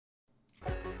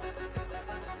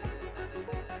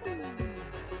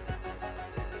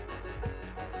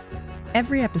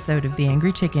Every episode of The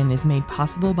Angry Chicken is made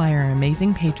possible by our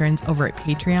amazing patrons over at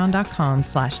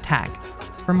patreon.com/tag.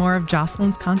 For more of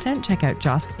Jocelyn's content, check out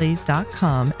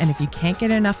jossplays.com. And if you can't get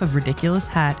enough of Ridiculous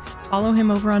Hat, follow him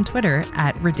over on Twitter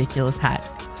at RidiculousHat.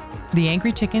 The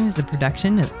Angry Chicken is a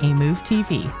production of A Move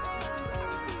TV.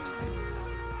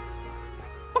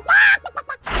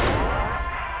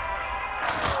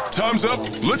 Time's up.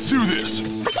 Let's do this.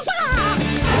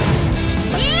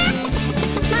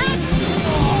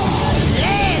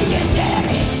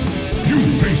 Legendary! You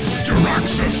face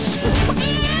Jaraxxus.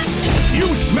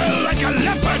 You smell like a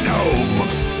leper gnome.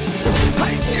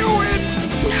 I knew it.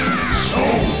 So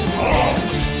hot.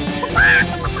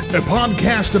 A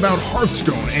podcast about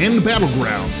Hearthstone and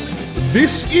Battlegrounds.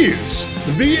 This is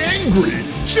The Angry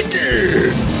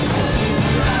Chicken.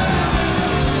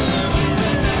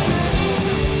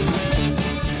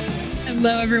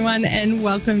 Hello, everyone, and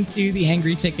welcome to The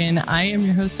Angry Chicken. I am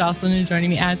your host, Jocelyn, and joining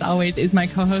me, as always, is my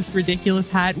co-host,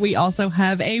 RidiculousHat. We also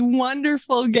have a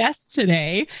wonderful guest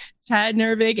today. Chad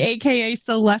Nervig, a.k.a.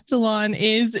 Celestalon,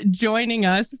 is joining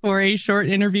us for a short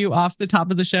interview off the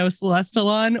top of the show.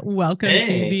 Celestalon, welcome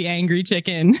to The Angry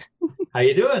Chicken. How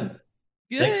you doing?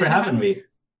 Good. Thanks for having me.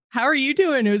 How are you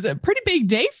doing? It was a pretty big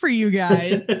day for you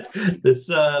guys. This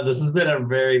has been a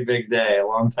very big day, a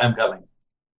long time coming.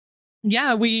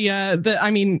 Yeah, we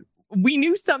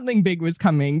knew something big was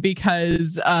coming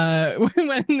because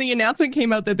when the announcement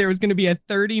came out that there was going to be a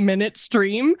 30-minute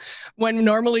stream, when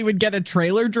normally we'd get a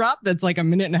trailer drop that's like a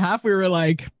minute and a half, we were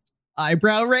like,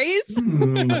 eyebrow raise.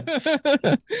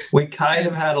 We kind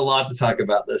of had a lot to talk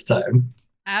about this time.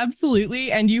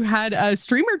 Absolutely. And you had a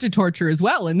streamer to torture as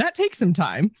well, and that takes some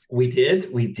time. We did.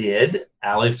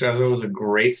 Ali Strasser was a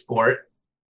great sport.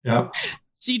 Yep.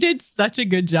 She did such a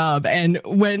good job. And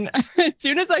as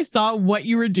soon as I saw what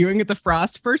you were doing with the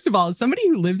frost, first of all, as somebody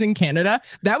who lives in Canada,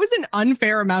 that was an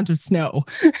unfair amount of snow.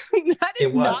 That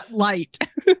is not light.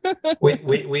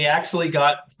 we actually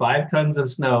got 5 tons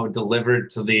of snow delivered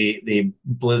to the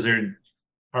Blizzard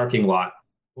parking lot.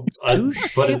 Who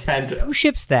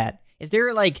ships that? Is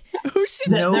there like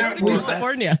snow in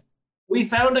California? We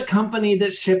found a company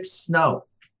that ships snow.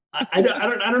 I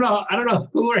don't know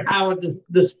who or how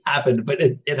this happened, but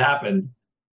it happened.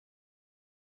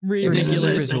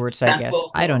 Ridiculous. Resorts, I guess.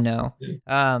 I don't know.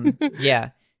 Yeah.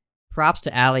 Props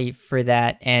to Ali for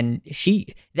that, and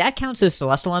that counts as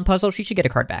Celestalon puzzle. She should get a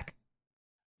card back.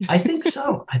 I think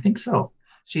so.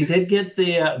 She did get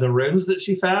the runes that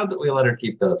she found. We let her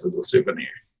keep those as a souvenir.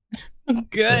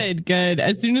 Good.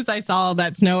 As soon as I saw all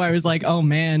that snow, I was like, oh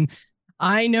man.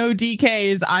 I know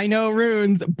DKs, I know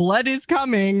runes, blood is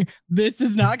coming. This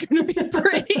is not going to be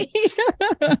pretty.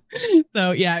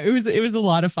 So yeah, it was a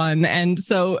lot of fun. And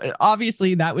so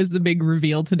obviously that was the big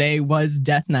reveal today was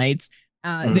Death Knights.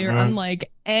 They're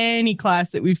unlike any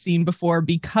class that we've seen before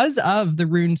because of the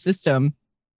rune system,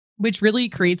 which really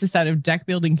creates a set of deck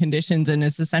building conditions and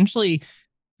is essentially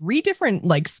 3 different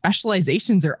like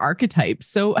specializations or archetypes.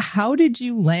 So how did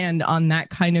you land on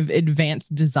that kind of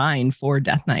advanced design for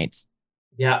Death Knights?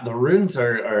 Yeah, the runes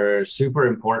are super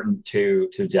important to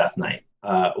Death Knight.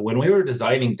 When we were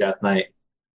designing Death Knight,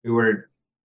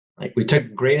 we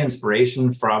took great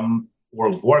inspiration from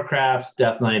World of Warcraft's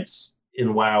Death Knights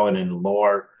in WoW and in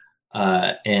lore.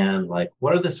 And like,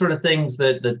 what are the sort of things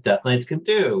that Death Knights can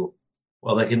do?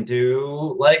 Well, they can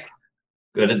do like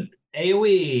good at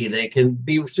AoE. They can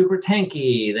be super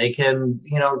tanky. They can,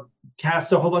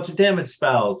 cast a whole bunch of damage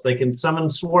spells. They can summon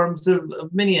swarms of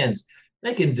minions.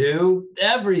 They can do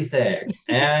everything.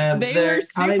 And they were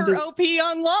super OP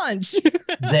on launch.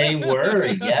 They were,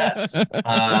 yes.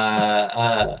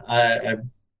 I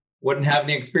wouldn't have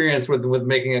any experience with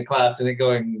making a class and it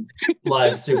going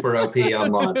live super OP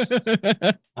on launch.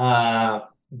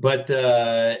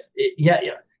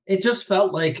 It just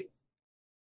felt like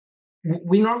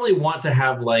we normally want to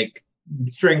have like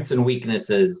strengths and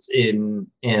weaknesses in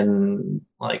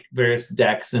like various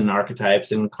decks and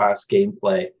archetypes and class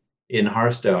gameplay in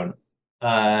Hearthstone.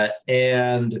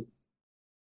 And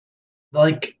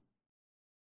like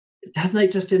Death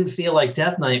Knight just didn't feel like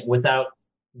Death Knight without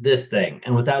this thing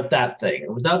and without that thing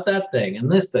and without that thing and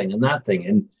this thing and that thing.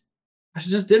 And I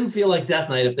just didn't feel like Death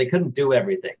Knight if they couldn't do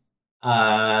everything.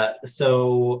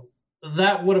 So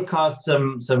that would have caused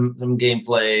some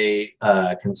gameplay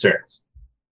concerns.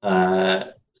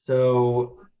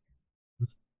 So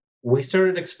we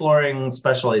started exploring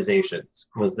specializations.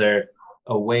 Was there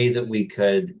a way that we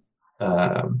could,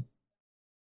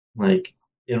 like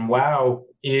in WoW,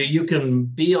 you can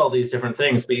be all these different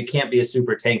things, but you can't be a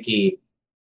super tanky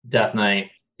Death Knight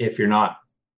if you're not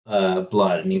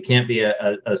blood, and you can't be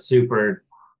a super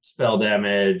spell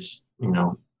damage,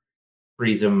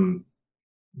 freeze them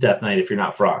Death Knight if you're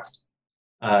not Frost.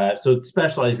 So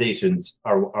specializations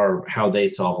are how they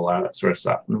solve a lot of that sort of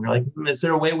stuff. And we're like, is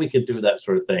there a way we could do that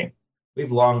sort of thing?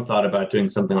 We've long thought about doing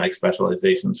something like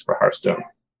specializations for Hearthstone.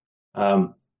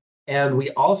 And we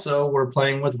also were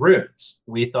playing with runes.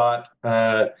 We thought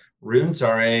runes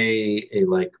are a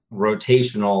like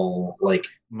rotational, like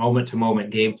moment to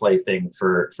moment gameplay thing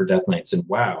for Death Knights. And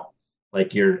WoW,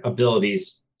 like your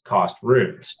abilities cost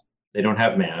runes. They don't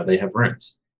have mana, they have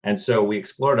runes. And so we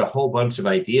explored a whole bunch of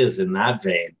ideas in that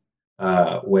vein,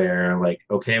 where like,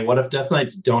 okay, what if Death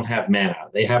Knights don't have mana?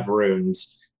 They have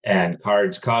runes, and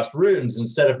cards cost runes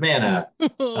instead of mana.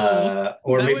 Or that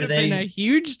maybe would have been a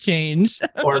huge change.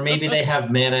 or maybe they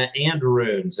have mana and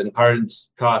runes, and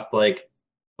cards cost like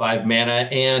 5 mana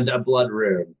and a blood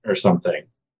rune or something.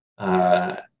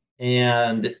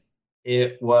 And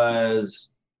it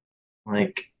was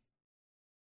like,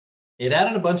 it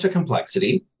added a bunch of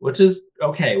complexity, which is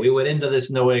okay. We went into this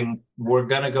knowing we're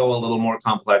going to go a little more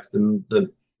complex than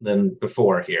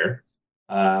before here,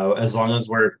 as long as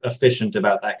we're efficient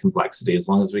about that complexity, as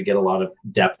long as we get a lot of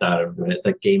depth out of it,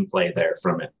 the gameplay there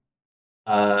from it.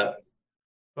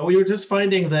 But we were just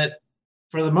finding that,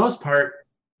 for the most part,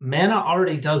 mana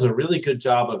already does a really good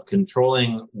job of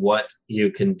controlling what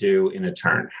you can do in a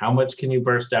turn. How much can you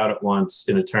burst out at once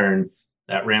in a turn?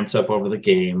 That ramps up over the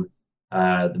game.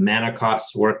 The mana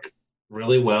costs work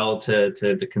really well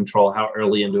to control how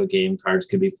early into a game cards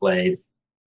can be played.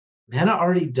 Mana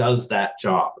already does that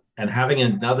job, and having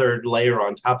another layer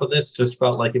on top of this just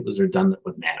felt like it was redundant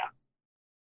with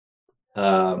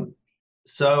mana.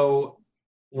 So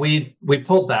we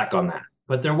pulled back on that.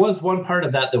 But there was one part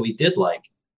of that we did like,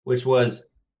 which was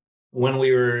when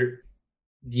we were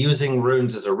using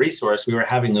runes as a resource, we were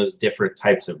having those different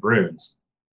types of runes.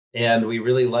 And we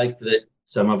really liked that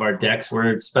some of our decks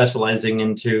were specializing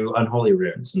into unholy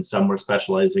runes, and some were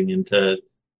specializing into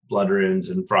blood runes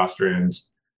and frost runes.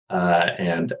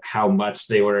 And how much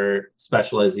they were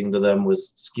specializing to them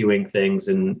was skewing things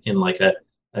in like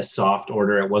a soft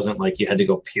order. It wasn't like you had to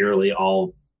go purely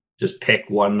all just pick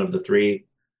one of the three.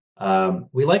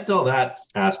 We liked all that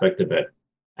aspect of it.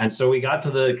 And so we got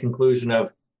to the conclusion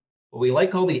of, well, we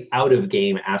like all the out of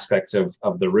game aspects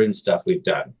of the rune stuff we've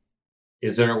done.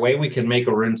 Is there a way we can make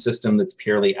a rune system that's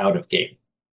purely out of game?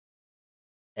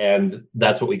 And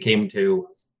that's what we came to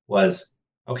was,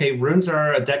 okay, runes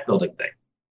are a deck building thing.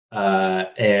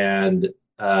 And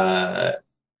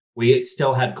we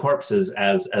still had corpses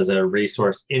as a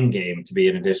resource in game to be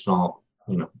an additional,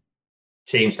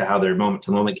 change to how their moment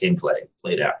to moment gameplay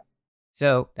played out.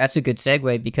 So that's a good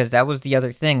segue, because that was the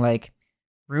other thing. Like,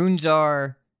 runes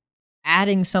are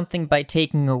adding something by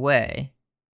taking away,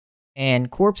 and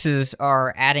corpses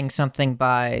are adding something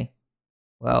by,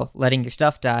 well, letting your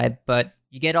stuff die, but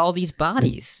you get all these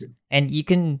bodies, and you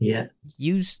can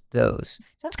use those.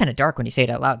 Sounds kind of dark when you say it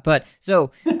out loud, but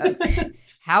so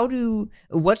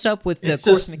what's up with the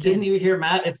corpse mechanic? Didn't you hear,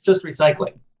 Matt? It's just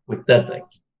recycling with dead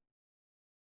things.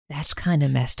 That's kind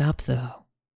of messed up, though.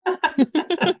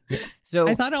 So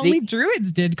I thought only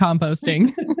druids did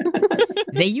composting.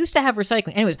 They used to have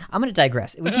recycling. Anyways, I'm going to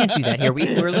digress. We can't do that here.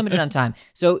 We're limited on time.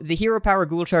 So the hero power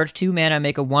ghoul charge, 2 mana,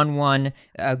 make a 1/1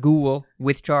 ghoul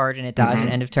with charge, and it dies at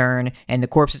end of turn. And the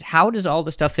corpses, how does all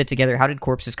the stuff fit together? How did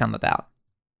corpses come about?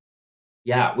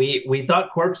 Yeah, we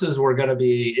thought corpses were going to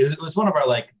be, it was one of our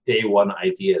like day one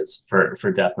ideas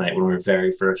for Death Knight when we were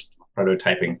very first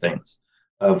prototyping things.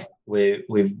 We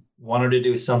wanted to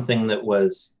do something that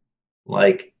was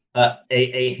like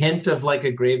a hint of like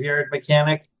a graveyard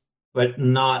mechanic, but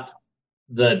not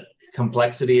the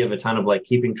complexity of a ton of like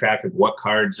keeping track of what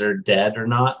cards are dead or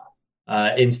not.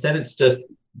 Instead, it's just,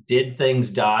 did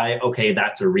things die? Okay,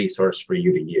 that's a resource for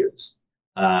you to use.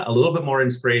 A little bit more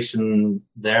inspiration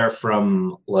there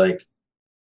from like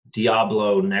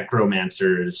Diablo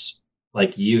necromancers,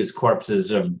 like use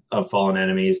corpses of fallen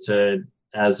enemies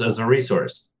as a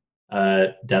resource.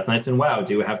 Death Knights and WoW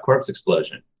do have corpse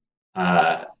explosion.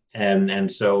 And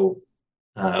so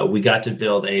we got to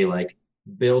build a like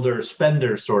builder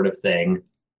spender sort of thing,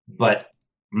 but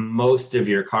most of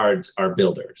your cards are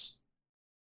builders.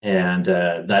 And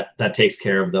that takes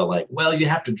care of the like, well, you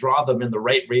have to draw them in the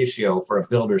right ratio for a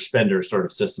builder spender sort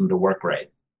of system to work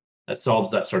right. That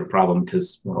solves that sort of problem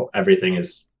because, well,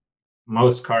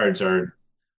 most cards are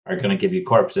going to give you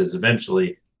corpses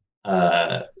eventually.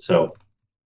 So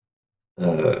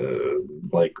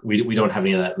like we don't have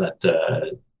any of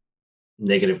that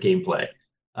negative gameplay.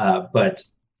 But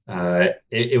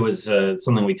it was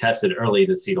something we tested early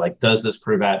to see, like, does this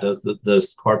prove out? Does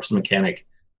this corpse mechanic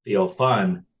feel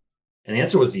fun? And the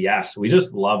answer was yes. We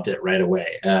just loved it right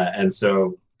away. And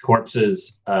so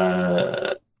corpses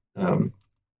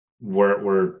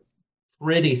were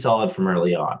pretty solid from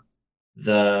early on.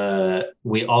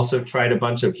 We also tried a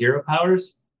bunch of hero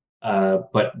powers,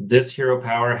 but this hero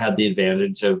power had the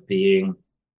advantage of being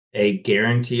a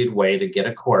guaranteed way to get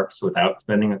a corpse without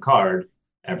spending a card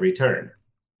every turn,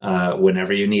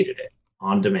 whenever you needed it,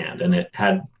 on demand. And it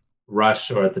had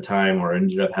rush, or at the time, or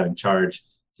ended up having charge,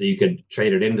 so you could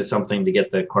trade it into something to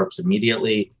get the corpse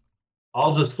immediately.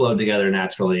 All just flowed together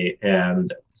naturally,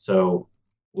 and so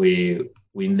we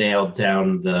nailed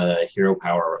down the hero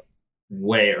power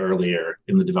way earlier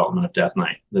in the development of Death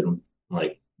Knight than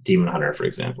like Demon Hunter, for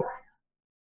example.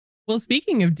 Well,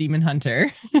 speaking of Demon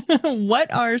Hunter,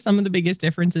 what are some of the biggest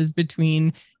differences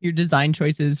between your design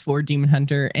choices for Demon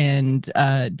Hunter and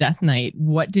Death Knight?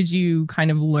 What did you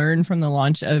kind of learn from the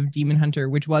launch of Demon Hunter,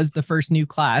 which was the first new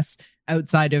class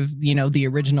outside of, the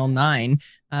original 9?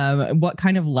 What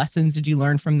kind of lessons did you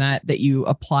learn from that you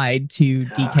applied to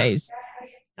DKs?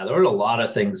 Now, there were a lot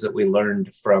of things that we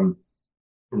learned from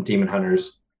Demon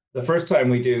Hunters. The first time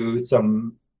we do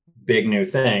some big new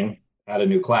thing, add a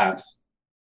new class,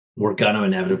 we're going to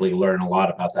inevitably learn a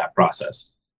lot about that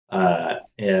process.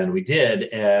 And we did.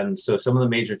 And so some of the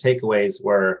major takeaways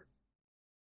were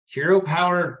hero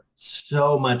power.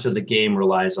 So much of the game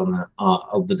relies on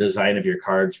the design of your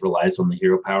cards relies on the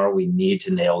hero power. We need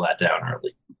to nail that down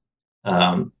early.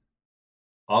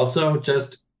 Also,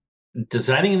 just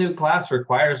designing a new class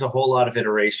requires a whole lot of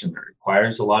iteration. It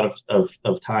requires a lot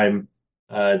of time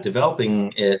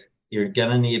developing it. You're going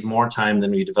to need more time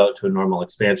than we devote to a normal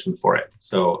expansion for it.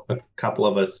 So a couple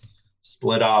of us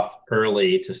split off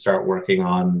early to start working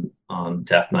on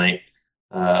Death Knight,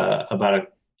 about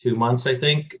 2 months, I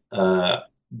think,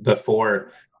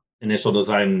 before initial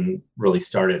design really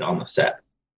started on the set.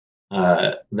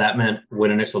 That meant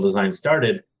when initial design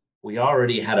started, we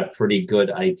already had a pretty good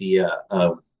idea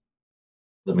of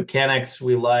the mechanics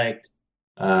we liked.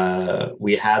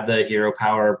 We had the hero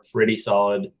power pretty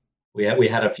solid. We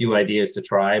had a few ideas to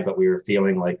try, but we were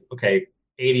feeling like, okay,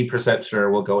 80%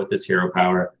 sure we'll go with this hero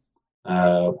power.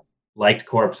 Liked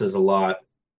corpses a lot.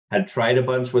 Had tried a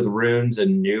bunch with runes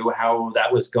and knew how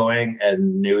that was going,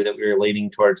 and knew that we were leaning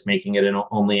towards making it an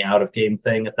only out of game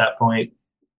thing at that point.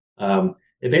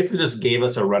 It basically just gave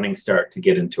us a running start to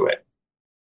get into it.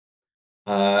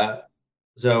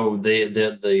 So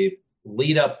the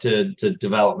lead up to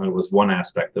development was one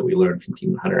aspect that we learned from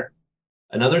Demon Hunter.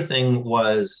 Another thing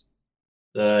was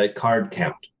the card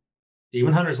count.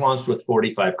 Demon Hunter's launched with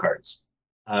 45 cards,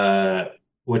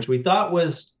 which we thought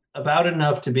was about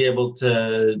enough to be able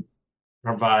to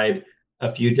provide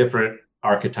a few different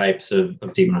archetypes of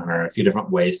Demon Hunter, a few different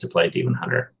ways to play Demon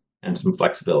Hunter, and some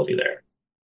flexibility there.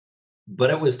 But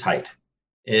it was tight.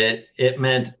 It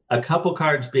meant a couple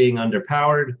cards being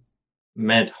underpowered,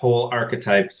 meant whole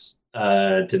archetypes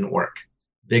didn't work.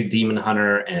 Big Demon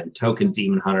Hunter and Token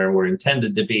Demon Hunter were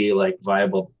intended to be like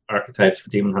viable archetypes for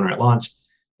Demon Hunter at launch.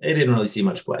 They didn't really see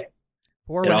much play.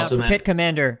 Poor one out for Pit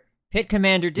Commander. Pit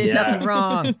Commander did nothing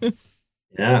wrong.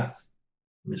 Yeah.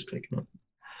 Missed Pit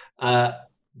Commander.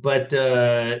 But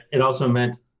it also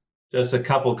meant just a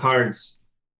couple cards.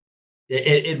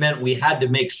 It meant we had to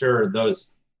make sure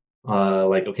those,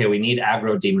 okay, we need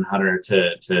aggro Demon Hunter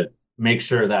to make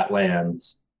sure that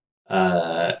lands.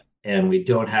 And we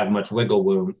don't have much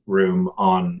wiggle room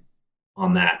on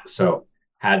that. So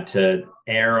had to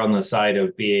err on the side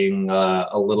of being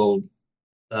a little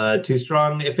too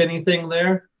strong, if anything,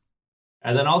 there.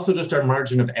 And then also just our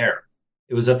margin of error.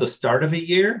 It was at the start of a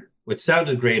year, which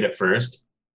sounded great at first,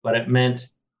 but it meant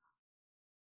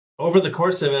over the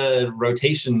course of a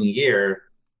rotation year,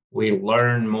 we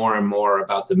learn more and more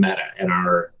about the meta, and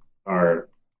our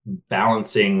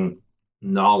balancing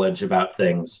knowledge about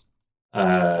things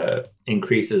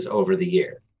increases over the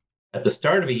year. At the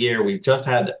start of a year, we've just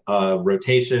had a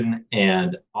rotation,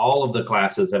 and all of the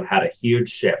classes have had a huge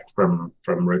shift from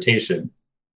rotation.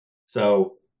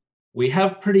 So we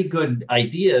have pretty good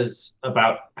ideas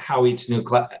about how each new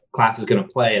class is going to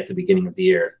play at the beginning of the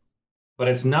year, but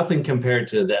it's nothing compared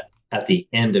to that at the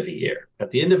end of a year.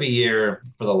 At the end of a year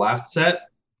for the last set,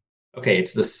 okay,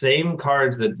 it's the same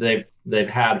cards that they've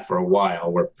had for a while.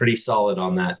 We're pretty solid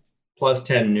on that, plus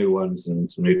 10 new ones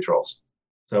and some neutrals.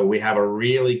 So we have a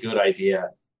really good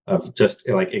idea of just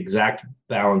like exact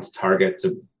balanced targets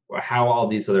of how all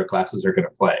these other classes are going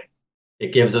to play.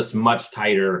 It gives us much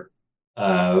tighter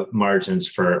margins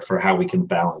for how we can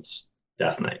balance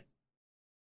Death Knight.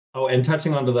 Oh, and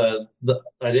touching onto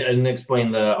I didn't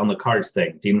explain on the cards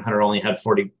thing. Demon Hunter only had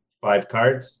 45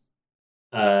 cards.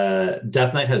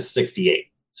 Death Knight has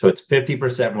 68. So it's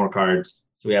 50% more cards.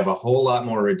 So we have a whole lot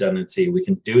more redundancy. We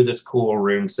can do this cool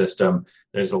rune system.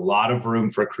 There's a lot of room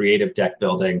for creative deck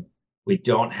building. we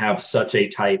don't have such a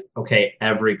tight, okay,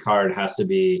 every card has to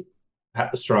be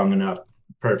strong enough,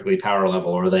 perfectly power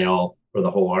level, or the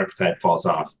whole archetype falls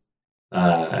off.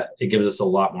 It gives us a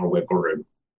lot more wiggle room.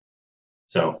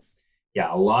 So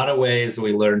yeah, a lot of ways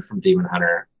we learned from Demon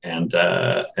Hunter, and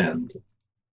I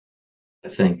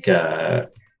think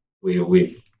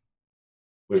we've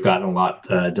gotten a lot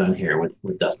done here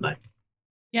with Death Knight.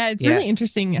 Yeah, it's really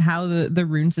interesting how the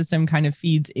rune system kind of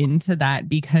feeds into that,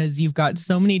 because you've got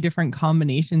so many different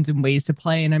combinations and ways to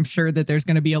play. And I'm sure that there's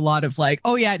going to be a lot of like,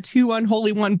 oh yeah, 2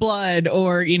 unholy, 1 blood,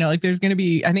 or, like there's going to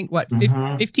be, I think,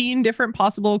 15 different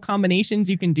possible combinations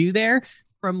you can do there,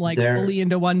 from like fully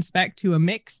into one spec to a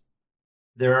mix.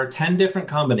 There are 10 different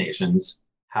combinations.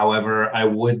 However, I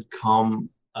would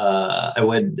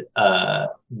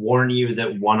warn you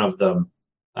that one of them,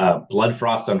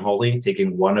 Bloodfrost Unholy,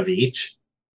 taking one of each,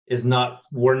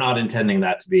 we're not intending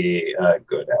that to be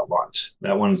good at launch.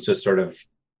 That one's just sort of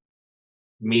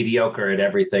mediocre at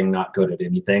everything, not good at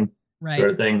anything,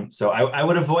 sort of thing. So I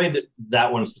would avoid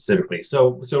that one specifically.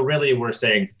 So really, we're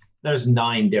saying there's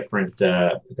 9 different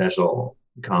potential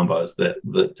combos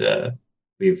that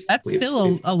we've. That's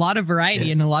still a lot of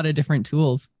variety and a lot of different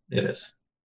tools. It is.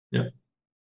 Yeah.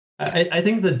 I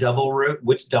think the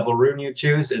which double rune you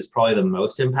choose is probably the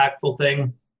most impactful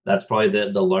thing. That's probably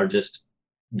the largest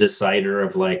decider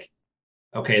of like,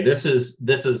 okay, this is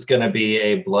going to be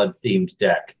a blood themed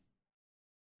deck.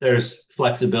 There's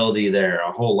flexibility there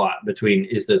a whole lot between,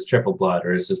 is this triple blood,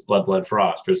 or is this blood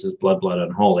frost, or is this blood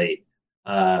unholy?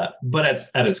 But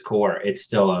at its core, it's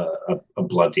still a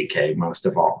blood DK most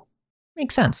of all.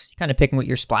 Makes sense. You're kind of picking what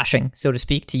you're splashing, so to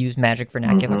speak, to use Magic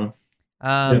vernacular.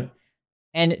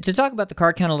 And to talk about the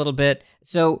card count a little bit,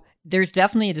 so there's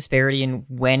definitely a disparity in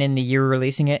when in the year we're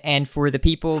releasing it. And for the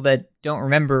people that don't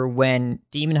remember, when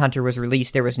Demon Hunter was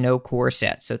released, there was no core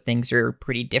set, so things are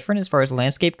pretty different as far as the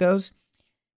landscape goes.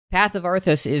 Path of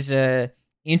Arthas is a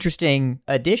interesting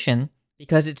addition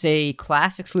because it's a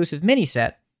class-exclusive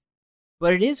mini-set,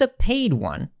 but it is a paid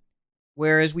one.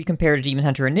 Whereas we compare to Demon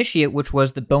Hunter Initiate, which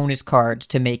was the bonus cards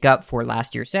to make up for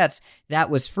last year's sets, that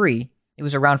was free. It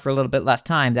was around for a little bit less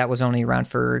time. That was only around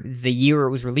for the year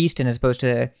it was released in, as opposed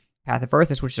to Path of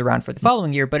Arthas, which is around for the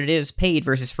following year, but it is paid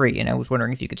versus free, and I was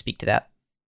wondering if you could speak to that.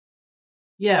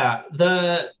 Yeah,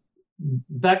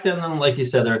 back then, like you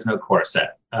said, there was no core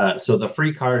set. So the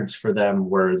free cards for them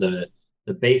were the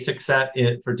basic set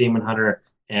for Demon Hunter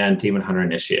and Demon Hunter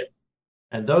Initiate.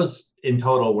 And those in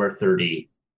total were 30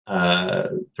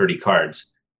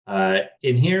 cards.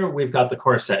 In here, we've got the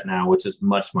core set now, which is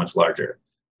much, much larger.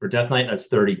 For Death Knight, that's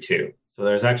 32. So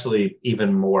there's actually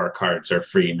even more cards are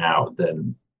free now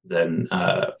than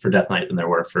for Death Knight than there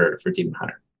were for Demon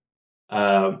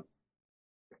Hunter.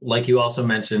 Like you also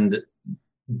mentioned,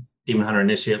 Demon Hunter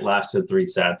Initiate lasted 3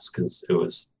 sets because it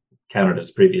was counted as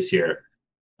previous year.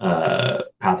 Path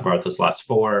of Arthas lasts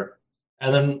 4.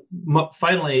 And then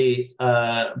finally,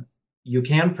 you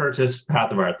can purchase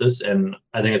Path of Arthas, and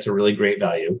I think it's a really great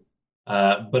value.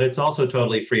 But it's also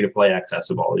totally free to play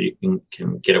accessible. You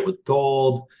can get it with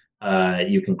gold.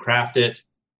 You can craft it.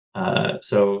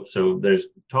 So there's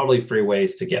totally free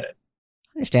ways to get it.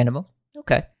 Understandable.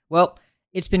 Okay. Well,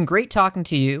 it's been great talking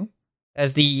to you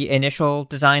as the initial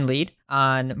design lead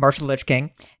on Martial Lich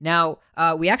King. Now,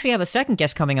 we actually have a second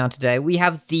guest coming on today. We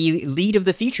have the lead of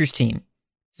the features team.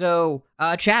 So,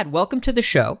 Chad, welcome to the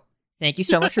show. Thank you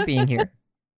so much for being here.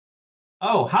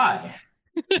 Oh, hi.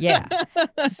 Yeah.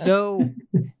 So,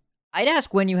 I'd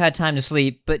ask when you had time to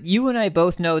sleep, but you and I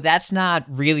both know that's not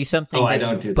really something that I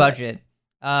don't do budget.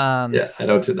 Yeah, I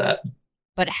don't do that.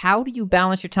 But how do you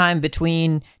balance your time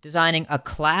between designing a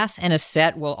class and a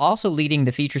set while also leading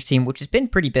the features team, which has been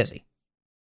pretty busy?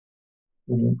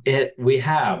 We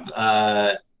have.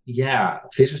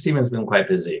 Features team has been quite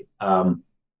busy.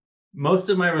 Most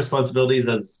of my responsibilities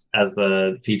as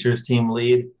the features team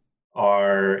lead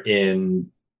are in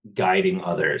guiding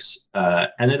others.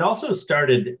 And it also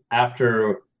started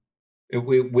after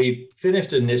we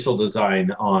finished initial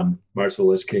design on Martial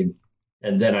Lich King,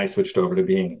 and then I switched over to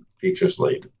being features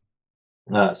lead.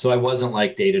 So I wasn't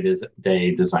like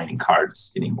day-to-day designing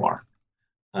cards anymore.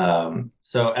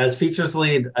 So as features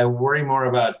lead, I worry more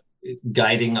about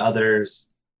guiding others,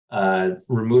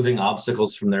 removing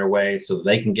obstacles from their way so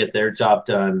they can get their job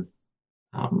done,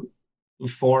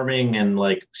 forming and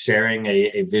like sharing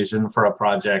a vision for a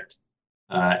project,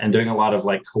 and doing a lot of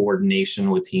like coordination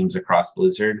with teams across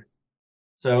Blizzard.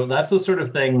 So that's the sort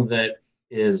of thing that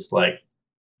is like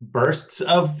bursts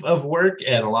of work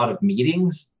and a lot of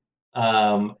meetings.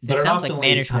 It sounds like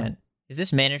management. Is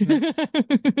this management?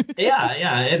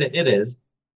 Yeah, it is.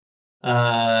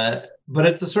 But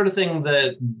it's the sort of thing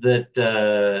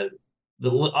that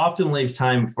often leaves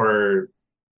time for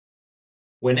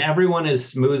when everyone is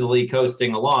smoothly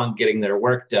coasting along, getting their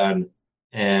work done,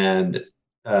 and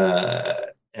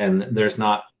there's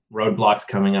not roadblocks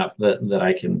coming up that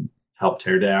I can help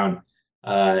tear down.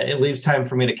 It leaves time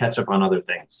for me to catch up on other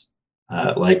things.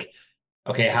 Like,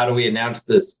 okay, how do we announce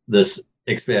this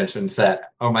expansion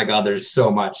set? Oh my God, there's so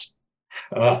much.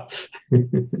 Oh.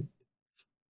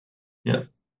 Yeah.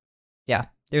 Yeah,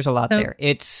 there's a lot there.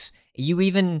 It's you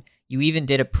even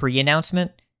did a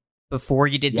pre-announcement before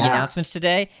you did the announcements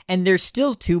today, and there's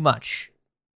still too much.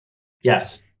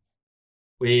 Yes.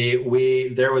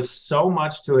 We there was so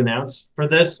much to announce for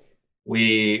this.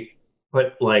 We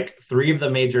put like 3 of the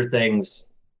major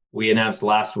things we announced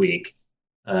last week.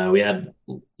 We had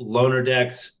Loner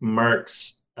Decks,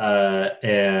 Mercs,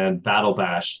 and Battle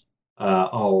Bash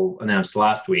all announced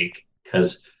last week,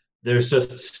 because there's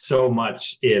just so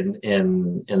much in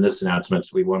this announcement.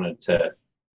 We wanted to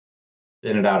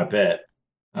thin it out a bit.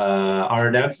 Our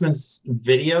announcements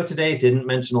video today didn't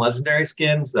mention legendary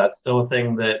skins. That's still a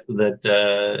thing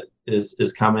that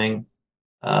is coming.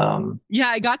 Yeah,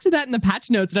 I got to that in the patch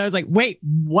notes, and I was like, "Wait,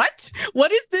 what?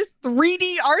 What is this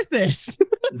 3D Arthas?"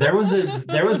 there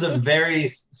was a very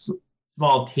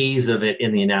small tease of it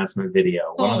in the announcement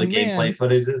video. One of the gameplay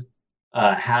footages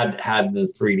had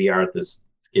the 3D Arthas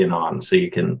skin on, so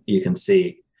you can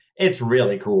see. It's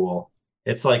really cool.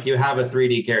 It's like you have a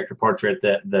 3D character portrait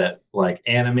that like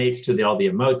animates to all the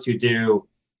emotes you do.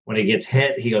 When he gets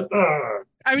hit, he goes, "Ugh."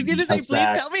 I was gonna say,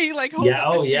 please tell me he like holds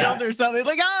up a shield or something.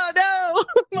 Like, oh no,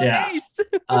 my face.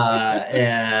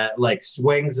 And like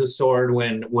swings a sword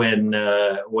when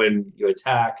you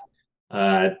attack.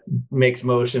 Makes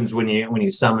motions when you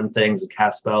summon things and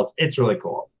cast spells. It's really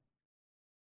cool.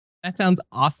 That sounds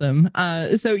awesome.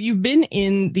 So you've been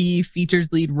in the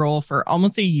features lead role for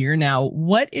almost a year now.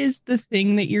 What is the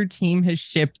thing that your team has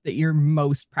shipped that you're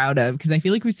most proud of? Because I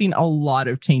feel like we've seen a lot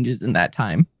of changes in that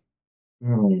time.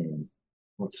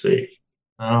 Let's see.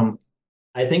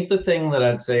 I think the thing that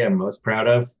I'd say I'm most proud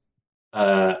of,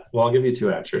 well, I'll give you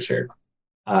 2 answers here.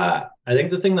 I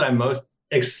think the thing that I'm most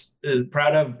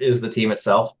proud of is the team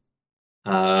itself.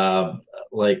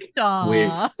 Like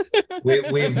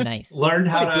we've nice. Learned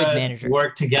how to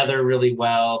work together really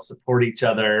well, support each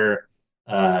other,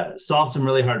 solve some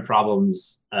really hard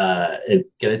problems,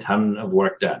 get a ton of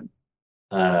work done.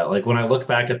 Like when I look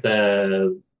back at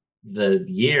the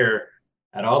year,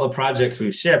 at all the projects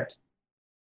we've shipped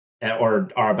or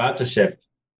are about to ship,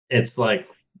 it's like,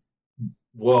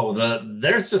 whoa,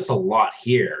 there's just a lot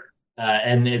here.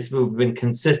 And we've been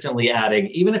consistently adding,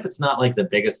 even if it's not like the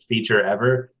biggest feature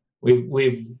ever,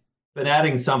 we've been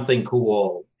adding something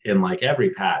cool in like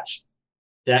every patch.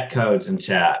 Deck codes in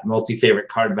chat, multi-favorite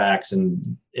card backs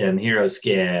and hero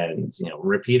skins,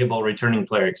 repeatable returning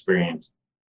player experience,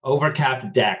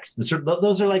 overcapped decks.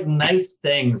 Those are like nice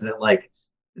things that like,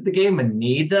 did the game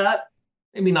need that?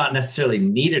 Maybe not necessarily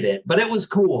needed it, but it was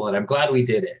cool, and I'm glad we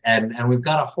did it. And we've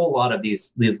got a whole lot of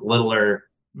these littler,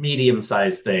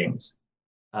 medium-sized things.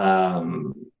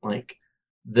 Like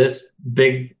this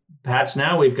big patch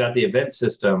now, we've got the event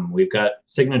system, we've got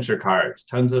signature cards,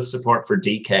 tons of support for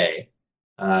DK.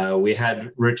 We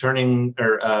had returning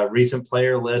or recent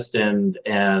player list and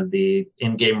the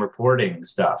in-game reporting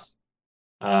stuff.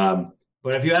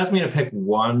 But if you ask me to pick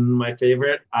one, my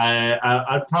favorite,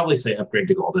 I'd probably say Upgrade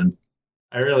to Golden.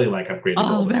 I really like Upgrade to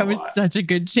Golden. Oh, that was such a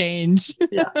good change.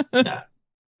 Yeah.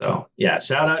 So yeah,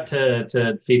 shout out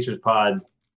to Features Pod.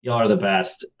 Y'all are the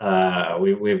best.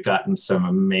 We've gotten some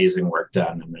amazing work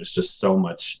done, and there's just so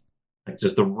much, like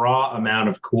just the raw amount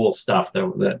of cool stuff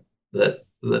that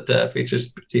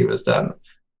Features team has done.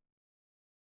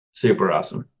 Super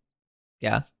awesome.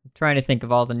 Yeah, I'm trying to think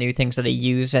of all the new things that I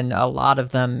use, and a lot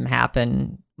of them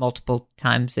happen multiple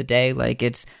times a day. Like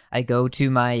I go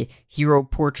to my hero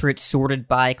portrait sorted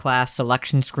by class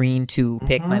selection screen to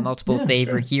pick my multiple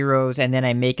favorite heroes, and then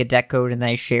I make a deck code and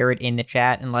I share it in the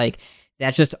chat, and like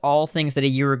that's just all things that a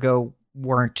year ago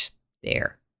weren't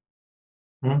there.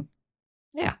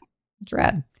 Yeah, it's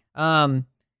rad. I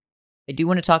do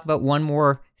want to talk about one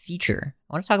more feature.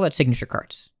 I want to talk about signature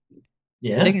cards.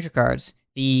 Yeah, signature cards.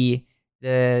 The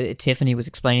Tiffany was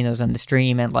explaining those on the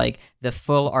stream, and like the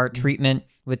full art treatment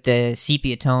with the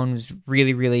sepia tone was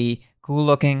really, really cool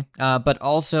looking. But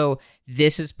also,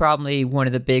 this is probably one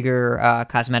of the bigger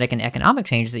cosmetic and economic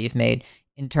changes that you've made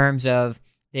in terms of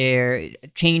they're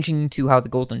changing to how the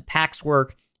golden packs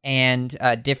work and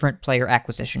different player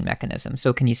acquisition mechanisms.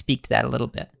 So can you speak to that a little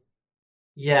bit?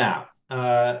 Yeah.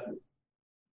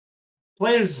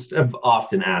 Players have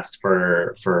often asked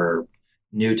for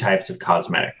new types of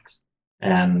cosmetics.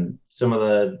 And some of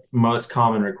the most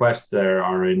common requests there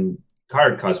are in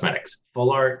card cosmetics,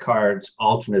 full art cards,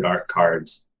 alternate art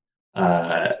cards,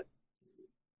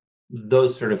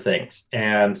 those sort of things.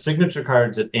 And signature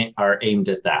cards are aimed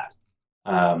at that.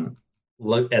 And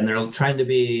they're trying to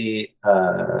be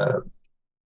a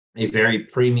very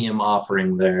premium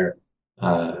offering there.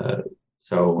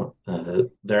 So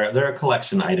they're a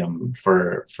collection item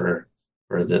for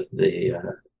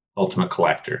the ultimate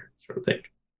collector sort of thing.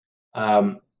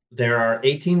 There are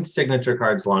 18 signature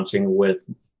cards launching with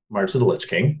March of the Lich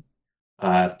King.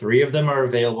 3 of them are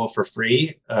available for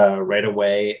free right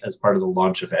away as part of the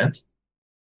launch event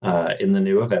in the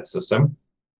new event system.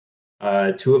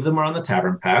 2 of them are on the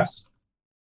Tavern Pass,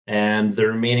 and the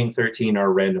remaining 13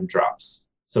 are random drops,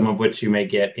 some of which you may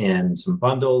get in some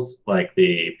bundles, like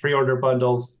the pre-order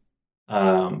bundles,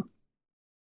 and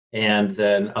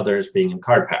then others being in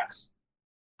card packs.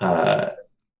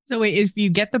 So wait, if you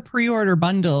get the pre-order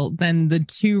bundle, then the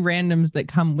 2 randoms that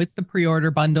come with the pre-order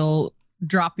bundle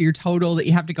drop your total that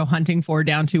you have to go hunting for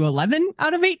down to 11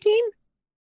 out of 18?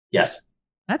 Yes.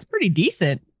 That's pretty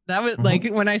decent. That was like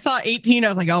when I saw 18, I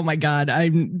was like, oh my God,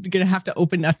 I'm going to have to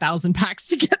open 1,000 packs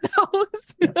to get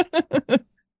those.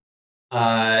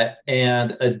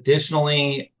 And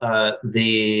additionally,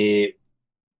 they're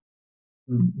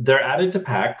added to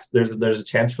packs. There's a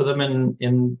chance for them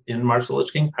in March of the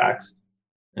Lich King packs,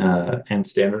 and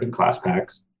standard and class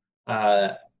packs.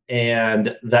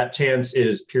 And that chance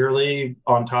is purely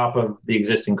on top of the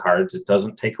existing cards. It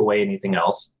doesn't take away anything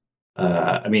else.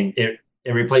 I mean, it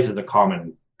replaces the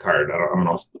common card. I don't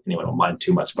know if anyone will mind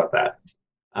too much about that.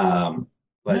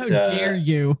 But how dare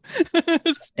you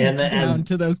speak down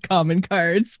to those common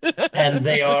cards? And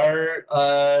they are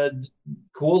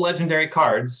cool legendary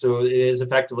cards, so it is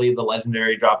effectively the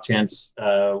legendary drop chance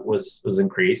was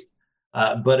increased,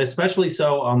 but especially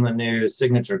so on the new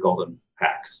signature golden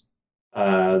packs.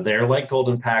 They're like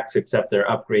golden packs, except they're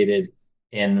upgraded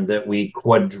in that we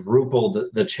quadrupled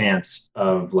the chance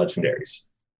of legendaries.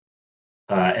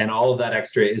 And all of that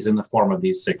extra is in the form of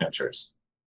these signatures.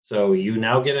 So you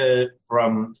now get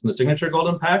from the signature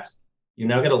golden packs, you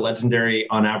now get a legendary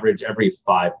on average every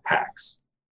 5 packs.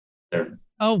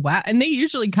 Oh, wow. And they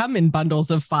usually come in bundles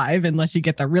of 5 unless you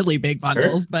get the really big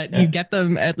bundles, but you get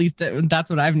them, at least that's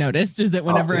what I've noticed, is that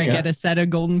whenever I get a set of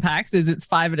golden packs, it's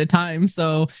 5 at a time.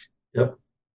 So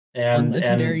and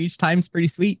legendary each time is pretty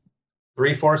sweet.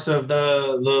 3/4 of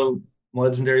the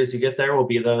legendaries you get there will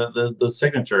be the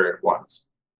signature ones.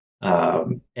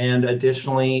 And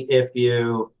additionally,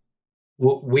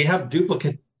 we have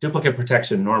duplicate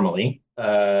protection normally,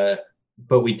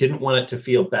 but we didn't want it to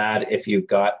feel bad if you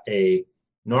got a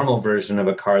normal version of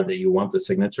a card that you want the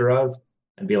signature of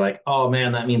and be like, oh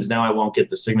man, that means now I won't get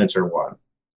the signature one.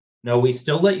 No, we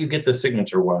still let you get the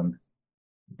signature one,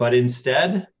 but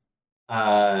instead,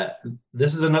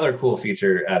 this is another cool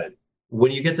feature added.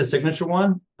 When you get the signature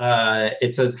one,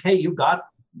 it says, hey, you got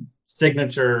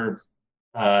signature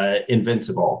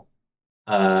Invincible,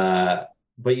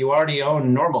 but you already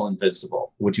own normal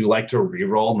Invincible. Would you like to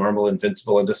reroll normal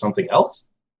Invincible into something else?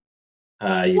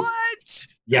 What?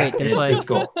 Yeah, wait, there's it's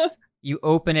cool. You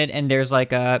open it and there's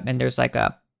like a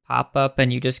pop-up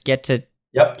and you just get to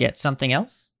get something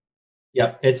else?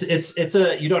 Yep. It's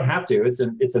a, you don't have to. It's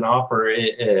an offer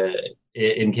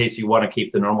in case you want to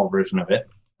keep the normal version of it.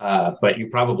 But you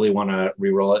probably want to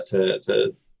re-roll it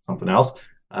to something else.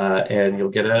 And you'll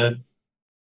get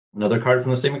another card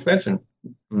from the same expansion,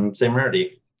 same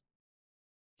rarity.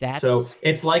 So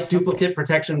it's like duplicate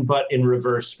protection, but in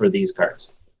reverse for these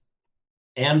cards.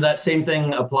 And that same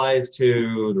thing applies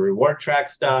to the reward track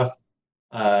stuff,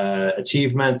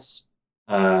 achievements.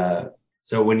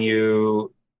 So when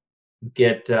you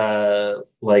get a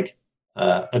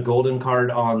golden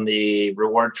card on the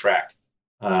reward track,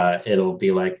 it'll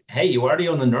be like, hey, you already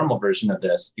own the normal version of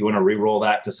this. You want to re-roll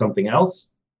that to something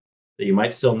else that you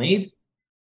might still need?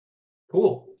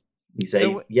 Cool. You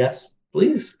say, yes,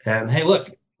 please. And hey, look,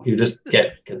 you just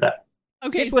get that.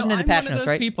 Okay, this wasn't in the patch notes,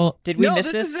 right? People. Did we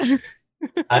miss this?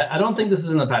 I don't think this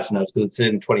is in the patch notes because it's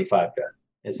in 25.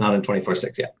 It's not in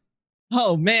 24.6 yet.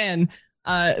 Oh, man.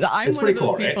 I'm one of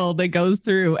those people that goes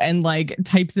through and like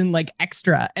types in like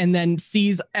extra and then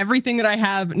sees everything that I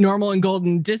have normal and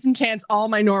golden, disenchants all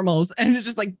my normals, and it's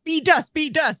just like beat dust.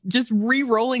 Just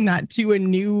re-rolling that to a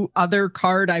new other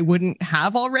card I wouldn't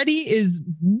have already is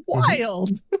wild.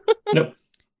 Nope.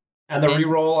 And the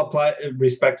re-roll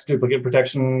respects duplicate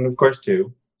protection, of course,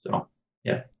 too. So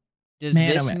yeah. Does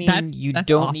this mean you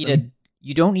don't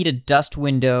need a dust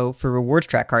window for rewards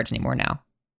track cards anymore now?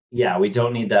 Yeah, we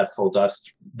don't need that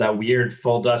weird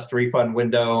full dust refund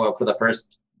window for the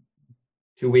first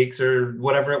 2 weeks or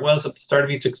whatever it was at the start of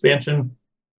each expansion.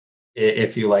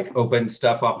 if you like open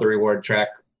stuff off the reward track,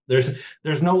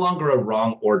 there's no longer a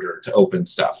wrong order to open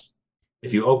stuff.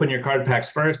 If you open your card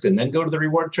packs first and then go to the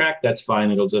reward track, that's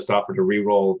fine. It'll just offer to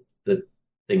re-roll the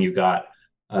thing you got.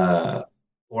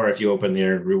 Or if you open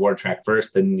your reward track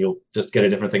first, then you'll just get a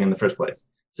different thing in the first place.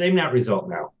 Same net result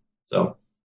now. So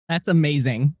that's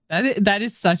amazing. That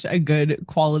is such a good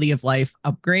quality of life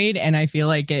upgrade. And I feel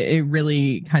like it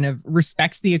really kind of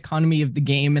respects the economy of the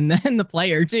game and then the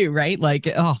player too, right? Like,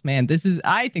 oh man,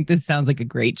 I think this sounds like a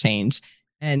great change.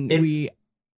 And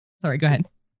sorry, go ahead.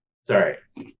 Sorry.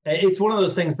 It's one of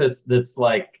those things that's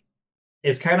like,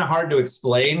 it's kind of hard to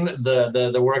explain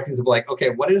the workings of like, okay,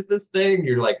 what is this thing?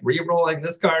 You're like re-rolling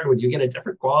this card when you get a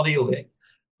different quality link.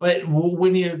 But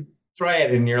when you try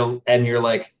it and you're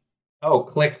like, oh,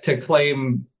 click to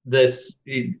claim this,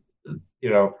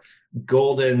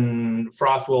 golden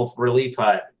Frostwolf Relief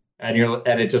Hut, and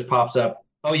it just pops up.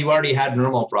 Oh, you already had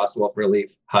normal Frostwolf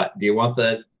Relief Hut. Do you want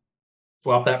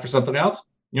swap that for something else?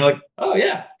 And you're like, oh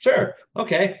yeah, sure,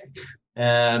 okay,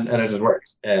 and it just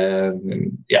works.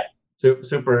 And yeah,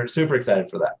 super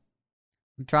excited for that.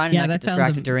 I'm trying to not get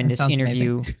distracted during this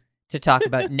interview. Amazing. To talk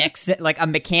about next set, like a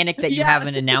mechanic that you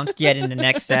haven't announced yet in the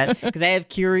next set, because I'm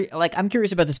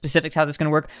curious about the specifics, how this is going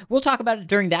to work. We'll talk about it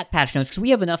during that patch notes, because we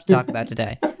have enough to talk about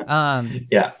today.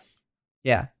 Yeah.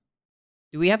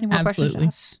 Do we have any more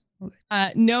questions?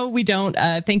 No, we don't.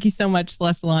 Thank you so much,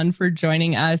 Celestalon, for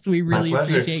joining us. We really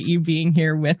appreciate you being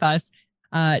here with us.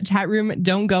 Chat room,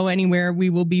 don't go anywhere. We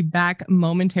will be back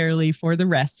momentarily for the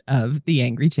rest of The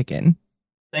Angry Chicken.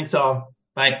 Thanks all.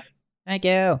 Bye. Thank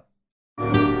you.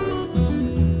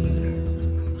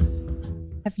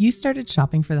 Have you started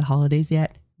shopping for the holidays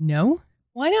yet? No?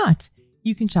 Why not?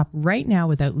 You can shop right now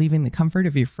without leaving the comfort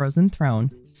of your frozen throne.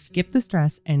 Skip the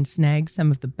stress and snag some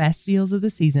of the best deals of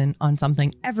the season on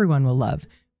something everyone will love: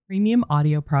 premium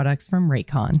audio products from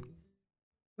Raycon.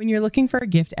 When you're looking for a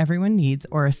gift everyone needs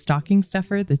or a stocking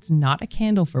stuffer that's not a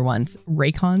candle for once,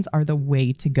 Raycons are the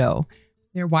way to go.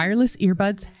 Their wireless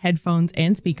earbuds, headphones,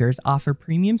 and speakers offer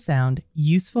premium sound,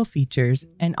 useful features,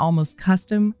 and almost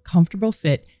custom, comfortable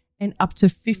fit, and up to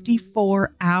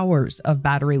 54 hours of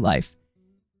battery life.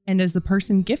 And as the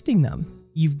person gifting them,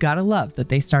 you've got to love that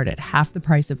they start at half the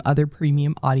price of other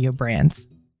premium audio brands.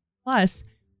 Plus,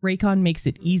 Raycon makes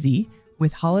it easy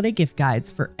with holiday gift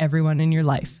guides for everyone in your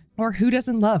life. Or who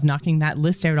doesn't love knocking that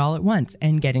list out all at once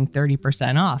and getting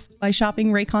 30% off by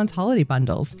shopping Raycon's holiday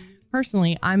bundles?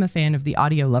 Personally, I'm a fan of the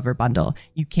Audio Lover bundle.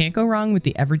 You can't go wrong with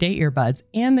the everyday earbuds,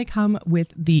 and they come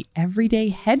with the everyday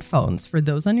headphones for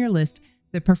those on your list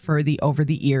that prefer the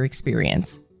over-the-ear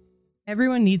experience.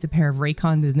 Everyone needs a pair of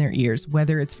Raycons in their ears,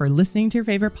 whether it's for listening to your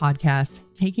favorite podcast,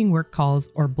 taking work calls,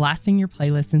 or blasting your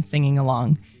playlist and singing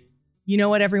along. You know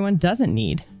what everyone doesn't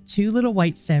need? 2 little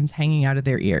white stems hanging out of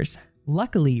their ears.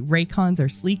 Luckily, Raycons are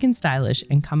sleek and stylish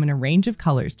and come in a range of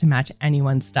colors to match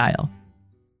anyone's style.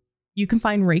 You can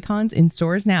find Raycons in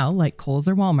stores now like Kohl's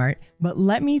or Walmart, but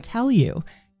let me tell you,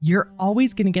 you're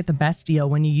always going to get the best deal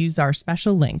when you use our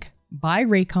special link,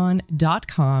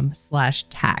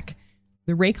 buyraycon.com/tack.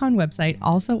 The Raycon website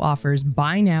also offers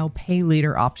buy now, pay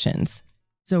later options.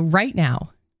 So right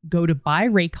now, go to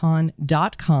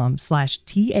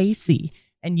buyraycon.com/TAC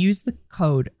and use the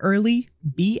code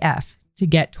EARLYBF to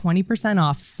get 20%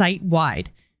 off site-wide.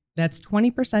 That's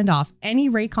 20% off any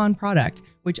Raycon product,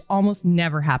 which almost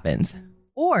never happens.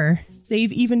 Or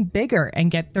save even bigger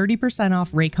and get 30%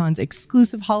 off Raycon's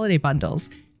exclusive holiday bundles.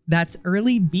 That's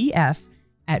EARLYBF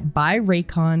at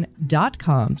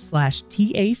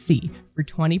buyraycon.com/TAC for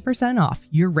 20% off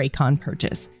your Raycon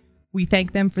purchase. We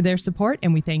thank them for their support,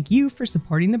 and we thank you for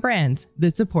supporting the brands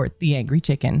that support The Angry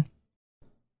Chicken.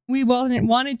 We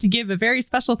wanted to give a very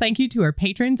special thank you to our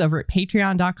patrons over at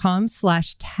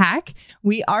patreon.com/tack.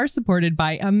 We are supported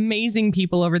by amazing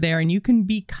people over there, and you can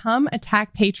become a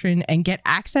TAC patron and get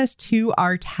access to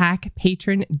our TAC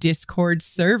patron Discord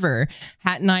server.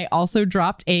 Hat and I also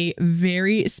dropped a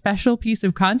very special piece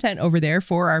of content over there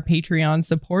for our Patreon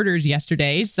supporters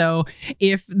yesterday. So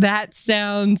if that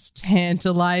sounds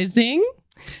tantalizing,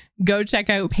 go check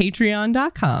out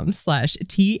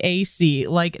patreon.com/TAC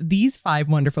like these 5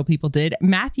 wonderful people did.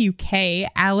 Matthew K,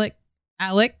 Alexicon.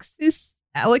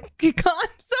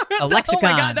 Oh my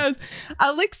God, that was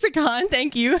Alexicon.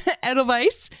 Thank you.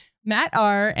 Edelweiss, Matt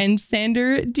R, and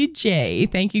Sander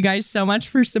DJ. Thank you guys so much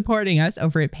for supporting us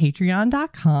over at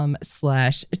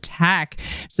patreon.com/tack.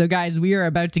 So guys, we are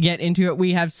about to get into it.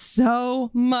 We have so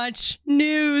much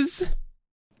news.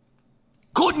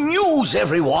 Good news,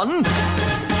 everyone!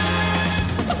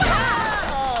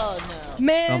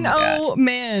 Man, oh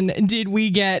man, did we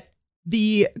get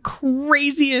the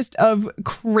craziest of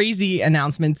crazy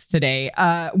announcements today.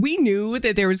 We knew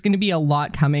that there was going to be a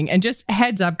lot coming, and just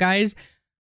heads up, guys,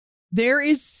 there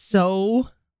is so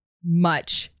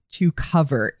much to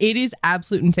cover. It is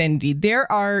absolute insanity. There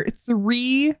are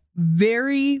 3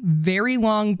 very, very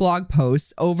long blog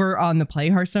posts over on the Play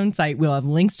Hearthstone site. We'll have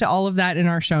links to all of that in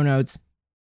our show notes.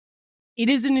 It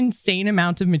is an insane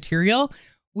amount of material.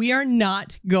 We are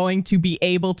not going to be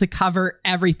able to cover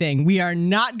everything. We are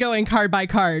not going card by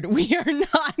card. We are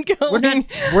not going.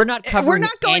 We're not covering. We're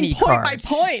not going any point cards.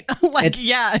 by point.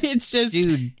 It's just,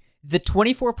 dude. The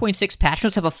 24.6 patch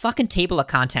notes have a fucking table of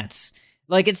contents.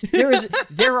 Like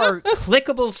there are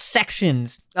clickable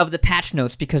sections of the patch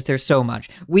notes because there's so much.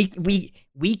 We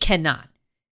cannot.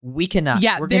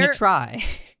 Yeah, we're gonna try.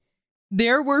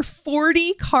 There were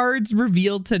 40 cards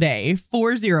revealed today.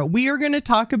 40. We are going to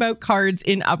talk about cards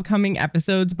in upcoming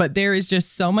episodes, but there is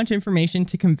just so much information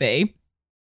to convey.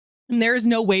 And there is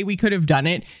no way we could have done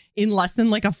it in less than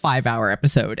like a 5-hour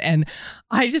episode. And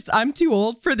I'm too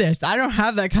old for this. I don't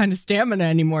have that kind of stamina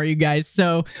anymore, you guys.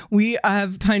 So we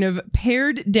have kind of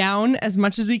pared down as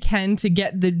much as we can to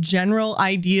get the general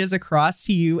ideas across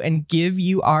to you and give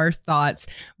you our thoughts.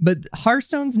 But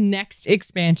Hearthstone's next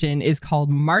expansion is called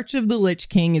March of the Lich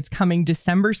King. It's coming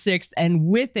December 6th. And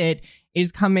with it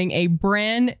is coming a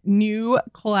brand new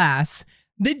class,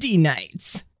 the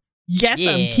D-Knights. Yes,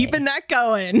 yeah. I'm keeping that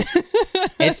going.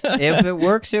 If it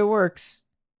works, it works.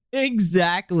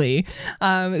 Exactly.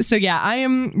 So yeah, I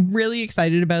am really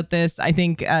excited about this. I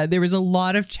think there was a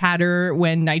lot of chatter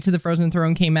when Knights of the Frozen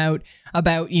Throne came out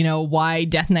about, why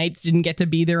Death Knights didn't get to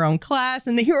be their own class.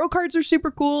 And the hero cards are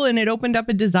super cool. And it opened up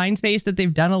a design space that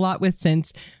they've done a lot with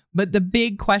since. But the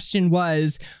big question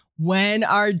was, when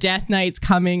are Death Knights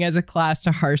coming as a class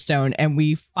to Hearthstone? And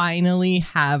we finally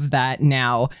have that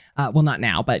now. Well, not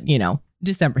now, but,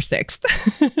 December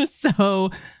 6th.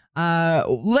 So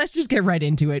let's just get right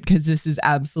into it because this is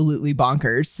absolutely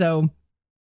bonkers. So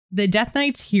the Death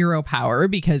Knight's hero power,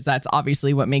 because that's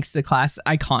obviously what makes the class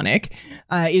iconic,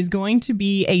 is going to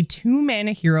be a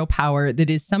 2-mana hero power that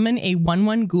is summon a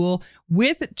 1/1 ghoul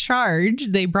with charge.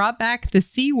 They brought back the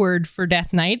C word for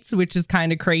Death Knights, which is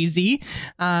kind of crazy.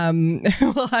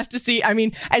 We'll have to see. I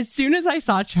mean, as soon as I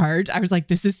saw charge, I was like,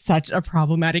 this is such a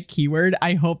problematic keyword.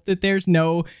 I hope that there's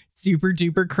no super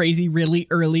duper crazy, really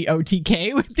early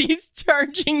OTK with these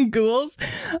charging ghouls.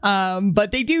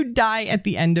 But they do die at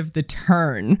the end of the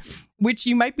turn, which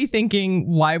you might be thinking,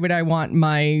 why would I want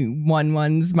my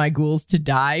 1/1s, my ghouls to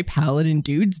die? Paladin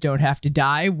dudes don't have to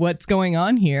die. What's going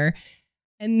on here?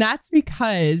 And that's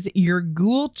because your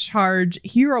ghoul charge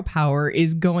hero power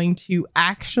is going to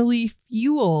actually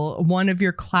fuel one of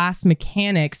your class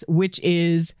mechanics, which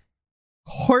is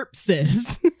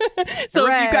corpses. So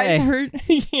Hooray. If you guys heard,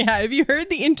 if you heard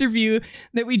the interview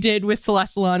that we did with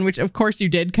Celestalon, which of course you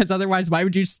did, because otherwise why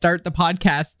would you start the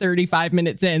podcast 35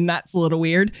 minutes in? That's a little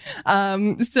weird.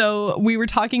 So we were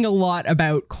talking a lot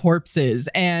about corpses,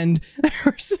 and there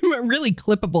were some really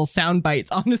clippable sound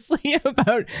bites, honestly,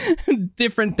 about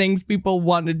different things people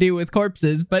want to do with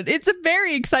corpses. But it's a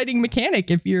very exciting mechanic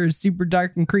if you're a super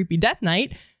dark and creepy Death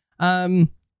Knight.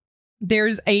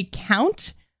 There's a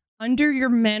count under your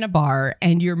mana bar,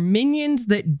 and your minions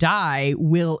that die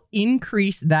will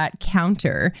increase that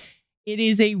counter. It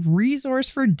is a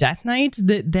resource for Death Knights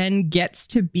that then gets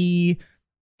to be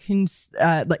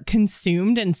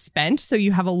consumed and spent. So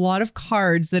you have a lot of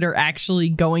cards that are actually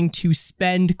going to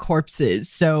spend corpses.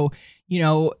 So,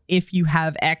 if you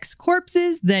have X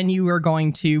corpses, then you are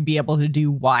going to be able to do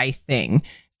Y thing.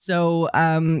 So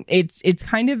it's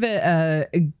kind of a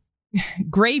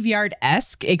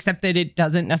graveyard-esque, except that it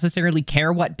doesn't necessarily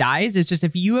care what dies. It's just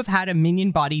if you have had a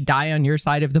minion body die on your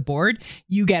side of the board,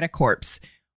 you get a corpse.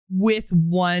 With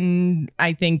one,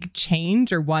 I think,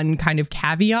 change or one kind of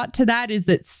caveat to that is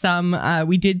that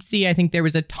we did see, I think there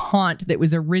was a taunt that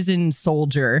was a risen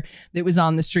soldier that was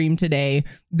on the stream today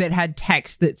that had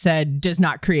text that said, does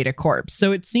not create a corpse.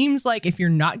 So it seems like if you're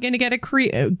not going to get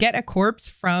a corpse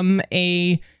from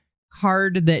a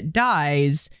card that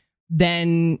dies,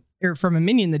 then or from a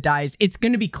minion that dies, it's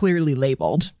going to be clearly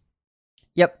labeled.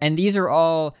 Yep, and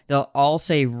they'll all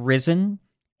say risen,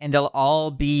 and they'll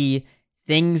all be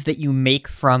things that you make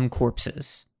from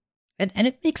corpses. And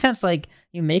it makes sense, like,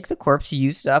 you make the corpse, you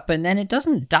use it up, and then it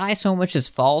doesn't die so much as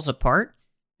falls apart,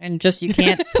 and just you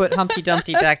can't put Humpty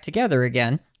Dumpty back together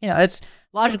again. It's,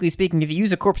 logically speaking, if you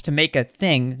use a corpse to make a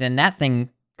thing, then that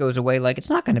thing goes away. Like, it's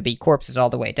not going to be corpses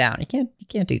all the way down. You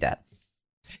can't do that.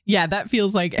 Yeah, that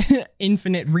feels like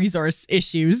infinite resource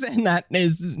issues, and that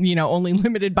is, only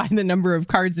limited by the number of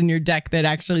cards in your deck that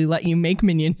actually let you make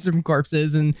minions from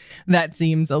corpses, and that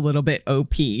seems a little bit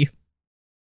OP.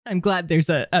 I'm glad there's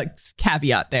a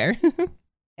caveat there.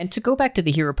 And to go back to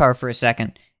the hero power for a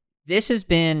second, this has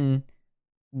been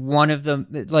one of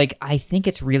the, like, I think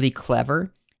it's really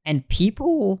clever, and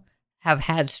people have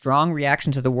had strong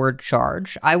reaction to the word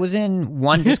charge. I was in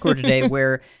one Discord today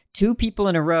where 2 people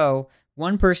in a row,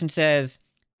 one person says,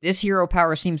 this hero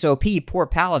power seems OP, poor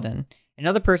paladin.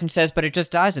 Another person says, but it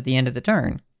just dies at the end of the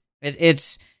turn.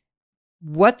 It's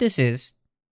what this is.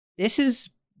 This is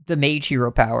the mage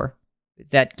hero power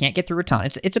that can't get through a ton.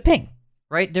 It's a ping,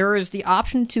 right? There is the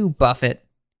option to buff it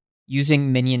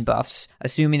using minion buffs,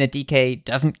 assuming that DK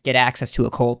doesn't get access to a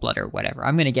cold blood or whatever.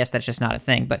 I'm going to guess that's just not a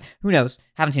thing, but who knows?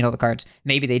 Haven't seen all the cards.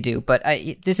 Maybe they do, but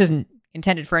this isn't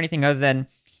intended for anything other than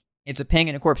it's a ping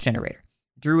and a corpse generator.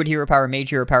 Druid hero power, mage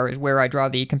hero power is where I draw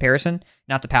the comparison,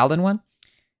 not the paladin one.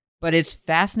 But it's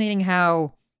fascinating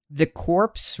how the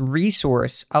corpse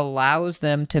resource allows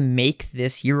them to make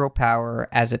this hero power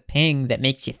as a ping that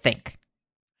makes you think.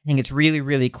 I think it's really,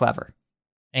 really clever.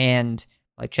 And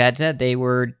like Chad said, they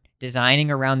were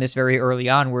designing around this very early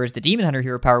on, whereas the Demon Hunter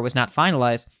hero power was not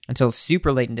finalized until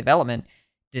super late in development,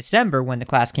 December, when the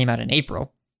class came out in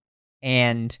April.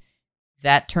 And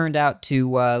that turned out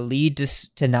to lead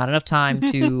to not enough time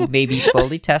to maybe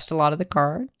fully test a lot of the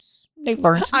cards. They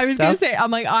learned some I was stuff. going to say, I'm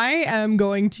like, I am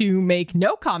going to make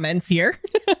no comments here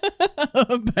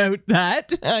about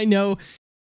that. I know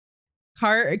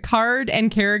card and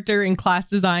character and class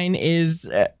design is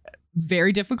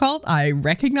very difficult. I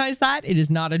recognize that. It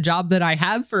is not a job that I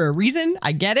have for a reason.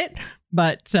 I get it.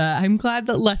 But I'm glad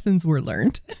that lessons were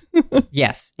learned.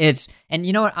 Yes, and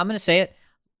you know what? I'm going to say it.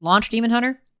 Launch Demon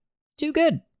Hunter, too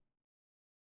good.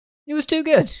 It was too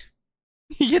good.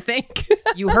 You think?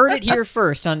 You heard it here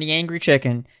first on The Angry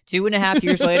Chicken. 2.5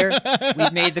 years later,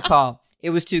 we've made the call. It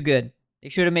was too good. They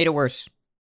should have made it worse.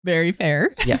 Very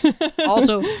fair. Yes.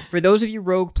 Also, for those of you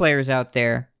rogue players out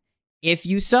there, if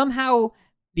you somehow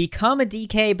become a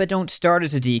DK but don't start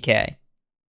as a DK,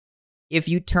 if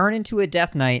you turn into a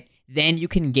Death Knight, then you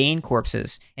can gain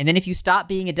corpses. And then if you stop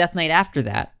being a Death Knight after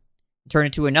that, turn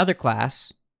into another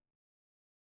class,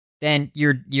 then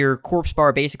your corpse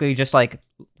bar basically just like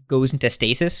goes into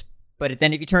stasis, but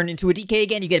then if you turn into a DK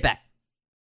again, you get it back.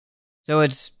 So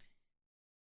it's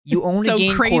you only so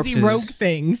gain crazy corpses. rogue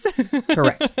things.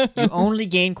 Correct. You only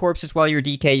gain corpses while you're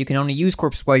DK. You can only use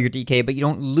corpses while you're DK, but you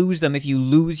don't lose them if you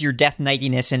lose your death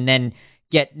knightiness and then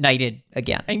get knighted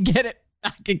again. And get it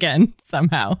back again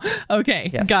somehow. Okay,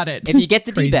 Yes. Got it. If you get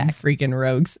the D Crazy back. freaking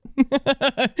rogues.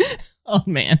 Oh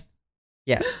man.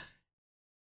 Yes.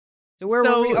 So where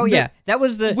were we? Oh yeah, that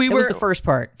was the first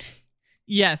part.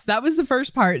 Yes, that was the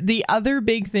first part. The other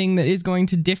big thing that is going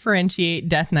to differentiate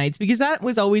Death Knights, because that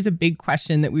was always a big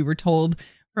question that we were told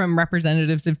from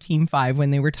representatives of Team 5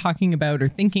 when they were talking about or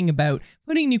thinking about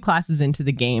putting new classes into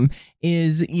the game,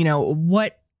 is, you know,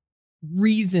 what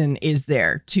reason is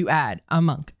there to add a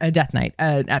monk, a Death Knight,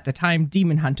 at the time,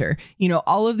 Demon Hunter? You know,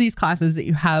 all of these classes that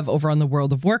you have over on the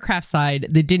World of Warcraft side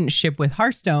that didn't ship with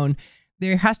Hearthstone,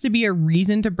 there has to be a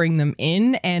reason to bring them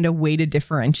in and a way to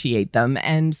differentiate them.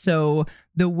 And so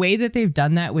the way that they've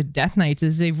done that with Death Knights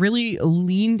is they've really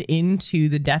leaned into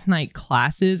the Death Knight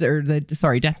classes, or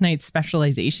Death Knight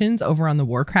specializations over on the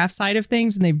Warcraft side of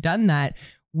things. And they've done that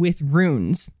with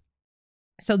runes.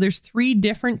 So there's 3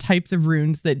 different types of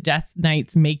runes that Death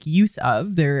Knights make use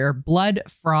of. There are Blood,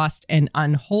 Frost, and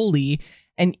Unholy.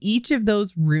 And each of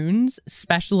those runes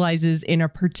specializes in a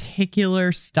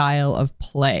particular style of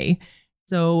play.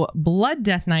 So Blood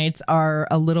Death Knights are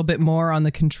a little bit more on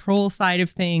the control side of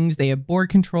things. They have board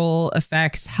control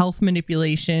effects, health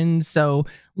manipulation. So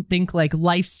think like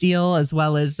lifesteal, as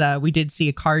well as we did see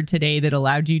a card today that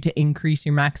allowed you to increase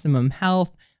your maximum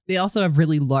health. They also have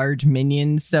really large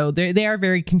minions, so they are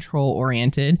very control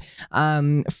oriented.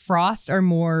 Frost are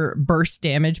more burst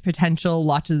damage potential,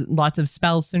 lots of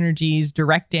spell synergies,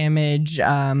 direct damage,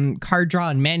 card draw,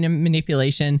 and mana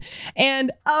manipulation.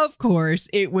 And of course,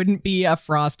 it wouldn't be a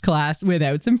Frost class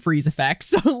without some freeze effects.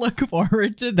 So look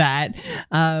forward to that.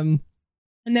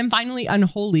 And then finally,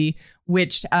 Unholy,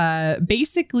 which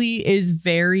basically is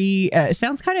very,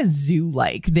 sounds kind of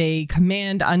zoo-like. They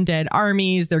command undead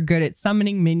armies. They're good at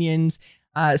summoning minions,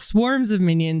 swarms of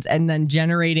minions, and then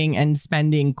generating and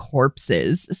spending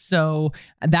corpses. So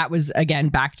that was, again,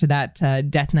 back to that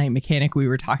Death Knight mechanic we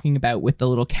were talking about with the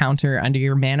little counter under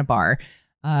your mana bar.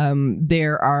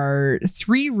 There are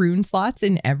 3 rune slots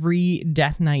in every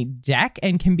Death Knight deck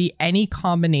and can be any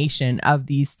combination of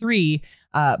these 3,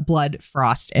 Blood,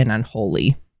 Frost, and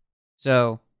Unholy.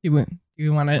 So do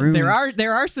you want to?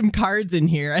 There are some cards in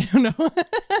here. I don't know.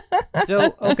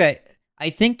 So okay,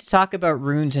 I think to talk about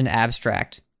runes in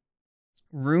abstract,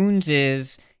 runes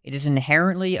is it is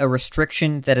inherently a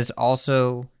restriction that is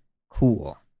also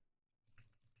cool.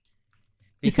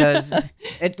 Because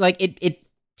it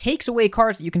takes away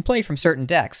cards that you can play from certain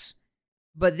decks.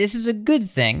 But this is a good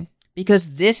thing,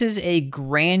 because this is a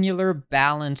granular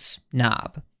balance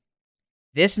knob.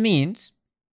 This means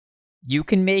you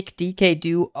can make DK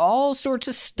do all sorts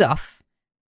of stuff,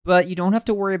 but you don't have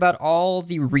to worry about all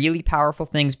the really powerful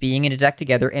things being in a deck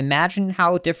together. Imagine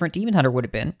how different Demon Hunter would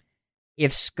have been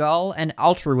if Skull and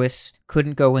Altruist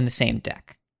couldn't go in the same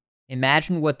deck.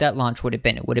 Imagine what that launch would have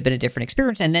been. It would have been a different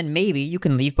experience, and then maybe you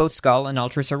can leave both Skull and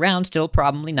Altruist around, still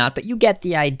probably not, but you get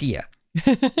the idea.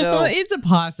 So it's a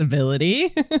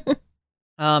possibility.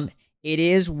 It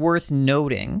is worth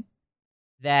noting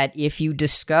that if you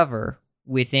discover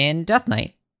within Death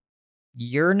Knight,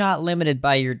 you're not limited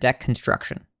by your deck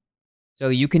construction. So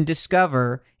you can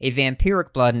discover a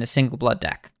Vampiric Blood in a single blood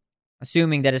deck,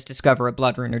 assuming that it's discover a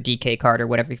Blood Rune or DK card or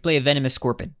whatever. If you play a Venomous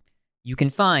Scorpion, you can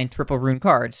find triple rune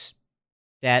cards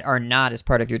that are not as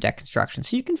part of your deck construction.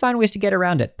 So you can find ways to get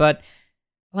around it. But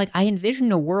I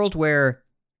envision a world where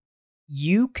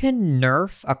you can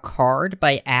nerf a card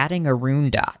by adding a rune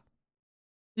dot.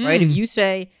 Right? If you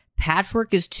say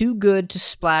Patchwork is too good to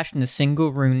splash in a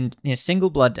single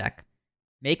blood deck,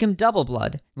 make him double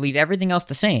blood, leave everything else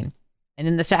the same, and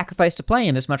then the sacrifice to play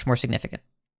him is much more significant.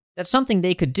 That's something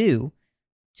they could do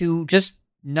to just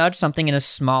nudge something in a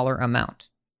smaller amount.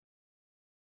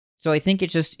 So I think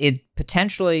it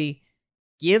potentially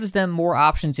gives them more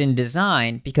options in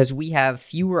design because we have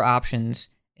fewer options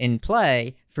in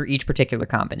play for each particular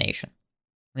combination.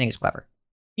 I think it's clever.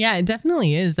 Yeah, it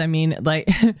definitely is. I mean,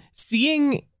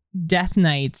 seeing Death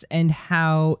Knights and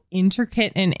how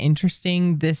intricate and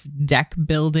interesting this deck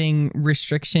building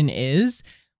restriction is,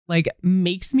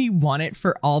 makes me want it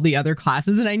for all the other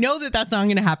classes. And I know that that's not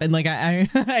going to happen.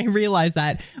 I realize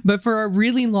that. But for a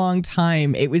really long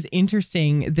time, it was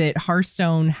interesting that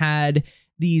Hearthstone had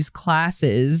these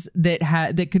classes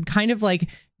that could kind of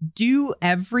do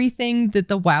everything that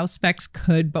the WoW specs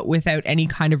could, but without any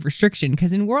kind of restriction.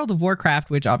 Because in World of Warcraft,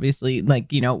 which obviously,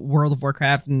 World of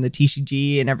Warcraft and the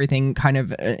TCG and everything kind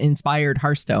of inspired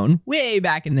Hearthstone way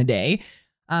back in the day.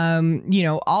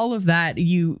 All of that,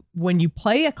 when you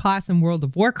play a class in World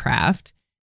of Warcraft,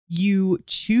 you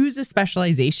choose a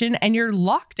specialization and you're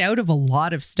locked out of a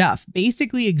lot of stuff,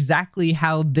 basically exactly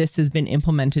how this has been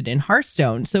implemented in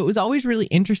Hearthstone. So it was always really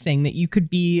interesting that you could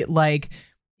be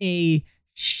a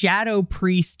Shadow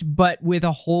Priest, but with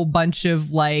a whole bunch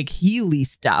of Healy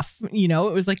stuff.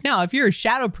 It was no, if you're a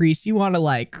Shadow Priest, you want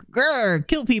to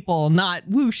kill people, not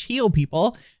whoosh heal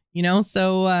people,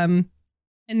 so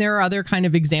and there are other kind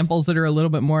of examples that are a little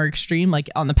bit more extreme.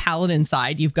 On the Paladin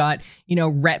side, you've got,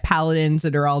 Ret Paladins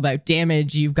that are all about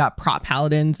damage. You've got Prot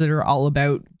Paladins that are all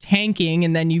about tanking.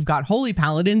 And then you've got Holy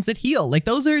Paladins that heal.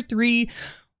 Those are three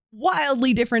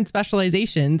wildly different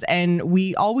specializations. And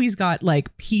we always got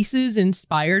pieces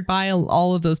inspired by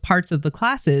all of those parts of the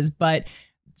classes. But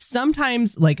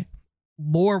sometimes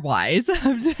lore wise,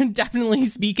 I'm definitely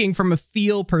speaking from a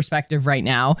feel perspective right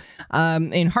now.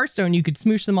 In Hearthstone, you could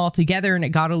smoosh them all together and it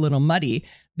got a little muddy.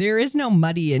 There is no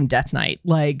muddy in Death Knight.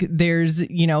 There's,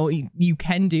 you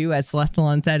can do, as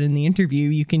Celestalon said in the interview,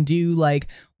 you can do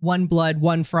one blood,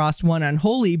 one frost, one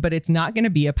unholy, but it's not going to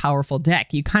be a powerful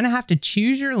deck. You kind of have to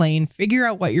choose your lane, figure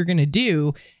out what you're going to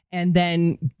do, and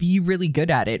then be really good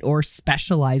at it or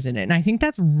specialize in it. And I think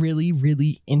that's really,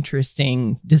 really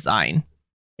interesting design.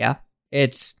 Yeah.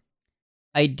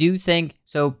 I do think,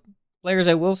 so players,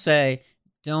 I will say,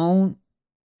 don't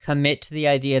commit to the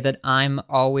idea that I'm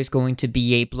always going to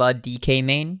be a blood DK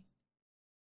main,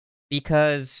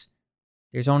 because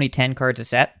there's only 10 cards a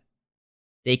set.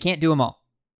 They can't do them all.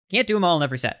 Can't do them all in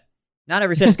every set. Not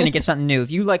every set is going to get something new.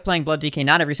 If you like playing blood DK,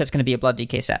 not every set's going to be a blood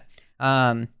DK set.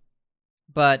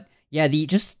 But yeah,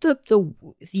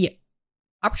 the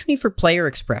opportunity for player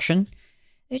expression,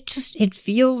 it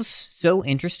feels so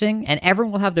interesting, and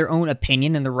everyone will have their own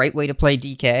opinion and the right way to play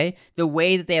DK, the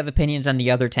way that they have opinions on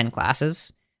the other 10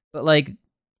 classes. But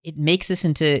it makes this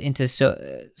into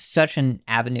such an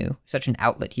avenue, such an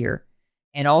outlet here.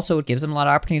 And also it gives them a lot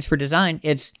of opportunities for design.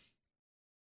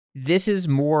 This is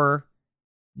more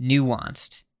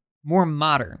nuanced, more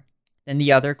modern than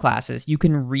the other classes. You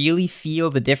can really feel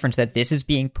the difference that this is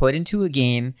being put into a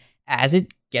game as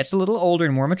it gets a little older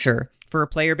and more mature for a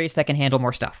player base that can handle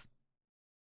more stuff.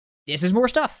 This is more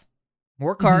stuff.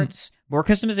 More cards, more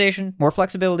customization, more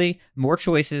flexibility, more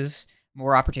choices,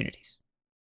 more opportunities.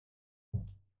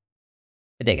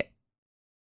 I dig it.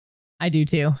 I do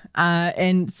too.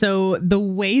 And so the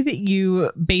way that you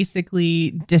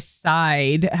basically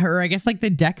decide, or I guess the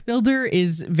deck builder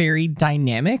is very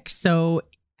dynamic. So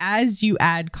as you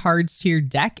add cards to your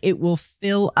deck, it will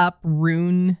fill up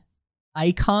rune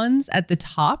icons at the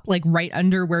top, like right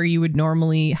under where you would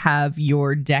normally have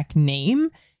your deck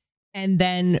name. And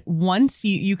then once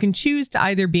you can choose to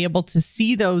either be able to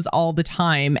see those all the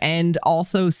time and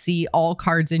also see all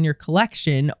cards in your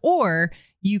collection, or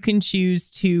you can choose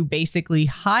to basically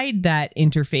hide that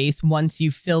interface once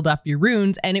you've filled up your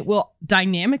runes, and it will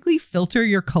dynamically filter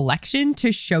your collection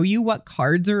to show you what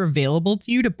cards are available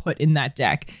to you to put in that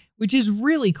deck, which is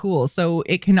really cool. So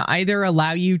it can either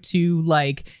allow you to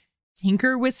like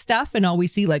tinker with stuff and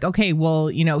always see like, okay,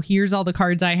 well, you know, here's all the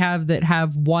cards I have that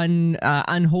have one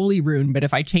unholy rune, but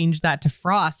if I change that to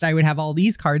frost, I would have all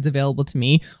these cards available to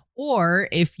me. Or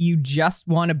if you just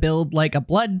want to build like a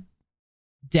blood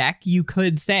deck, you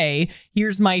could say,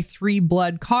 here's my 3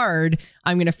 blood card.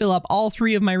 I'm going to fill up all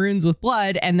 3 of my runes with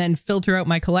blood and then filter out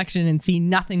my collection and see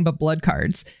nothing but blood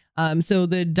cards. So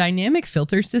the dynamic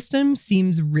filter system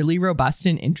seems really robust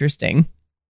and interesting.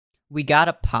 We got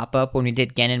a pop-up when we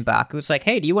did Genin Baku. It's like,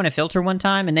 hey, do you want to filter one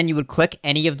time? And then you would click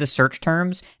any of the search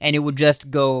terms and it would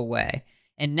just go away.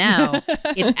 And now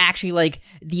it's actually like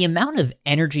the amount of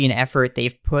energy and effort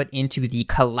they've put into the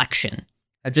collection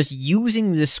of just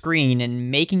using the screen and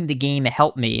making the game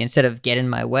help me instead of get in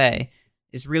my way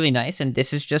is really nice. And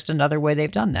this is just another way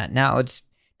they've done that. Now it's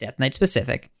Death Knight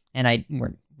specific. And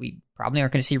we probably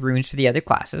aren't going to see runes for the other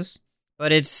classes.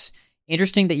 But it's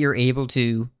interesting that you're able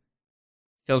to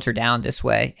filter down this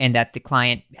way and that the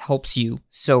client helps you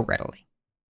so readily.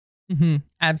 Mm-hmm,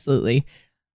 absolutely.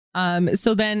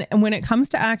 So then when it comes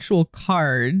to actual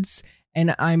cards,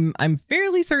 and I'm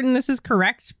fairly certain this is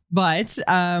correct, but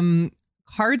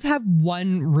cards have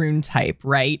one rune type,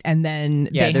 right? And then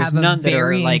they have none that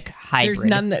are like hybrid. There's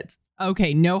none that's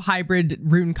okay. No hybrid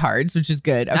rune cards, which is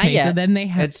good. Okay, so then they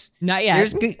have not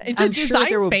yet. It's I'm a design sure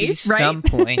there will space, be right? some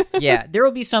point. Yeah, there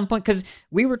will be some point because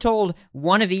we were told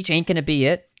one of each ain't going to be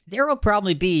it. There will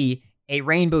probably be a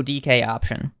rainbow DK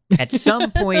option at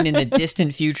some point in the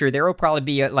distant future. There will probably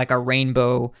be a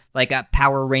rainbow, like a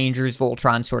Power Rangers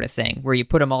Voltron sort of thing where you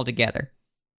put them all together.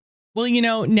 Well, you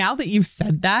know, now that you've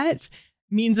said that,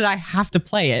 means that I have to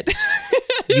play it.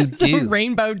 You do.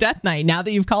 Rainbow Death Knight. Now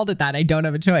that you've called it that, I don't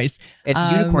have a choice. It's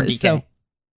Unicorn DK. So,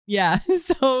 yeah.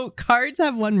 So cards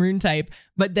have one rune type,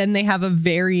 but then they have a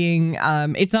varying,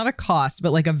 it's not a cost,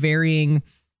 but like a varying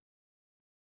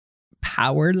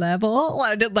power level.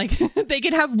 Like they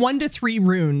could have 1 to 3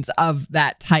 runes of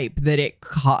that type that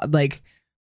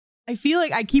I feel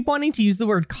like I keep wanting to use the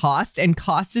word cost, and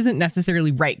cost isn't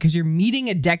necessarily right because you're meeting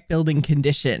a deck building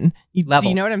condition. Level. Do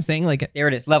you know what I'm saying? Like there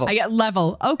it is. Level. I get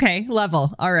level. Okay,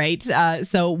 level. All right.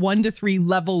 So 1 to 3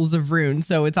 levels of runes.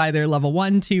 So it's either level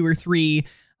 1, 2, or 3.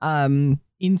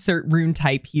 Insert rune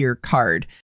type here card.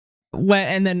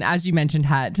 And then, as you mentioned,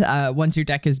 Hat, once your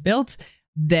deck is built,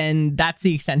 then that's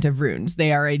the extent of runes.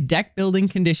 They are a deck building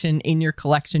condition in your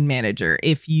collection manager.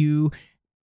 If you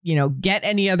get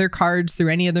any other cards through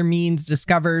any other means,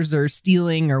 discovers or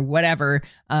stealing or whatever,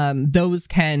 those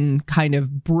can kind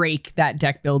of break that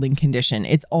deck building condition.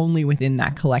 It's only within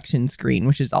that collection screen,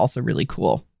 which is also really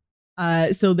cool.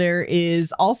 So there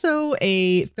is also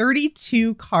a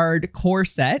 32 card core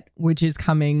set, which is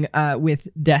coming with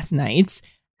Death Knights,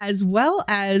 as well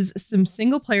as some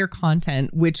single player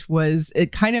content,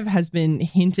 it kind of has been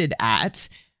hinted at.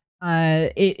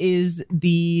 It is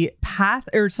the path,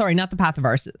 not the Path of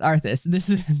Arthas.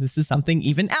 This is something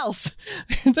even else.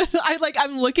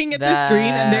 I'm looking at the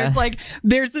screen and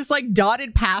there's this like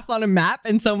dotted path on a map,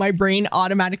 and so my brain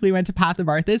automatically went to Path of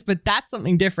Arthas, but that's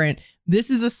something different. This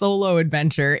is a solo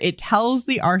adventure. It tells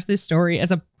the Arthas story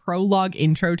as a prologue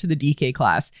intro to the DK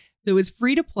class. So it's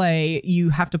free to play. You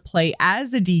have to play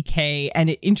as a DK,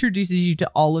 and it introduces you to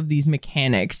all of these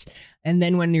mechanics. And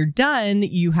then when you're done,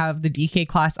 you have the DK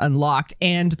class unlocked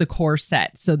and the core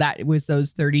set. So that was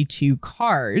those 32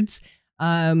 cards.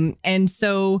 And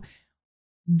so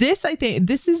I think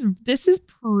this is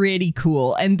pretty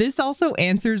cool. And this also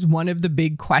answers one of the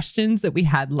big questions that we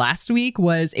had last week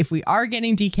was, if we are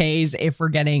getting DKs, if we're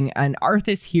getting an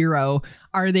Arthas hero,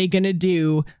 are they going to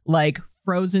do like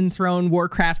Frozen Throne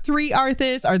Warcraft 3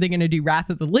 Arthas? Are they going to do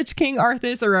Wrath of the Lich King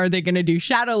Arthas? Or are they going to do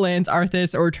Shadowlands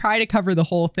Arthas, or try to cover the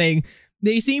whole thing?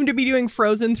 They seem to be doing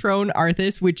Frozen Throne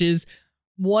Arthas, which is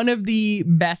one of the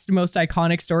best, most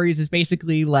iconic stories. Is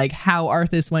basically like how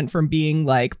Arthas went from being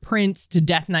like Prince to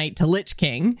Death Knight to Lich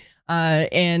King.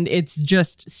 And it's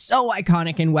just so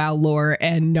iconic in WoW lore,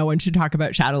 and no one should talk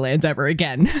about Shadowlands ever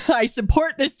again. I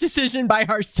support this decision by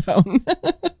Hearthstone.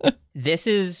 This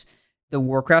is the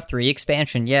Warcraft 3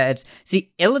 expansion. Yeah,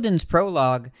 Illidan's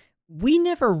prologue, we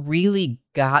never really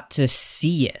got to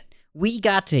see it. we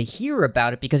got to hear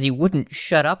about it because he wouldn't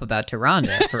shut up about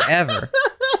Tyrande forever.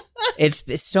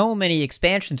 It's so many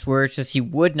expansions where it's just he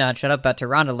would not shut up about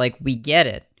Tyrande. Like, we get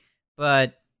it.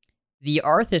 But the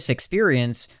Arthas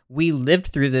experience, we lived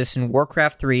through this in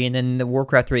Warcraft 3 and then the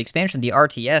Warcraft 3 expansion, the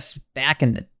RTS, back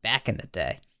in the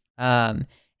day.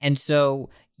 And so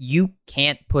you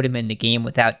can't put him in the game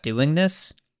without doing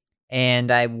this.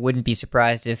 And I wouldn't be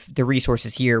surprised if the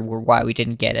resources here were why we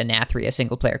didn't get Anathria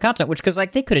single-player content, which, because,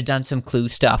 like, they could have done some clue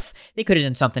stuff. They could have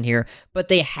done something here, but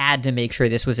they had to make sure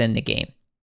this was in the game.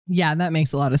 Yeah, that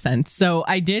makes a lot of sense. So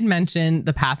I did mention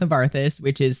the Path of Arthas,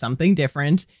 which is something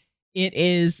different. It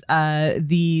is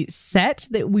the set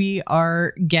that we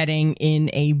are getting in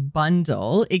a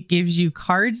bundle. It gives you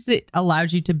cards that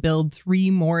allows you to build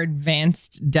 3 more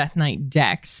advanced Death Knight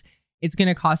decks. It's going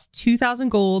to cost 2,000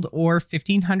 gold or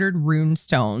 1,500 rune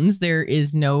stones. There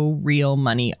is no real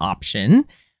money option.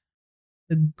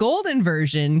 The golden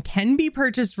version can be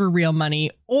purchased for real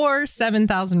money or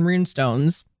 7,000 rune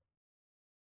stones,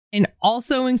 and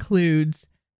also includes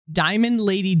Diamond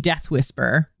Lady Death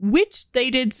Whisper, which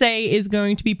they did say is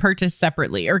going to be purchased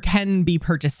separately or can be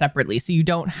purchased separately. So you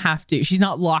don't have to. She's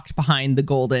not locked behind the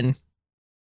golden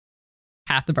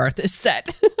Path of Arthas set.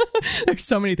 There's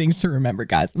so many things to remember,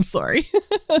 guys. I'm sorry.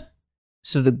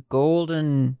 So the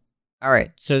golden... All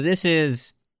right. So this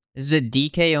is a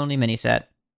DK only mini set.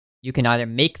 You can either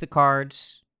make the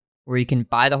cards or you can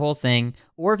buy the whole thing.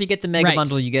 Or if you get the mega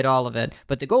bundle, you get all of it.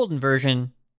 But the golden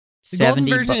version... The golden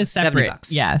version is separate.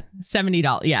 $70. Yeah,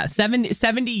 $70. Yeah,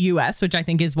 70 US, which I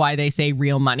think is why they say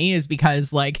real money, is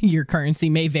because, like, your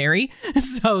currency may vary.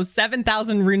 So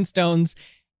 7,000 rune stones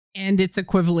and it's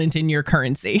equivalent in your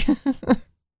currency.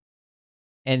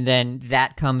 And then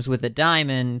that comes with a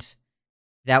diamond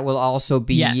that will also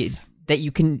be that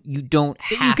you don't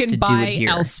have to do it here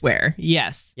elsewhere.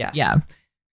 Yes. Yeah.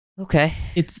 Okay.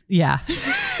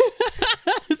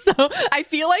 So I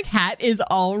feel like Hat is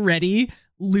already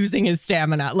losing his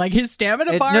stamina. Like, his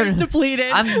stamina bar is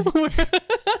depleted.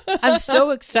 I'm so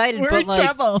excited, we're but in like,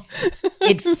 trouble.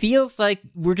 It feels like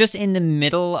we're just in the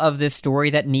middle of this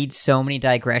story that needs so many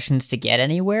digressions to get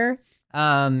anywhere.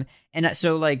 And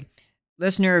so, like,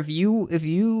 listener, if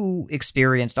you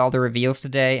experienced all the reveals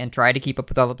today and tried to keep up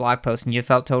with all the blog posts and you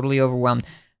felt totally overwhelmed,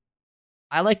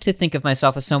 I like to think of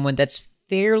myself as someone that's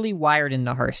fairly wired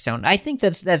into Hearthstone. I think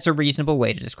that's a reasonable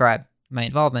way to describe my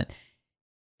involvement.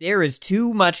 There is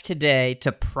too much today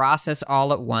to process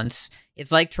all at once.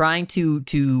 It's like trying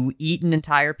to eat an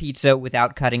entire pizza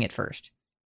without cutting it first.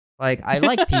 Like, I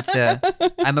like pizza.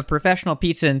 I'm a professional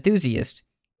pizza enthusiast,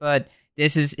 but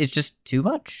it's just too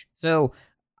much. So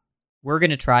we're going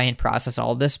to try and process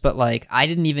all this, but, like, I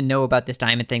didn't even know about this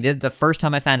diamond thing. The first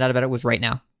time I found out about it was right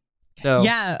now. So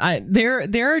yeah,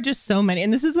 there are just so many,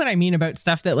 and this is what I mean about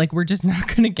stuff that, like, we're just not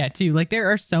going to get to. Like,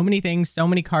 there are so many things, so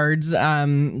many cards,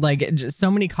 like, just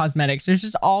so many cosmetics. There's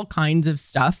just all kinds of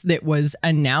stuff that was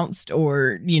announced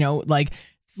or, you know, like,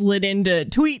 slid into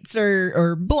tweets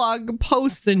or blog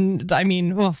posts, and I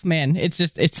mean, oh man,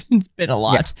 it's been a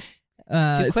lot.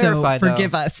 To clarify, so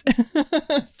forgive us.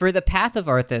 For the Path of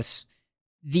Arthas,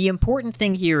 the important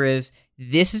thing here is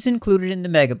this is included in the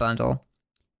mega bundle.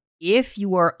 If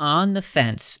you are on the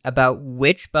fence about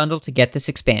which bundle to get this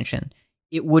expansion,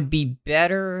 it would be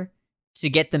better to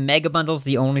get the mega bundles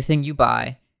the only thing you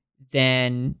buy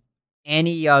than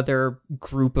any other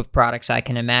group of products I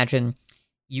can imagine.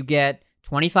 You get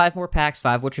 25 more packs,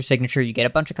 5 which are signature, you get a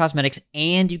bunch of cosmetics,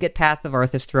 and you get Path of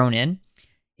Arthas thrown in.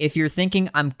 If you're thinking,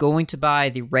 I'm going to buy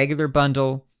the regular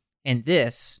bundle and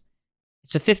this,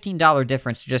 it's a $15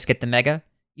 difference to just get the mega.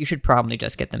 You should probably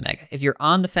just get the mega. If you're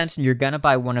on the fence and you're going to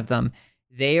buy one of them,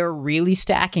 they are really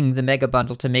stacking the mega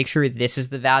bundle to make sure this is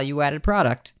the value-added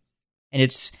product. And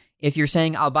if you're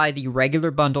saying, I'll buy the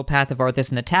regular bundle, Path of Arthas,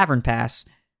 and the Tavern Pass,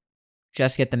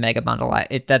 just get the mega bundle.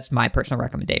 That's my personal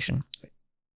recommendation.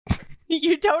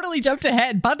 You totally jumped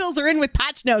ahead. Bundles are in with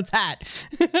patch notes, Hat.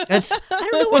 I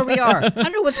don't know where we are. I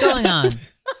don't know what's going on.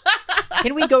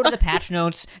 Can we go to the patch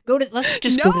notes? Let's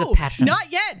just go to the patch notes. Not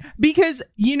yet. Because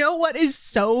you know what is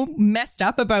so messed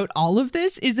up about all of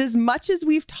this is, as much as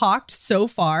we've talked so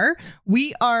far,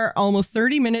 we are almost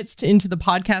 30 minutes into the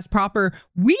podcast proper.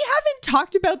 We haven't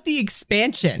talked about the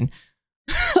expansion.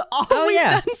 All we've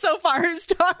done so far is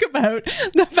talk about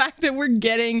the fact that we're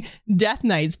getting Death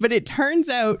Knights, but it turns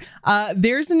out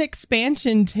there's an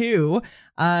expansion too.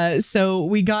 So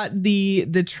we got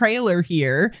the trailer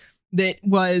here that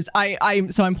was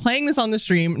I'm playing this on the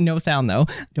stream, no sound though,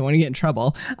 don't want to get in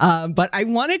trouble. But I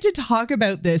wanted to talk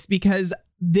about this because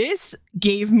this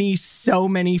gave me so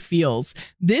many feels.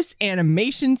 This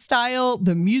animation style,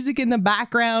 the music in the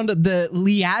background, the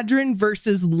Liadrin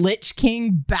versus Lich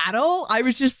King battle. I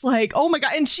was just like, oh my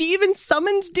God. And she even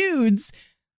summons dudes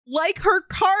like her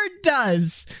card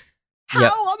does.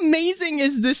 How amazing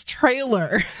is this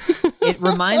trailer? It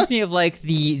reminds me of like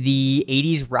the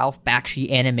 80s Ralph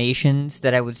Bakshi animations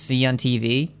that I would see on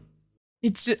TV.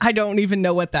 It's just, I don't even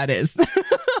know what that is.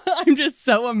 I'm just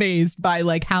so amazed by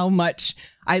like how much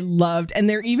I loved. And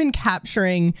they're even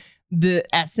capturing the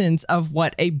essence of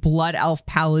what a blood elf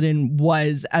paladin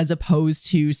was, as opposed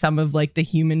to some of like the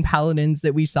human paladins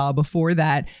that we saw before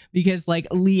that. Because like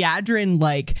Liadrin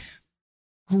like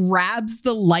grabs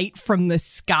the light from the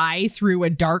sky through a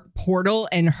dark portal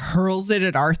and hurls it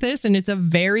at Arthas. And it's a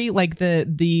very like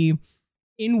the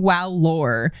in WoW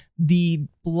lore, the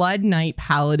Blood Knight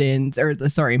paladins,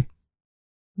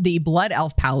 the Blood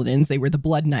Elf paladins, they were the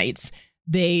Blood Knights.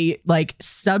 They like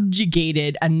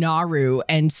subjugated a Naru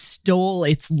and stole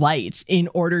its light in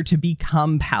order to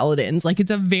become paladins. Like, it's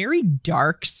a very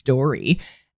dark story.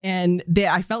 And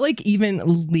I felt like even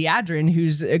Liadrin,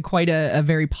 who's quite a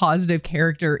very positive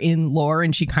character in lore,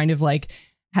 and she kind of like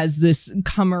has this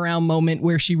come around moment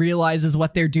where she realizes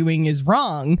what they're doing is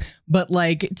wrong. But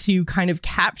like, to kind of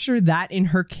capture that in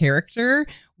her character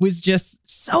was just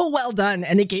so well done.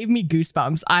 And it gave me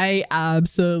goosebumps. I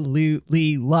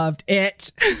absolutely loved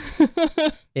it.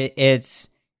 It's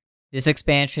this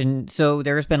expansion. So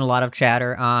there's been a lot of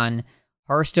chatter on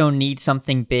Hearthstone needs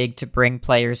something big to bring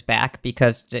players back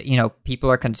because, you know, people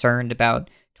are concerned about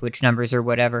Twitch numbers or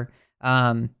whatever.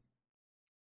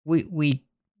 We're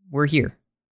here.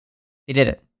 They did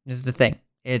it. This is the thing.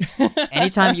 It's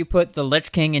anytime you put the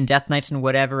Lich King and Death Knights and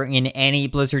whatever in any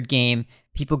Blizzard game,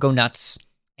 people go nuts.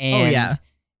 And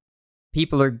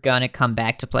people are gonna come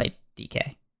back to play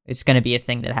DK. It's gonna be a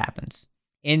thing that happens.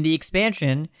 In the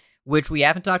expansion, which we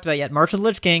haven't talked about yet, March of the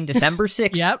Lich King, December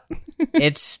 6th. Yep.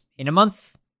 It's in a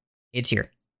month. It's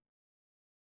here.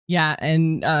 Yeah,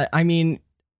 and I mean,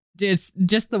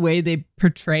 just the way they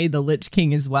portray the Lich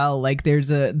King as well. Like,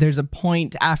 there's a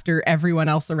point after everyone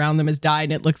else around them has died,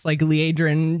 and it looks like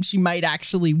Liadrin, she might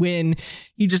actually win.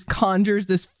 He just conjures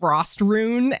this frost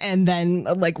rune and then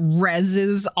like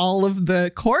reses all of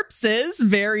the corpses.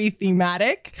 Very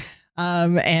thematic.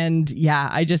 And yeah,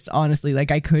 I just honestly,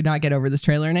 like, I could not get over this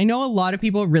trailer. And I know a lot of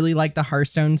people really like the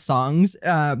Hearthstone songs,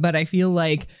 but I feel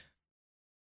like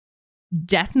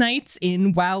Death Knights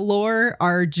in WoW lore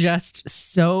are just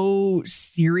so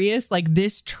serious. Like,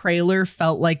 this trailer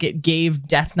felt like it gave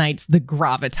Death Knights the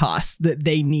gravitas that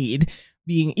they need,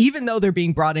 even though they're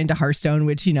being brought into Hearthstone,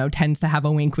 which, you know, tends to have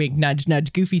a wink, wink, nudge,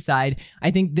 nudge, goofy side.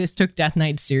 I think this took Death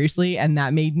Knights seriously, and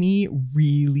that made me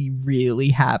really, really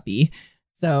happy.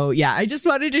 So yeah, I just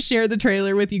wanted to share the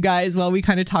trailer with you guys while we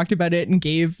kind of talked about it and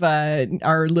gave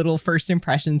our little first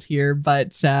impressions here.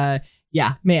 But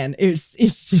yeah, man, it's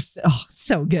just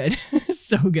so good.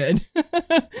 So good.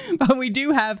 But we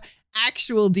do have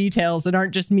actual details that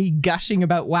aren't just me gushing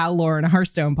about WoW lore in a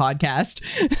Hearthstone podcast.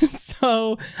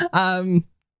 So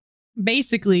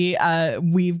basically,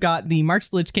 we've got the March of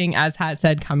the Lich King, as Hat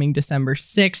said, coming December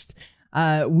 6th.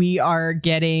 We are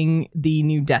getting the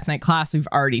new Death Knight class. We've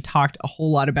already talked a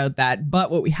whole lot about that.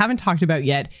 But what we haven't talked about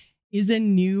yet is a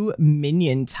new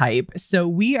minion type. So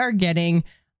we are getting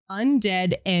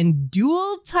undead and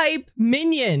dual type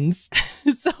minions.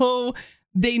 So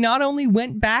they not only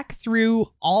went back through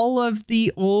all of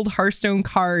the old Hearthstone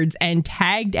cards and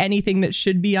tagged anything that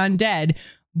should be undead,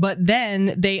 but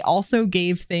then they also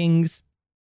gave things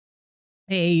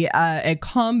a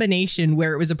combination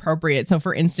where it was appropriate. So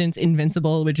for instance,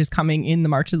 Invincible, which is coming in the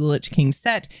March of the Lich King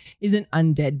set, is an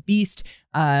undead beast.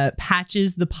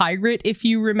 Patches the pirate, if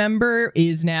you remember,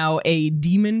 is now a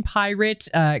demon pirate.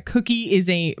 Cookie is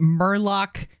a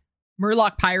Murloc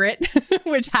pirate,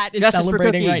 which Hat is Justice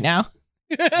celebrating right now.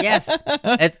 Yes.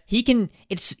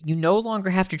 You no longer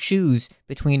have to choose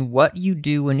between what you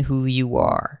do and who you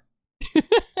are.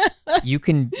 You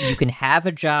can have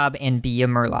a job and be a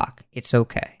Murloc. It's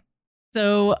okay.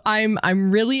 So I'm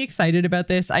really excited about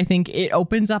this. I think it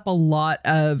opens up a lot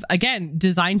of, again,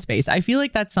 design space. I feel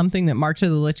like that's something that March of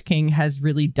the Lich King has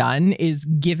really done, is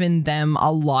given them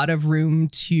a lot of room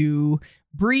to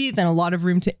breathe and a lot of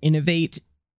room to innovate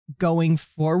going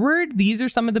forward. These are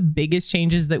some of the biggest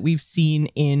changes that we've seen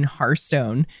in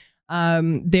Hearthstone.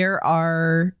 There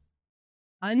are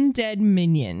undead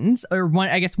minions, or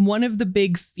one of the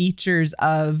big features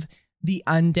of the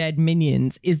undead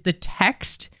minions is the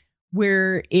text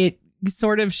where it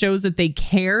sort of shows that they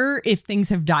care if things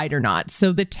have died or not.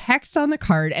 So the text on the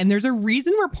card, and there's a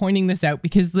reason we're pointing this out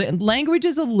because the language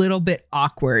is a little bit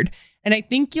awkward. And I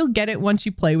think you'll get it once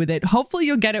you play with it. Hopefully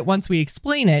you'll get it once we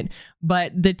explain it.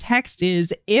 But the text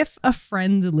is, if a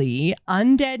friendly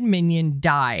undead minion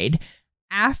died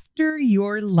after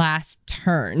your last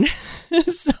turn.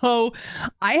 So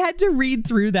I had to read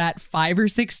through that 5 or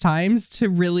 6 times to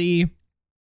really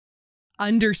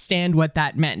understand what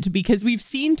that meant, because we've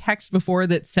seen text before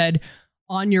that said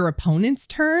on your opponent's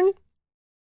turn,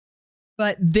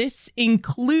 but this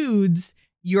includes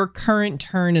your current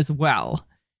turn as well.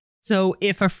 So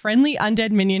if a friendly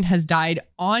undead minion has died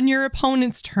on your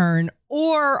opponent's turn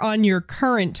or on your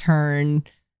current turn,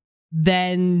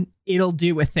 then it'll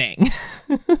do a thing.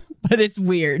 But it's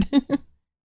weird.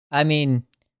 I mean,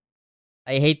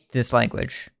 I hate this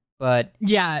language, but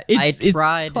yeah, it's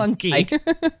clunky.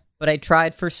 But I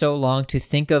tried for so long to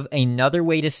think of another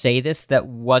way to say this that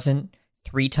wasn't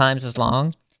 3 times as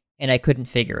long, and I couldn't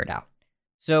figure it out.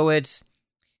 So because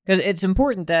it's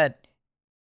important that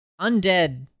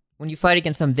undead, when you fight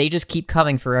against them, they just keep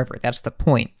coming forever. That's the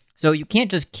point. So you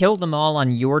can't just kill them all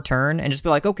on your turn and just be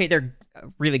like, okay, they're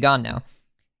really gone now.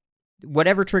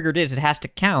 Whatever trigger it is, it has to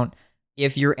count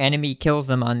if your enemy kills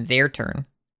them on their turn.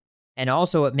 And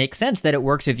also, it makes sense that it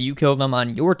works if you kill them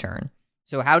on your turn.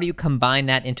 So how do you combine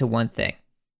that into one thing?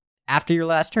 After your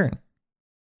last turn.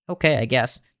 Okay, I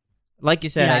guess. Like you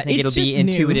said, I think it'll be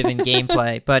intuitive in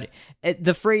gameplay, but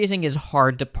the phrasing is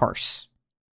hard to parse.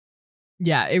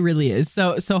 Yeah, it really is.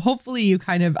 So hopefully you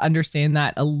kind of understand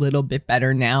that a little bit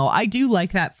better now. I do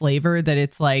like that flavor that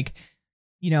it's like,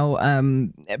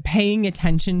 paying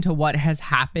attention to what has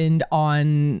happened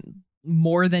on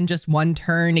more than just one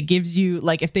turn. It gives you,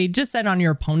 like, if they just said on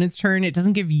your opponent's turn, it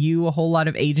doesn't give you a whole lot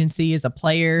of agency as a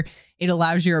player. It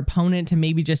allows your opponent to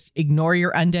maybe just ignore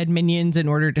your undead minions in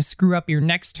order to screw up your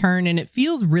next turn. And it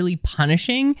feels really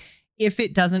punishing if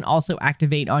it doesn't also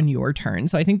activate on your turn.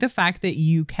 So I think the fact that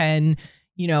you can,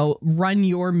 run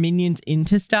your minions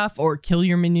into stuff or kill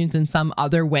your minions in some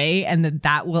other way, and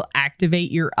that will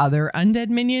activate your other undead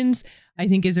minions, I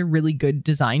think is a really good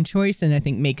design choice, and I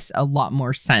think makes a lot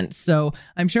more sense. So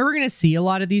I'm sure we're going to see a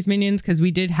lot of these minions, because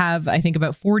we did have, I think,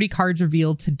 about 40 cards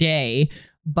revealed today,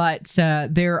 but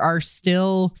there are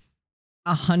still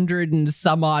 100 and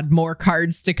some odd more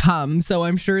cards to come. So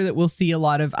I'm sure that we'll see a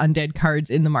lot of undead cards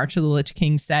in the March of the Lich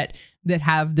King set that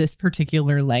have this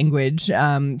particular language.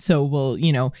 So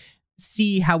we'll,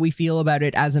 see how we feel about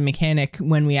it as a mechanic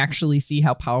when we actually see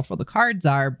how powerful the cards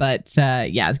are. But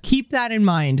keep that in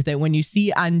mind, that when you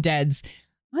see undeads,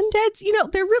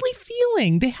 they're really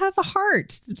feeling. They have a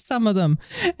heart, some of them.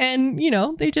 And,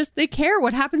 they care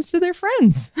what happens to their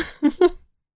friends.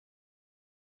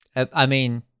 I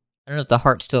mean, I don't know if the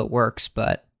heart still works,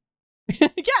 but...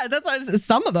 Yeah, that's what I said.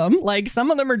 Some of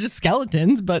them are just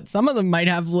skeletons, but some of them might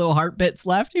have little heart bits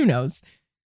left. Who knows?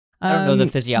 I don't know the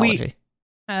physiology.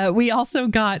 We also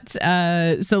got,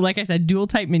 so like I said, dual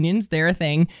type minions. They're a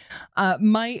thing.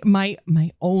 My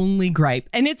only gripe,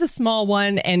 and it's a small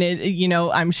one, and it,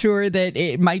 I'm sure that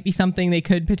it might be something they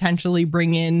could potentially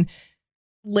bring in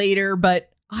later, but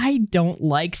I don't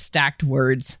like stacked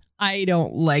words. I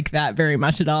don't like that very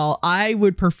much at all. I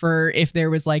would prefer if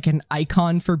there was like an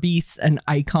icon for beasts, an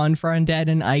icon for undead,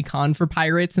 an icon for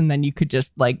pirates, and then you could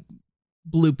just like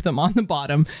bloop them on the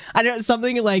bottom. I don't,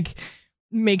 something like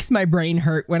makes my brain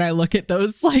hurt when I look at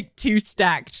those like 2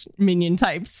 stacked minion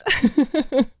types.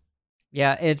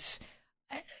 Yeah,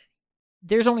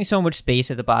 there's only so much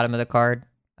space at the bottom of the card.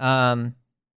 I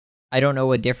don't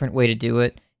know a different way to do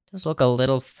it. It does look a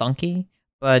little funky,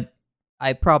 but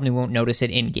I probably won't notice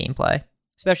it in gameplay.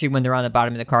 Especially when they're on the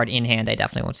bottom of the card in hand, I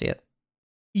definitely won't see it.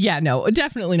 Yeah, no,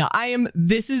 definitely not.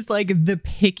 This is like the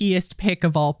pickiest pick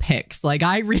of all picks. Like,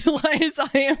 I realize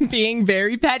I am being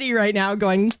very petty right now,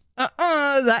 going,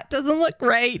 that doesn't look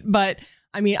right. But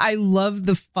I mean, I love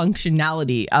the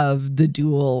functionality of the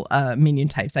dual minion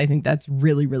types. I think that's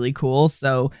really, really cool.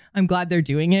 So I'm glad they're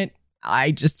doing it.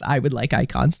 I would like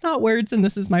icons, not words, and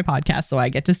this is my podcast, so I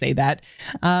get to say that.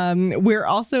 We're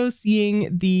also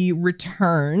seeing the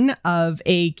return of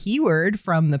a keyword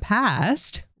from the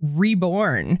past,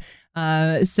 Reborn.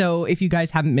 So if you guys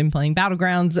haven't been playing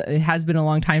Battlegrounds, it has been a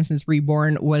long time since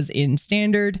Reborn was in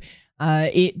Standard.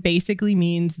 It basically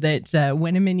means that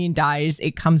when a minion dies,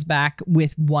 it comes back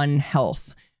with 1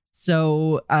 health.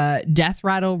 So Death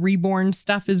Rattle Reborn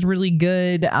stuff is really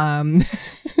good.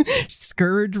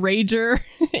 Scourge Rager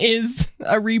is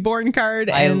a Reborn card,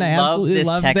 and I love this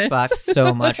text box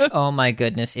so much. Oh my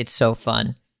goodness, it's so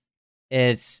fun.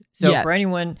 For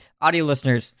anyone, audio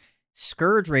listeners,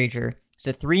 Scourge Rager is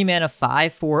a 3 mana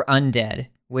 5/4 undead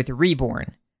with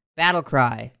Reborn.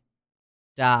 Battlecry.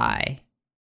 Die.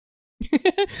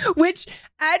 Which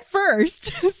at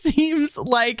first seems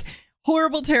like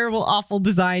horrible, terrible, awful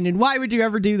design. And why would you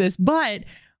ever do this? But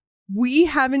we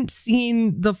haven't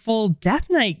seen the full Death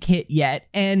Knight kit yet.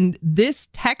 And this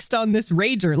text on this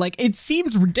Rager, like, it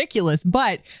seems ridiculous,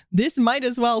 but this might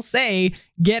as well say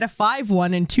get a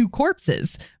 5/1 and 2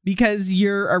 corpses, because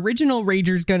your original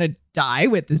Rager's going to die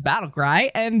with this battle cry.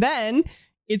 And then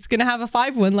it's going to have a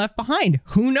 5/1 left behind.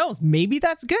 Who knows? Maybe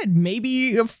that's good.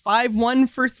 Maybe a 5/1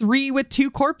 for 3 with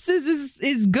 2 corpses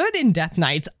is good in Death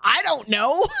Knights. I don't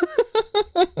know.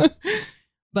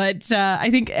 But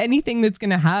I think anything that's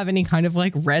going to have any kind of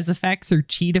like res effects or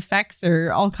cheat effects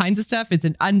or all kinds of stuff, it's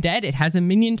an undead. It has a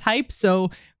minion type.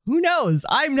 So who knows?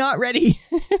 I'm not ready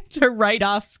to write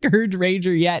off Scourge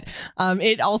Rager yet.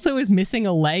 It also is missing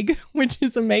a leg, which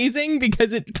is amazing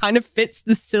because it kind of fits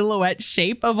the silhouette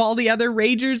shape of all the other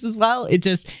Ragers as well.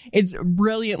 It's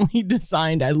brilliantly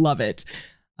designed. I love it.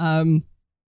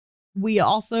 We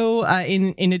also,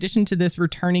 in addition to this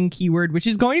returning keyword, which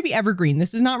is going to be evergreen,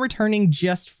 this is not returning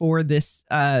just for this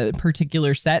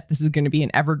particular set. This is going to be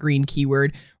an evergreen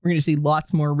keyword. We're going to see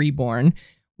lots more Reborn.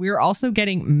 We're also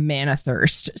getting Mana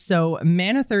Thirst. So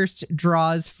Mana Thirst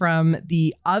draws from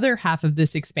the other half of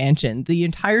this expansion. The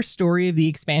entire story of the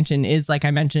expansion is, like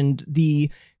I mentioned, the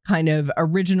kind of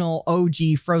original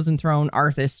OG Frozen Throne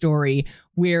Arthas story,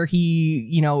 where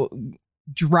he,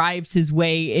 drives his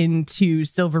way into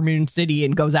Silvermoon City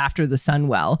and goes after the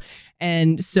Sunwell.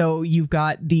 And so you've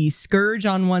got the Scourge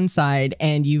on one side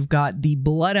and you've got the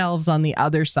Blood Elves on the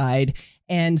other side.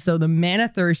 And so the Mana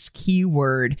Thirst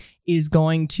keyword is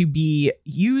going to be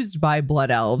used by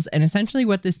Blood Elves. And essentially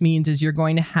what this means is you're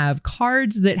going to have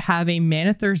cards that have a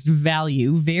Mana Thirst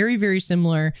value, very, very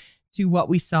similar to what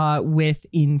we saw with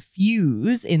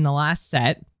Infuse in the last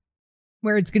set,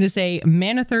 where it's going to say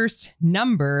Mana Thirst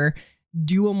number,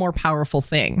 do a more powerful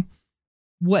thing.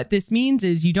 What this means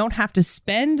is you don't have to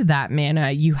spend that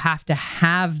mana. You have to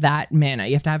have that mana.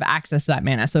 You have to have access to that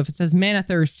mana. So if it says Mana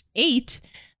Thirst 8,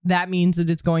 that means that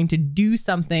it's going to do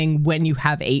something when you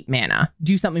have 8 mana.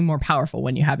 Do something more powerful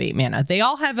when you have 8 mana. They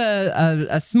all have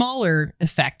a smaller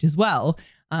effect as well,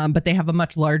 but they have a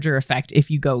much larger effect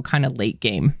if you go kind of late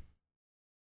game.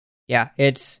 Yeah,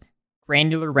 it's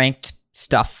granular ranked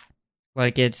stuff.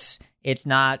 Like it's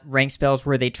not ranked spells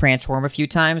where they transform a few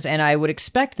times, and I would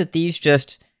expect that these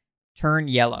just turn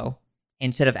yellow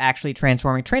instead of actually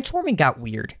transforming. Transforming got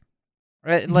weird.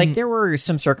 Right? Like, there were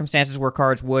some circumstances where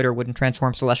cards would or wouldn't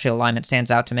transform. Celestial Alignment stands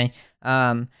out to me.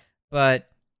 But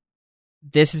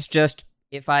this is just,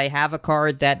 if I have a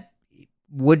card that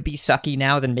would be sucky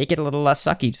now, then make it a little less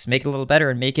sucky. Just make it a little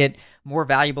better and make it more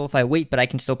valuable if I wait, but I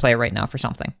can still play it right now for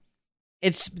something.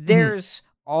 There's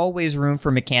always room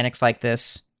for mechanics like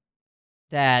this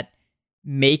that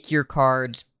make your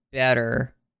cards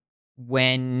better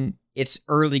when it's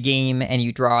early game and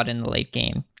you draw it in the late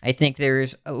game. I think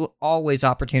there's always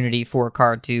opportunity for a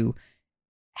card to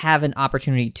have an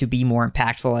opportunity to be more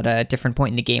impactful at a different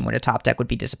point in the game when a top deck would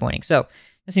be disappointing. So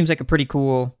it seems like a pretty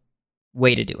cool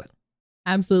way to do it.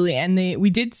 Absolutely. And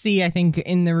we did see, I think,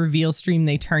 in the reveal stream,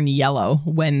 they turn yellow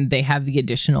when they have the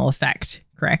additional effect.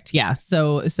 Correct. Yeah.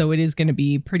 So it is going to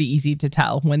be pretty easy to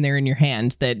tell when they're in your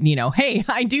hand that, hey,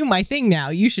 I do my thing now.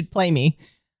 You should play me.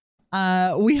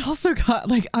 We also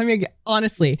got,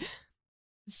 honestly,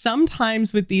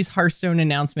 sometimes with these Hearthstone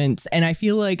announcements, and I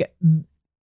feel like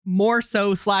more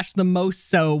so / the most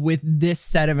so with this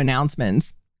set of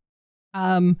announcements,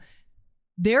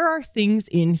 there are things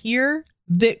in here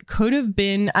that could have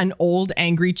been an old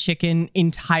Angry Chicken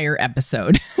entire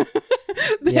episode.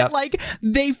 That,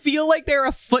 they feel like they're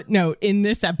a footnote in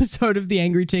this episode of the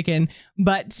Angry Chicken.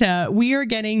 But we are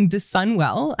getting the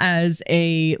Sunwell as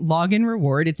a login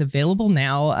reward. It's available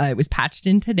now. It was patched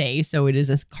in today, so it is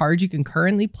a card you can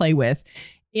currently play with.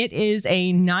 It is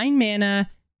a 9 mana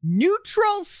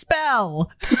neutral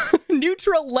spell.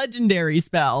 Neutral legendary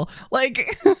spell.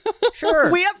 Sure.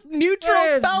 We have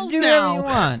neutral spells do now. Whatever you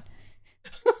want.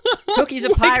 Cookie's a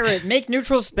pirate. Make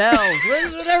neutral spells.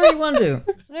 Whatever you want to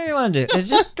do. Whatever you want to do.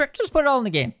 Just put it all in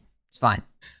the game. It's fine.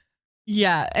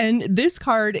 Yeah, and this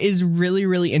card is really,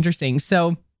 really interesting.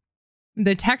 So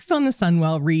the text on the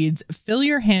Sunwell reads, fill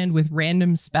your hand with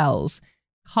random spells.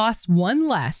 Cost 1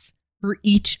 less for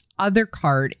each other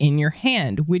card in your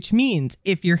hand, which means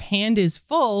if your hand is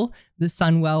full, the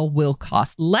Sunwell will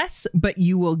cost less, but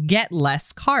you will get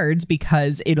less cards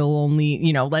because it'll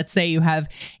only, let's say you have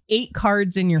 8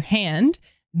 cards in your hand,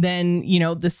 then,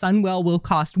 the Sunwell will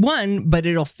cost 1, but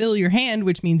it'll fill your hand,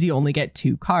 which means you only get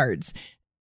 2 cards.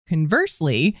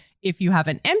 Conversely, if you have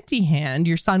an empty hand,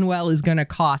 your Sunwell is going to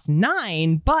cost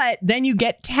 9, but then you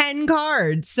get 10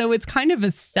 cards. So it's kind of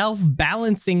a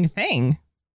self-balancing thing.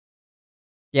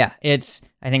 Yeah, I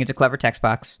think it's a clever text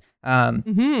box. I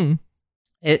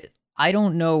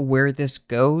don't know where this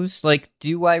goes. Like,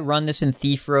 do I run this in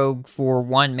Thief Rogue for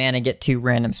 1 mana, get 2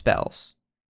 random spells?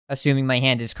 Assuming my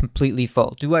hand is completely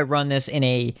full. Do I run this in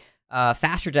a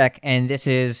faster deck and this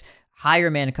is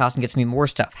higher mana cost and gets me more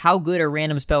stuff? How good are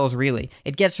random spells really?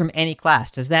 It gets from any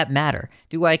class. Does that matter?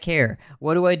 Do I care?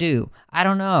 What do I do? I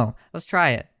don't know. Let's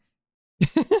try it.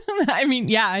 I mean,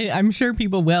 yeah, I'm sure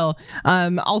people will.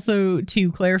 Also,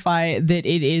 to clarify that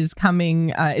it is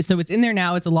coming, so it's in there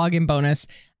now. It's a login bonus.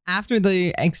 After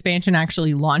the expansion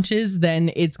actually launches,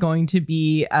 then it's going to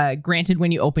be granted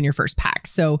when you open your first pack.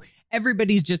 So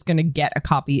everybody's just going to get a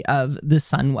copy of the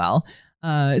Sunwell.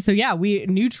 So yeah,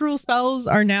 neutral spells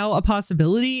are now a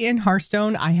possibility in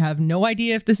Hearthstone. I have no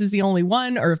idea if this is the only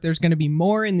one or if there's going to be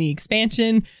more in the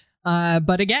expansion.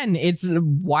 But again, it's a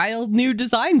wild new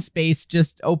design space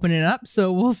just opening up.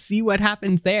 So we'll see what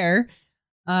happens there.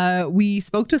 We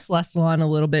spoke to Celestalon a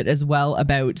little bit as well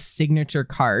about signature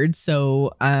cards.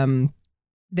 So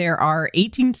there are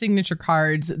 18 signature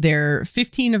cards.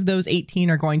 15 of those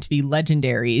 18 are going to be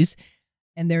legendaries,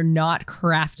 and they're not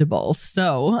craftable.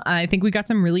 So I think we got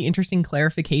some really interesting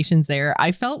clarifications there.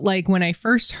 I felt like when I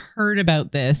first heard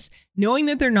about this, knowing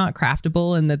that they're not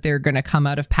craftable and that they're going to come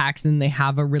out of packs and they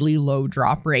have a really low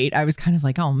drop rate, I was kind of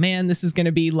like, oh man, this is going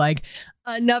to be like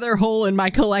another hole in my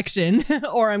collection,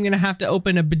 or I'm going to have to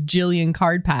open a bajillion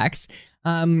card packs.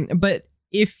 But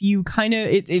if you kind of,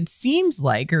 it seems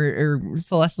like, or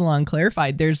Celestalon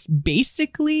clarified, there's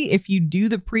basically, if you do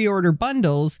the pre-order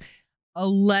bundles,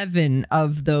 11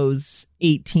 of those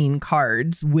 18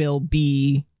 cards will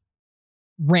be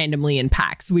randomly in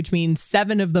packs, which means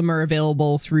 7 of them are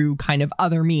available through kind of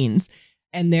other means,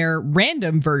 and they're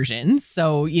random versions.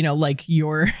 So, like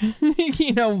your,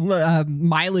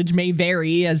 mileage may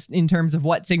vary as in terms of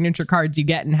what signature cards you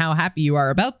get and how happy you are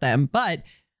about them. But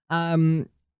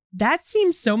that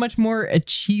seems so much more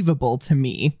achievable to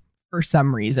me for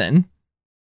some reason.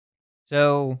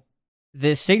 So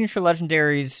the signature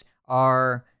legendaries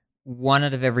are 1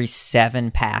 out of every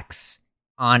 7 packs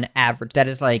on average. That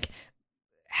is like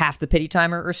half the pity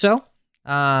timer or so.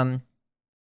 So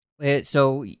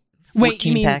 14 wait,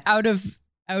 you mean packs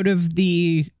out of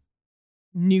the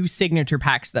new signature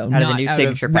packs though? Out of the new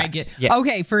signature packs. Yeah.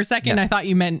 Okay, for a second I thought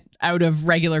you meant out of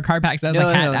regular card packs. I was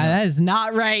that is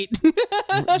not right.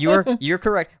 You're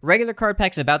correct. Regular card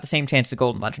packs about the same chance as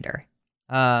golden legendary.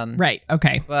 Right.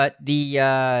 Okay. But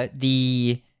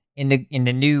in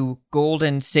the new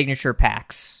golden signature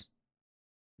packs,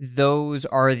 those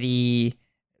are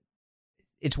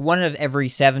it's 1 of every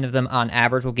 7 of them on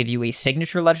average will give you a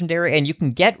signature legendary, and you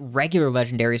can get regular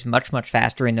legendaries much, much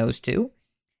faster in those too.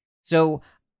 So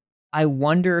I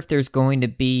wonder if there's going to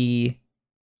be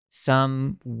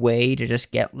some way to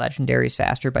just get legendaries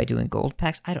faster by doing gold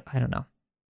packs. I don't know.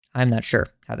 I'm not sure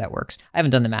how that works. I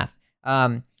haven't done the math.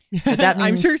 But that means,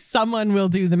 I'm sure someone will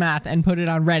do the math and put it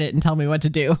on Reddit and tell me what to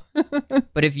do.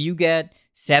 But if you get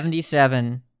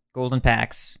 77 golden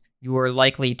packs, you are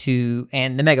likely to,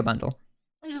 and the mega bundle,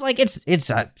 it's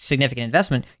a significant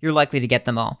investment. You're likely to get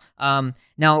them all.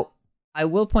 Now, I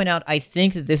will point out, I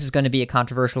think that this is going to be a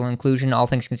controversial inclusion, all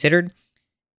things considered.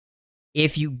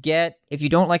 If you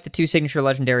don't like the 2 signature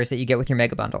legendaries that you get with your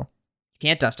mega bundle, you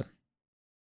can't dust them.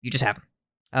 You just have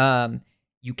them.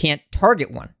 You can't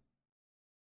target one.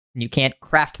 You can't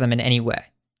craft them in any way.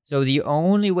 So the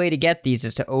only way to get these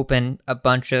is to open a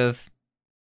bunch of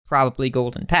probably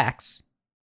golden packs.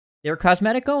 They're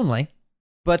cosmetic only,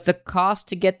 but the cost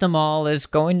to get them all is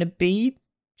going to be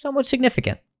somewhat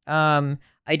significant.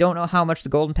 I don't know how much the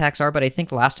golden packs are, but I think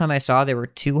the last time I saw they were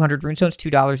 200 runestones,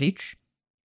 $2 each.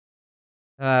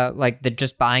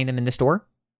 Just buying them in the store.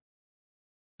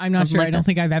 I'm not sure. I don't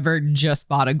think I've ever just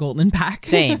bought a golden pack.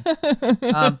 Same.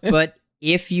 But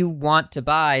if you want to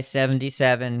buy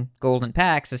 77 golden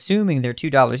packs, assuming they're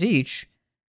 $2 each,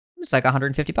 it's like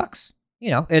 $150.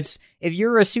 It's, if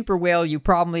you're a super whale, you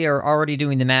probably are already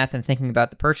doing the math and thinking about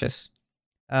the purchase.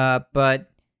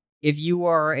 But if you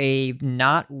are a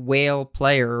not whale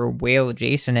player or whale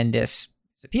adjacent and this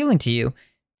is appealing to you,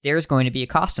 there's going to be a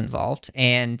cost involved,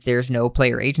 and there's no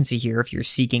player agency here if you're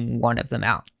seeking one of them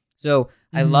out. So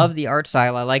I love the art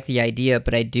style. I like the idea,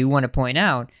 but I do want to point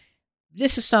out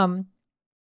this is some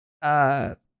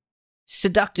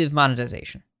seductive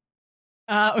monetization.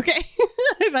 Okay.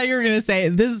 I thought you were going to say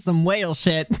this is some whale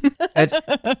shit.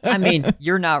 I mean,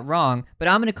 you're not wrong, but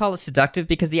I'm going to call it seductive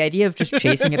because the idea of just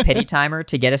chasing a pity timer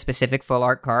to get a specific full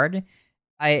art card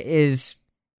is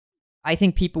I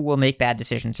think people will make bad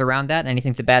decisions around that, and I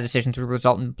think the bad decisions will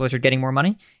result in Blizzard getting more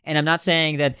money. And I'm not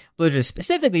saying that Blizzard is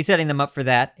specifically setting them up for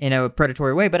that in a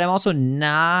predatory way, but I'm also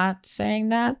not saying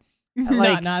that.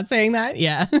 Like, not saying that,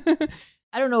 yeah.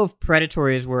 I don't know if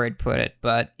predatory is where I'd put it,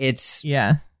 but it's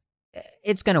going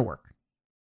to work.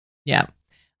 Yeah.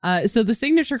 So the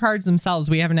signature cards themselves,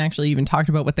 we haven't actually even talked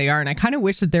about what they are. And I kind of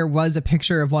wish that there was a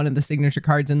picture of one of the signature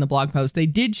cards in the blog post. They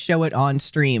did show it on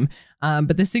stream,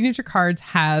 but the signature cards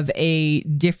have a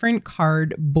different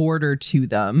card border to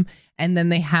them. And then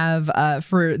they have,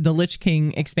 for the Lich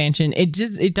King expansion,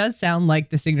 it does sound like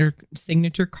the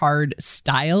signature card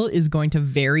style is going to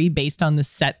vary based on the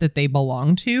set that they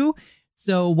belong to.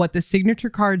 So what the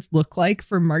signature cards look like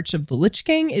for March of the Lich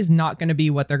King is not going to be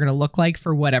what they're going to look like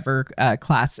for whatever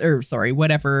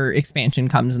whatever expansion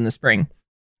comes in the spring.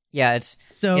 Yeah,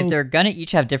 if they're going to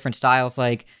each have different styles,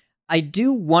 like, I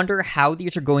do wonder how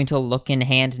these are going to look in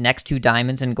hand next to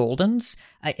diamonds and goldens.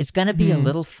 It's going to be a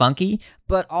little funky,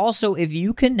 but also if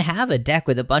you can have a deck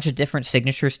with a bunch of different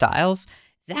signature styles,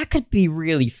 that could be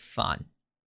really fun.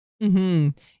 Mm-hmm.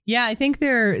 Yeah, I think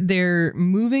they're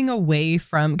moving away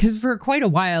from, because for quite a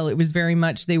while it was very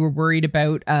much they were worried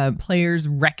about players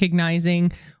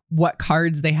recognizing what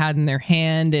cards they had in their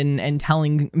hand and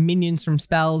telling minions from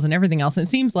spells and everything else. And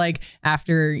it seems like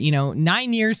after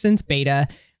 9 years since beta,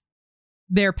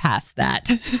 they're past that.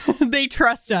 They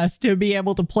trust us to be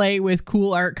able to play with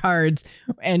cool art cards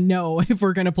and know if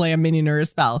we're going to play a minion or a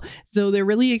spell. So they're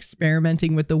really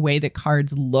experimenting with the way that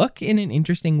cards look in an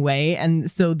interesting way.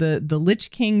 And so the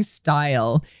Lich King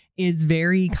style is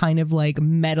very kind of like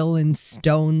metal and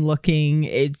stone looking.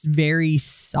 It's very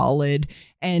solid.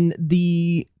 And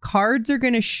the cards are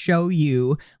going to show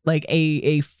you like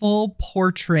a full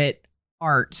portrait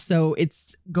art. So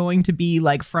it's going to be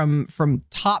like from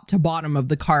top to bottom of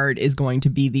the card is going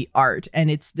to be the art. And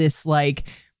it's this like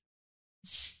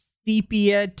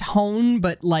sepia tone,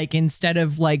 but like instead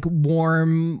of like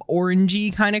warm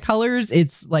orangey kind of colors,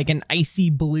 it's like an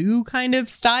icy blue kind of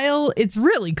style. It's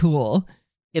really cool.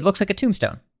 It looks like a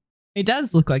tombstone. It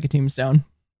does look like a tombstone.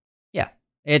 Yeah.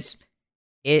 It's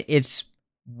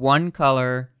one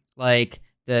color, like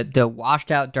the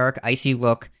washed out dark icy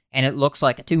look, and it looks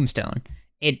like a tombstone.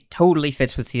 It totally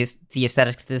fits with the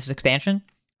aesthetics of this expansion.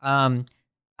 I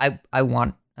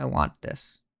want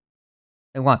this.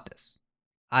 I want this.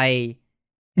 I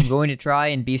am going to try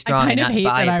and be strong and not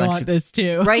buy a bunch of... I want this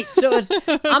too. Right? So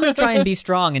I'm going to try and be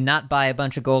strong and not buy a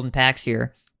bunch of golden packs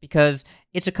here, because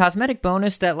it's a cosmetic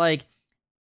bonus that, like,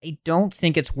 I don't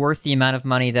think it's worth the amount of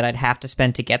money that I'd have to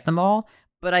spend to get them all,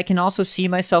 but I can also see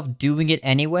myself doing it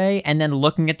anyway and then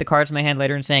looking at the cards in my hand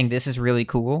later and saying, this is really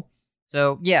cool.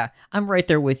 So, yeah, I'm right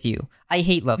there with you.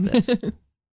 I love this.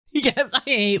 Yes,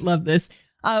 I love this.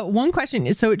 One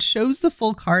question. So it shows the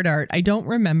full card art. I don't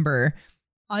remember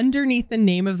underneath the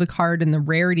name of the card and the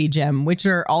rarity gem, which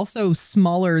are also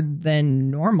smaller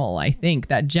than normal, I think.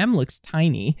 That gem looks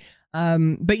tiny.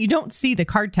 But you don't see the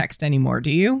card text anymore,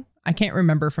 do you? I can't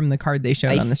remember from the card they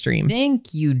showed on the stream. I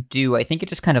think you do. I think it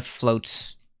just kind of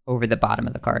floats over the bottom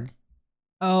of the card.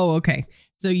 Oh, okay.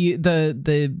 So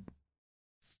the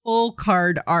full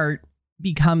card art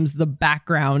becomes the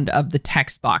background of the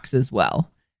text box as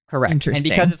well. Correct.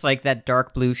 Interesting. And because it's like that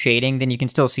dark blue shading, then you can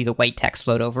still see the white text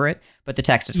float over it, but the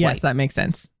text is white. Yes, that makes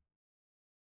sense.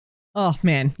 Oh,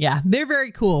 man. Yeah, they're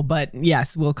very cool, but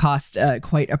yes, will cost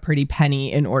quite a pretty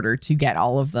penny in order to get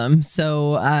all of them.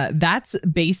 So that's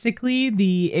basically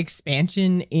the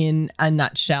expansion in a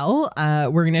nutshell.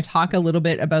 We're going to talk a little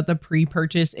bit about the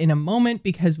pre-purchase in a moment,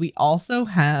 because we also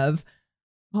have,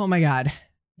 oh my God,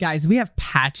 guys, we have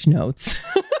patch notes.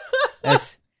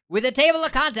 Yes. With a table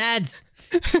of contents.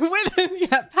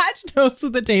 Patch notes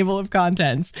with a table of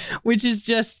contents, which is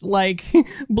just like,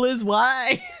 Blizz,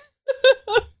 why?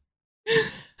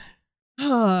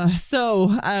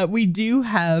 So we do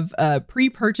have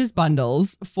pre-purchase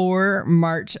bundles for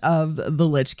March of the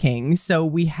Lich King. So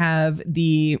we have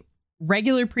the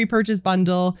regular pre-purchase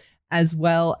bundle as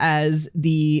well as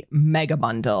the mega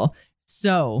bundle.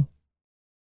 So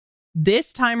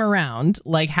this time around,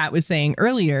 like Hat was saying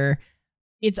earlier,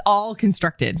 it's all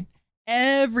constructed.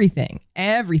 Everything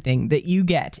that you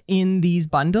get in these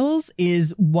bundles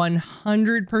is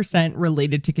 100%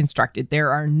 related to constructed. There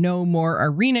are no more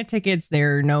arena tickets.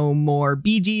 There are no more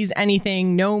BGs,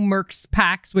 anything, no Mercs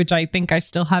packs, which I think I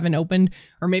still haven't opened,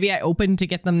 or maybe I opened to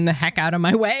get them the heck out of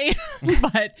my way.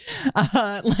 But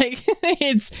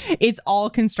it's all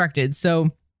constructed. So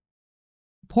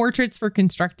portraits for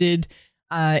constructed.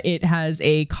 It has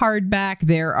a card back.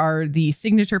 There are the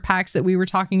signature packs that we were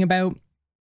talking about.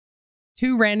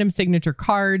 2 random signature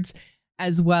cards,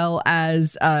 as well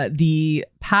as the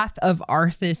Path of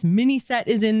Arthas mini set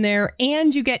is in there,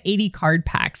 and you get 80 card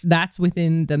packs. That's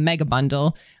within the mega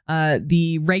bundle.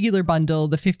 The regular bundle,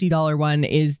 the $50 one,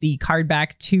 is the card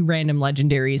back, 2 random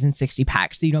legendaries, and 60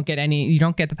 packs. So you don't get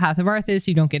the Path of Arthas,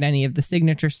 you don't get any of the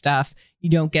signature stuff. You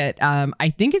don't get, I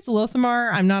think it's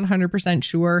Lothamar. I'm not 100%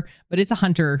 sure, but it's a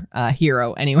hunter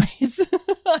hero anyways.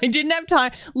 I didn't have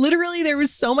time. Literally, there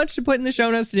was so much to put in the show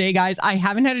notes today, guys. I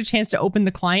haven't had a chance to open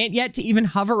the client yet to even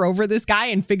hover over this guy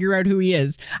and figure out who he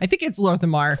is. I think it's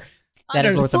Lothamar. That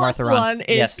is Lothamar Theron.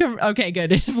 Yes. Okay,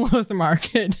 good. It's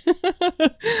Lothamar. Good.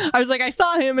 I was like, I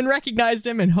saw him and recognized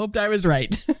him and hoped I was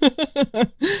right.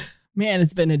 Man,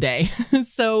 it's been a day.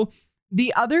 So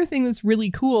the other thing that's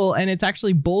really cool, and it's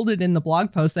actually bolded in the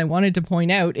blog post I wanted to point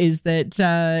out, is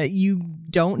that you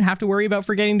don't have to worry about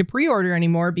forgetting to pre-order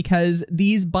anymore, because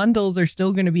these bundles are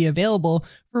still going to be available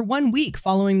for 1 week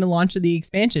following the launch of the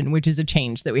expansion, which is a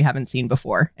change that we haven't seen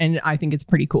before. And I think it's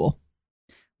pretty cool.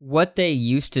 What they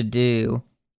used to do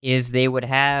is they would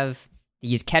have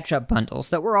these catch-up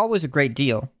bundles that were always a great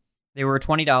deal. They were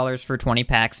 $20 for 20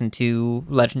 packs and 2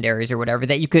 legendaries or whatever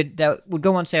that would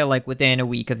go on sale like within a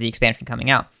week of the expansion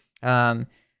coming out. So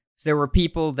there were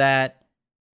people that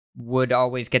would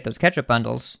always get those catch-up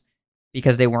bundles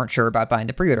because they weren't sure about buying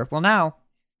the pre-order. Well, now,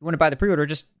 you want to buy the pre-order,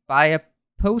 just buy a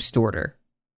post-order.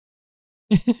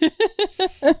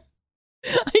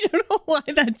 I don't know why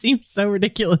that seems so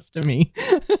ridiculous to me.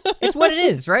 It's what it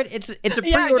is, right? It's a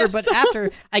pre-order, but so.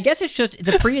 After, I guess it's just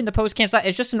the pre and the post cancel.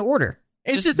 It's just an order.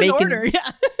 It's just an order,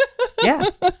 yeah. Yeah.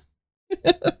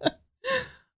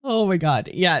 Oh my god,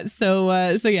 yeah. So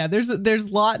yeah, there's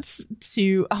lots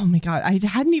to. Oh my god, I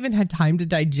hadn't even had time to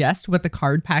digest what the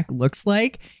card pack looks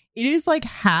like. It is like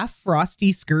half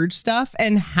Frosty Scourge stuff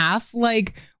and half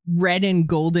like red and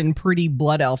golden pretty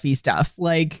blood elfy stuff.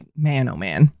 Like, man, oh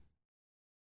man,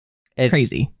 it's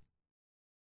crazy.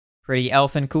 Pretty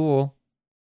elfin cool.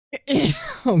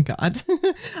 Oh god.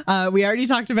 We already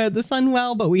talked about the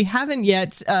Sunwell, but we haven't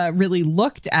yet really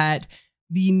looked at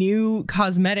the new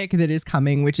cosmetic that is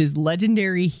coming, which is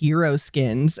legendary hero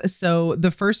skins. So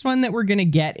the first one that we're going to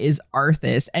get is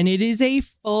Arthas, and it is a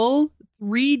full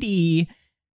 3D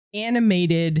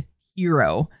animated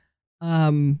hero.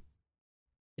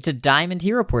 It's a diamond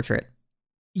hero portrait.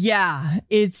 Yeah,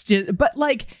 it's just, but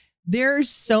like there's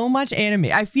so much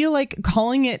anime. I feel like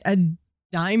calling it a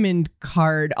diamond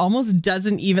card almost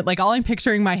doesn't even, like, all I'm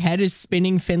picturing in my head is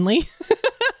spinning Finley.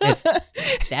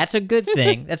 That's a good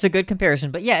thing. That's a good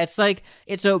comparison. But yeah, it's like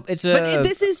it's a. But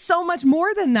this is so much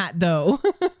more than that, though.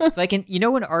 It's like in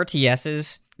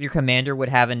RTSs, your commander would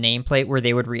have a nameplate where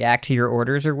they would react to your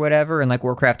orders or whatever, in like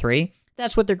Warcraft 3.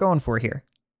 That's what they're going for here.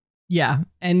 Yeah,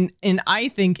 and I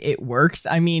think it works.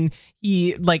 I mean,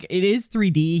 he, like, it is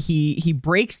 3D. He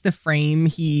breaks the frame.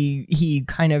 He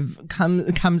kind of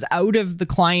comes out of the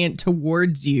client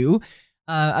towards you.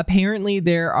 Apparently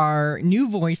there are new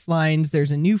voice lines.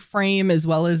 There's a new frame, as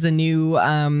well as a new,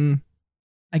 I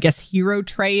guess, hero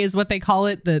tray is what they call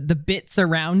it. The bits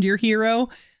around your hero.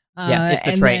 Yeah, it's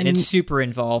the tray, and it's super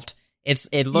involved.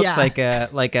 It looks like a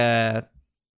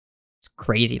it's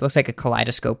crazy. It looks like a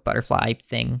kaleidoscope butterfly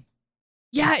thing.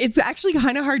 Yeah, it's actually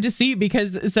kind of hard to see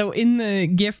because so in the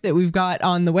GIF that we've got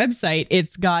on the website,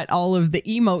 it's got all of the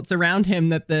emotes around him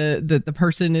that the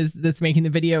person that's making the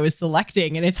video is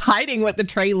selecting, and it's hiding what the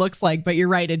tray looks like. But you're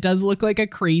right, it does look like a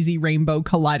crazy rainbow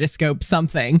kaleidoscope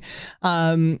something.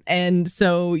 And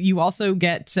so you also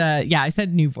get, I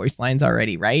said new voice lines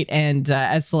already, right? And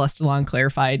as Celestalon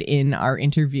clarified in our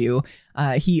interview,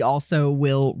 he also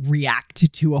will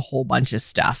react to a whole bunch of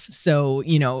stuff. So,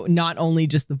 not only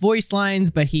just the voice lines,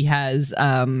 but he has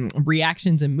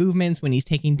reactions and movements when he's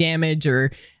taking damage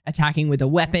or attacking with a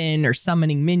weapon or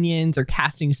summoning minions or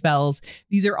casting spells.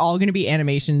 These are all going to be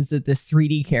animations that this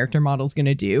 3D character model is going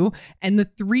to do. And the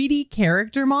 3D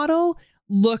character model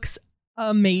looks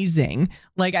amazing.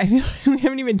 Like, I feel like we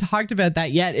haven't even talked about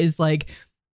that yet, is like,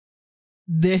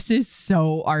 this is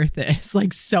so Arthas,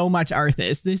 like so much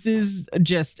Arthas. This is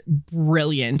just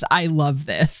brilliant. I love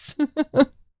this.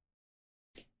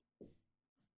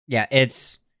 Yeah,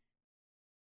 it's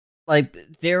like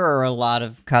there are a lot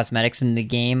of cosmetics in the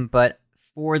game, but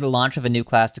for the launch of a new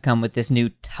class to come with this new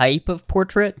type of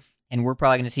portrait, and we're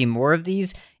probably going to see more of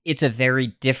these, it's a very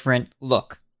different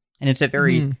look, and it's a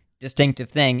very distinctive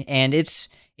thing, and it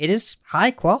is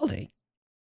high quality.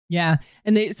 Yeah.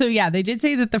 And they did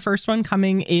say that the first one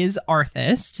coming is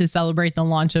Arthas to celebrate the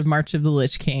launch of March of the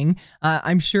Lich King.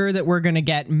 I'm sure that we're going to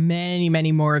get many,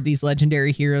 many more of these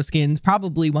legendary hero skins,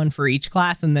 probably one for each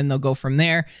class, and then they'll go from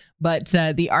there. But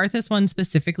the Arthas one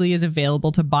specifically is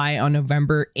available to buy on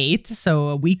November 8th. So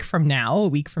a week from now, a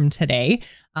week from today,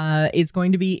 it's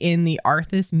going to be in the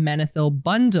Arthas Menethil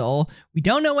bundle. We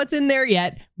don't know what's in there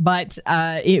yet, but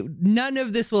none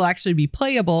of this will actually be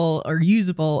playable or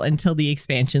usable until the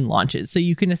expansion launches. So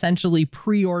you can essentially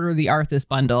pre-order the Arthas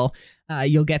bundle.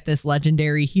 You'll get this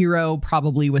legendary hero,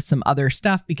 probably with some other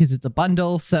stuff because it's a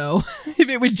bundle. So if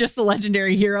it was just the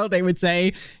legendary hero, they would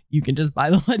say you can just buy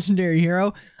the legendary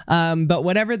hero. But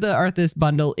whatever the Arthas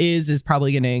bundle is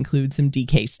probably going to include some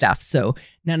DK stuff. So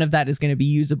none of that is going to be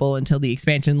usable until the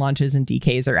expansion launches and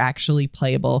DKs are actually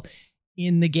playable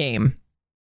in the game.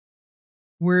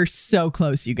 We're so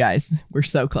close, you guys. We're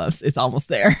so close. It's almost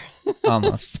there.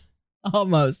 Almost.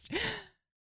 Almost.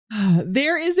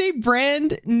 There is a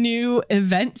brand new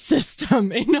event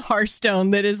system in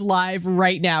Hearthstone that is live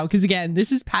right now. Because again,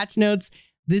 this is patch notes.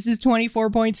 This is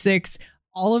 24.6.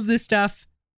 All of this stuff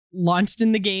launched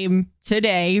in the game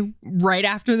today, right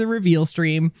after the reveal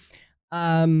stream.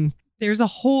 There's a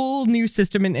whole new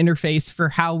system and interface for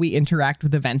how we interact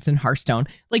with events in Hearthstone.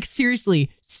 Like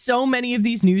seriously, so many of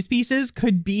these news pieces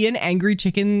could be an Angry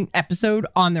Chicken episode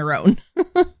on their own.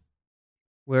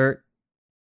 Hold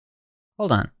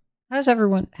on. How's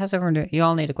everyone doing? You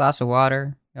all need a glass of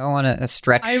water. You all want a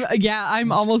stretch?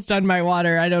 I'm almost done my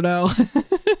water. I don't know.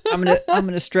 I'm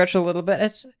gonna stretch a little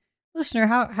bit. Listener,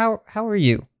 how are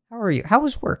you? How are you? How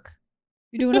was work?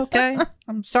 You doing okay?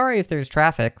 I'm sorry if there's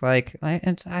traffic. Like,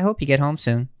 I hope you get home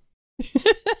soon.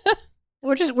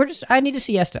 We're just. I need a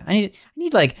siesta. I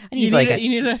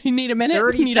need a minute.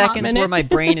 30 seconds where my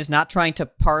brain is not trying to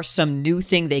parse some new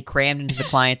thing they crammed into the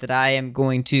client that I am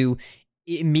going to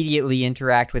immediately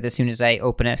interact with as soon as I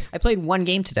open it. I played one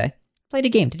game today. Played a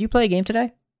game. Did you play a game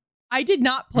today? I did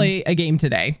not play a game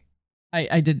today.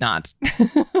 I did not.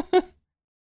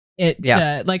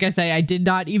 Like I say, I did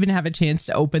not even have a chance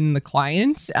to open the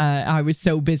client. I was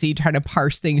so busy trying to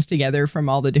parse things together from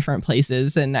all the different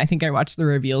places. And I think I watched the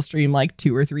reveal stream like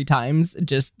 2 or 3 times.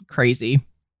 Just crazy.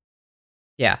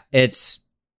 Yeah,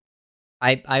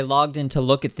 I logged in to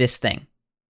look at this thing.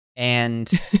 And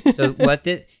so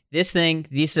this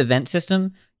event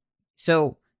system.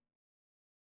 So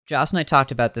Joss and I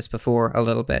talked about this before a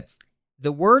little bit.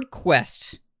 The word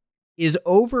quest is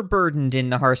overburdened in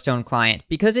the Hearthstone client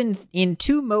because in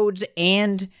 2 modes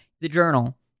and the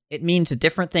journal, it means a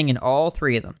different thing in all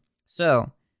 3 of them.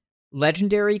 So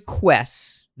legendary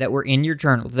quests that were in your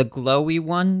journal, the glowy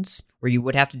ones where you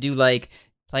would have to do like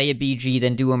play a BG,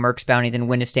 then do a Mercs bounty, then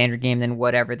win a standard game, then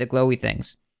whatever, the glowy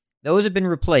things. Those have been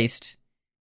replaced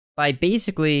by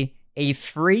basically a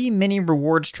free mini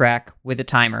rewards track with a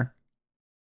timer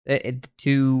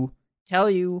to tell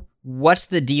you what's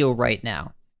the deal right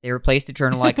now. They replaced the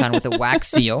journal icon with a wax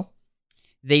seal.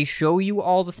 They show you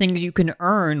all the things you can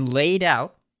earn laid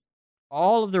out,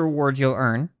 all of the rewards you'll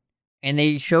earn, and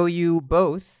they show you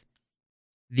both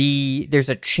there's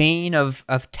a chain of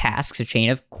tasks, a chain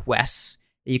of quests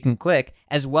that you can click,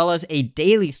 as well as a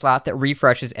daily slot that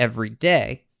refreshes every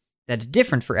day. That's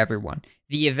different for everyone.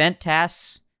 The event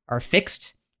tasks are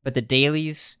fixed, but the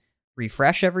dailies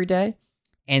refresh every day,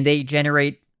 and they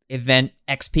generate event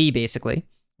XP, basically.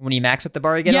 When you max at the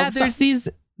bar, you get all the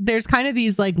stuff. There's kind of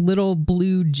these like little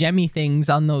blue gemmy things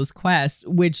on those quests,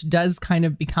 which does kind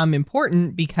of become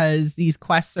important because these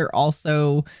quests are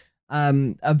also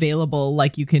available.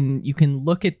 Like you can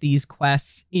look at these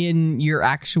quests in your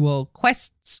actual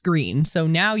quest screen. So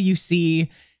now you see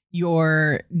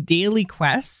your daily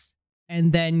quests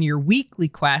and then your weekly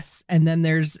quests, and then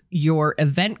there's your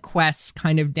event quests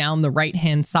kind of down the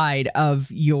right-hand side of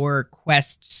your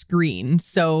quest screen.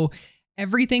 So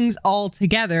everything's all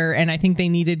together, and I think they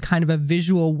needed kind of a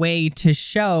visual way to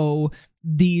show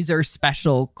these are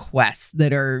special quests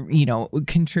that are,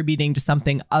 contributing to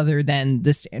something other than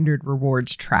the standard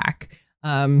rewards track.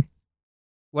 One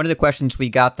of the questions we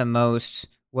got the most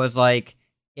was like,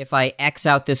 if I X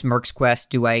out this Mercs quest,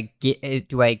 do I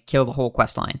kill the whole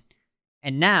quest line?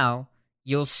 And now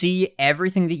you'll see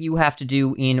everything that you have to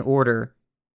do in order.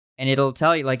 And it'll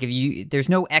tell you, like, there's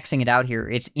no Xing it out here.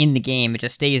 It's in the game. It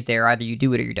just stays there. Either you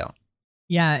do it or you don't.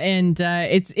 Yeah, and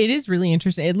it is really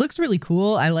interesting. It looks really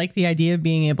cool. I like the idea of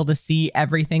being able to see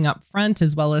everything up front,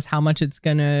 as well as how much it's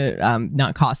gonna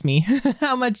not cost me,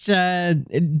 how much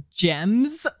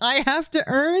gems I have to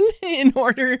earn in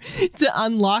order to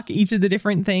unlock each of the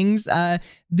different things.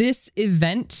 This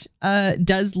event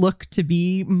does look to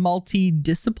be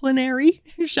multidisciplinary,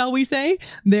 shall we say.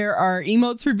 There are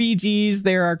emotes for BGs,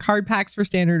 there are card packs for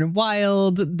Standard and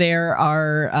Wild, there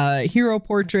are hero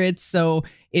portraits, so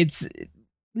it's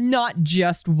not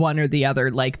just one or the other,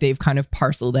 like they've kind of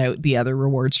parceled out the other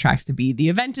rewards tracks to be. The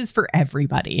event is for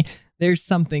everybody. There's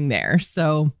something there.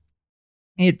 So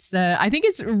it's I think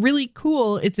it's really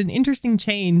cool. It's an interesting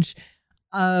change.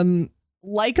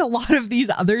 Like a lot of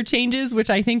these other changes, which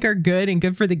I think are good and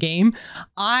good for the game,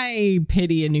 I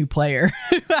pity a new player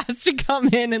who has to come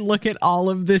in and look at all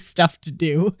of this stuff to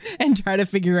do and try to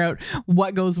figure out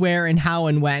what goes where and how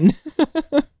and when.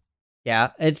 Yeah,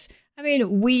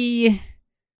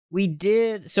 we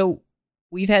did. So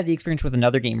we've had the experience with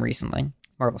another game recently,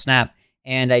 Marvel Snap,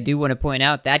 and I do want to point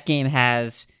out that game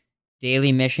has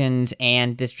daily missions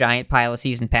and this giant pile of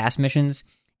season pass missions.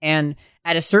 And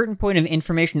at a certain point of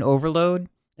information overload,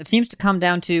 it seems to come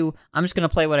down to, I'm just going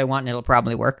to play what I want and it'll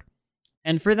probably work.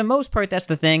 And for the most part, that's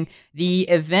the thing. The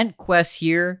event quests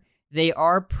here, they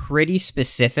are pretty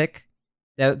specific.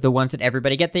 The ones that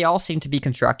everybody get, they all seem to be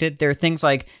constructed. There are things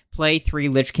like play 3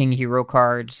 Lich King hero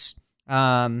cards,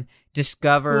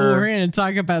 discover... Ooh, we're going to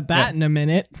talk about that in a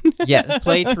minute. Yeah,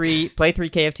 play 3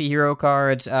 KFT hero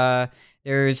cards.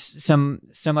 There's some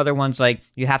other ones like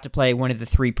you have to play one of the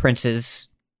 3 princes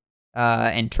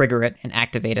and trigger it and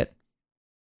activate it.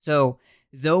 So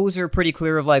those are pretty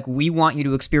clear of like, we want you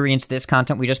to experience this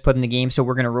content we just put in the game, so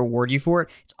we're going to reward you for it.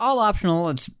 It's all optional.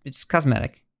 It's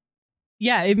cosmetic.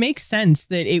 Yeah, it makes sense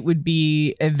that it would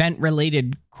be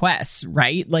event-related quests,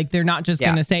 right? Like, they're not just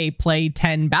going to say, play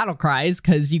 10 battle cries,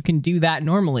 because you can do that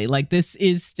normally. Like, this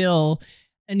is still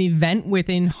an event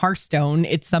within Hearthstone.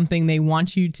 It's something they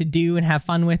want you to do and have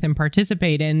fun with and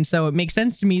participate in. So it makes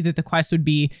sense to me that the quest would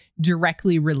be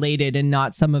directly related and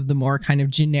not some of the more kind of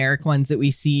generic ones that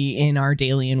we see in our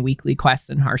daily and weekly quests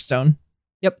in Hearthstone.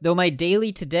 Yep, though my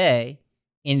daily today,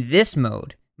 in this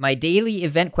mode, my daily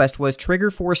event quest was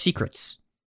trigger 4 secrets.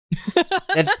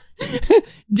 That's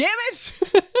damn it.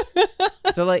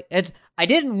 So like I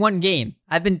did in one game.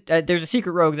 I've been there's a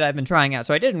secret rogue that I've been trying out.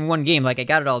 So I did in one game, like I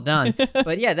got it all done.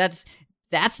 But yeah,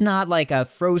 that's not like a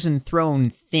Frozen Throne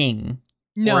thing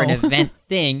or an event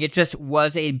thing. It just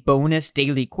was a bonus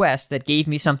daily quest that gave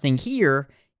me something here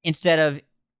instead of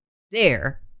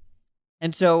there.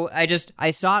 And so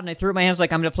I saw it and I threw it in my hands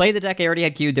like, I'm going to play the deck I already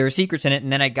had queued. There are secrets in it,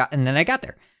 and then I got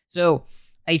there. So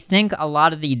I think a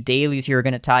lot of the dailies here are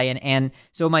going to tie in. And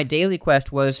so my daily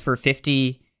quest was for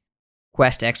 50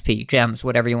 quest XP, gems,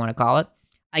 whatever you want to call it.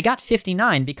 I got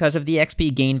 59 because of the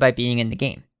XP gained by being in the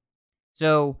game.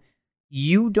 So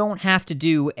you don't have to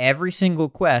do every single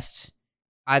quest,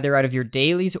 either out of your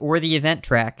dailies or the event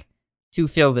track, to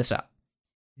fill this up.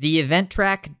 The event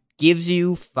track gives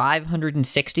you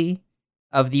 560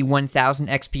 of the 1,000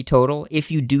 XP total if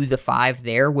you do the 5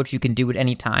 there, which you can do at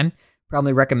any time.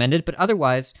 Probably recommended, but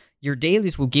otherwise, your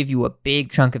dailies will give you a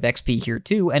big chunk of XP here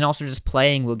too, and also just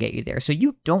playing will get you there. So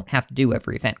you don't have to do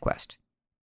every event quest.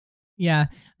 Yeah,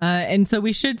 and so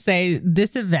we should say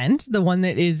this event, the one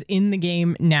that is in the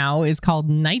game now, is called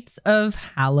Knights of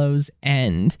Hallows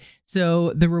End.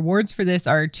 So the rewards for this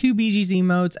are 2 BGZ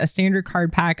modes, a standard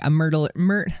card pack, a murder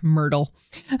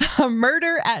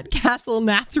at Castle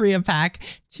Nathria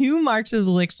pack, 2 March of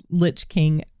the Lich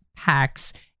King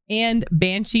packs, and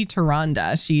Banshee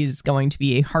Tyrande. She's going to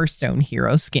be a Hearthstone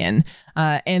hero skin.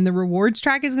 And the rewards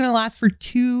track is going to last for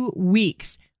 2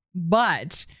 weeks.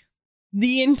 But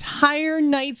the entire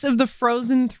Knights of the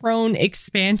Frozen Throne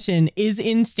expansion is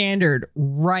in standard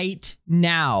right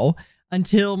now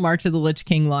until March of the Lich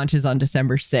King launches on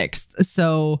December 6th.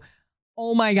 So,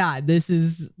 oh my God, this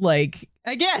is like,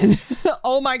 again,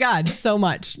 oh my God, so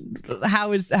much.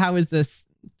 How is this?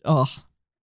 Oh,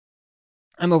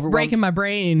 I'm overwhelmed. Breaking my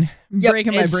brain,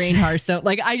 Hearthstone.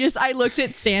 Like I looked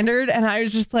at standard and I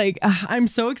was just like, I'm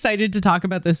so excited to talk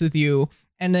about this with you.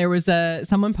 And there was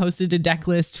someone posted a deck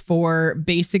list for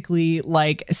basically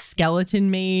like Skeleton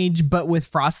Mage, but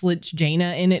with Frostlich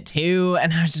Jaina in it too.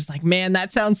 And I was just like, man,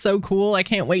 that sounds so cool. I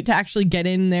can't wait to actually get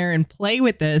in there and play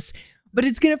with this. But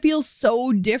it's going to feel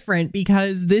so different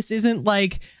because this isn't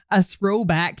like a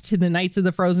throwback to the Knights of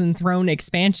the Frozen Throne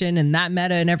expansion and that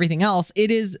meta and everything else. It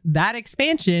is that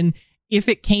expansion if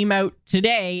it came out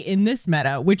today in this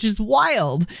meta, which is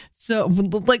wild. So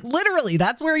like literally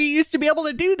that's where you used to be able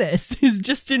to do this, is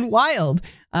just in wild.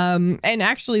 And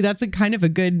actually that's a kind of a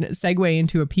good segue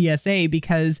into a PSA,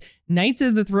 because Knights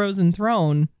of the Frozen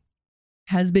Throne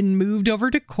has been moved over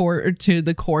to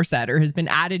the core set, or has been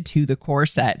added to the core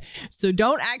set. So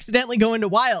don't accidentally go into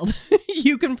wild.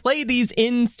 You can play these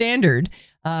in standard,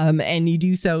 and you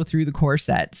do so through the core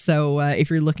set. So if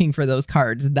you're looking for those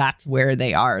cards, that's where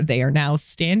they are. They are now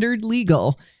standard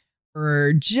legal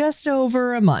for just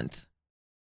over a month.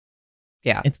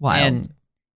 Yeah. It's wild.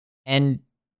 And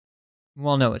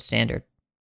well, no, it's standard.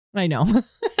 I know.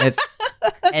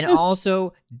 And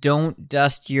also, don't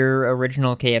dust your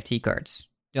original KFT cards.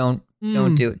 Don't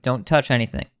do it. Don't touch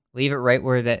anything. Leave it right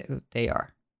where they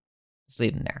are. Just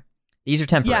leave them there. These are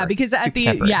temporary. Yeah, because at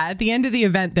the end of the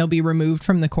event, they'll be removed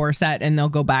from the core set and they'll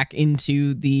go back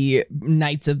into the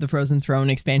Knights of the Frozen Throne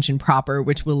expansion proper,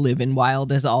 which will live in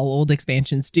wild as all old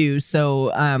expansions do. So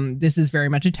this is very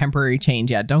much a temporary change.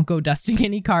 Yeah, don't go dusting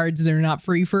any cards. They're not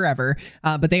free forever,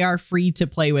 but they are free to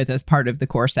play with as part of the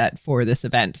core set for this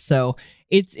event. So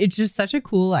it's just such a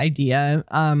cool idea.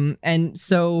 And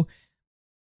so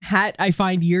Hat, I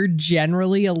find you're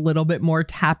generally a little bit more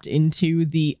tapped into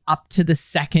the up to the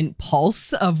second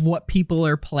pulse of what people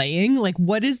are playing. Like,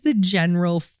 what is the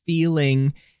general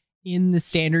feeling in the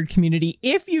standard community?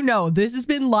 If you know, this has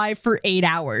been live for 8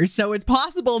 hours, so it's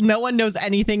possible no one knows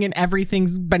anything and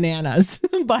everything's bananas.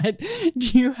 But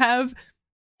do you have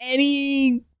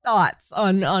any thoughts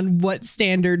on what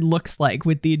standard looks like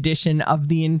with the addition of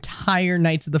the entire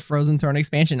Knights of the Frozen Throne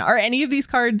expansion? Are any of these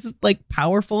cards like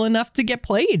powerful enough to get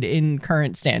played in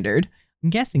current standard?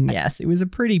 I'm guessing yes. It was a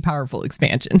pretty powerful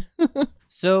expansion.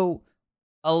 So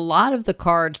a lot of the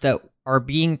cards that are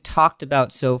being talked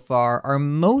about so far are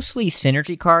mostly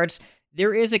synergy cards.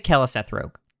 There is a Celestalon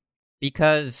Rogue,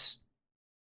 because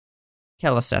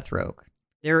Celestalon Rogue.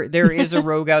 There is a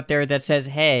rogue out there that says,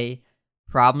 hey,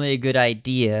 probably a good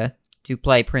idea to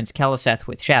play Prince Celestalon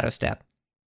with Shadow Step.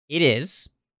 It is.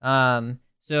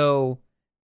 So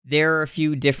there are a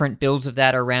few different builds of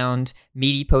that around.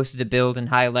 Meaty posted a build in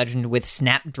High Legend with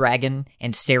Snapdragon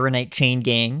and Serenite Chain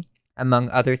Gang, among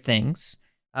other things.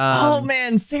 Oh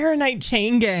man, Serenite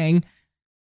Chain Gang.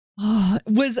 Oh,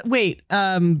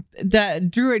 the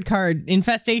Druid card,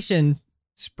 Infestation.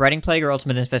 Spreading Plague or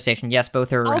Ultimate Infestation? Yes,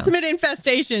 both are around. Ultimate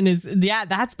Infestation is,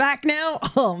 that's back now?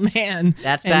 Oh, man.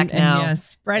 That's back now. And yeah,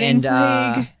 Spreading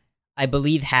Plague. I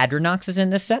believe Hadronox is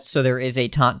in this set, so there is a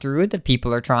Taunt Druid that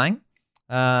people are trying.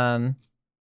 You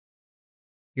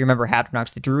remember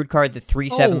Hadronox, the Druid card, the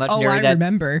 3/7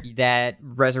 legendary that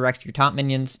resurrects your Taunt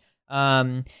minions.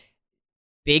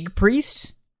 Big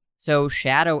Priest, so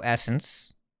Shadow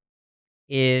Essence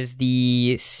is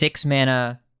the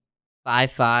 6-mana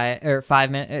 5/5 or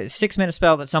 6-mana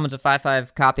spell that summons a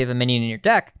 5/5 copy of a minion in your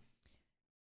deck.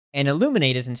 And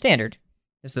Illuminate is in standard.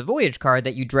 It's the Voyage card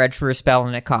that you dredge for a spell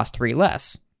and it costs 3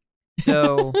 less.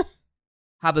 So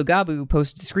Habu Gabu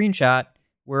posted a screenshot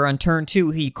where on turn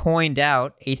 2 he coined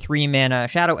out a 3-mana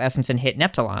Shadow Essence and hit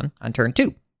Neptalon on turn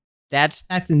 2. That's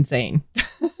insane.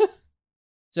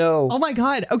 So oh my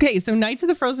god. Okay, so Knights of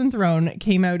the Frozen Throne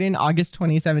came out in August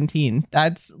 2017.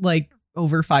 That's like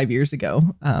over 5 years ago.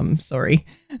 Sorry.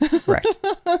 Correct.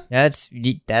 That's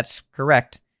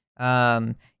correct.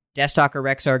 Deathstalker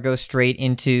Rexar goes straight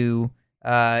into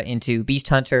Beast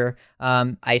Hunter.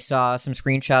 I saw some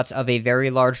screenshots of a very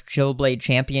large Chillblade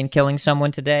champion killing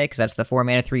someone today, because that's the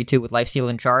 4-mana 3/2 with Lifesteal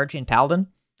and Charge in Paladin.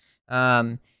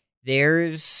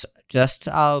 There's just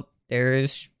a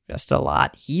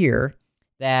lot here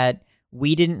that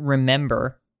we didn't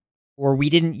remember, or we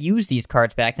didn't use these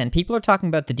cards back then. People are talking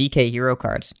about the DK hero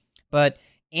cards, but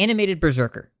Animated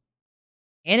Berserker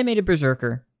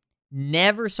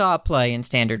never saw a play in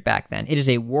standard back then. It is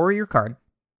a warrior card.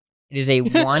 It is a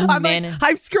 1-mana.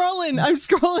 I'm scrolling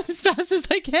as fast as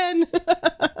I can.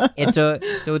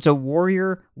 It's a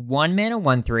warrior 1-mana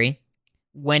 1/3.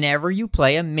 Whenever you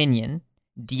play a minion,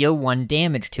 deal 1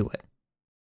 damage to it.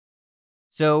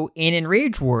 So in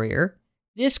Enraged Warrior,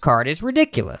 this card is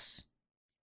ridiculous.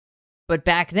 But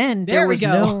back then there was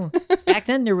no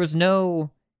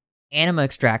Anima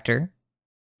Extractor.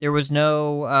 There was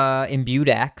no Imbued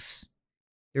Axe.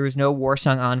 There was no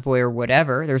Warsong Envoy or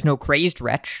whatever. There's no Crazed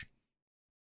Wretch.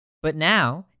 But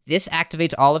now this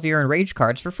activates all of your Enraged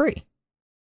cards for free.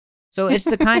 So it's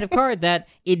the kind of card that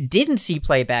it didn't see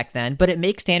play back then, but it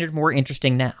makes standard more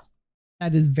interesting now.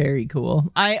 That is very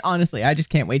cool. I just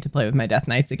can't wait to play with my Death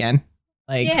Knights again.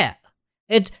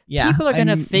 People are going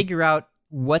to figure out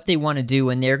what they want to do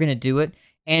and they're going to do it.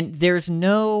 And there's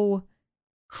no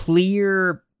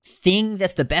clear thing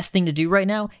that's the best thing to do right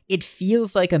now. It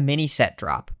feels like a mini set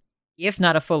drop, if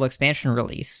not a full expansion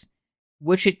release,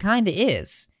 which it kind of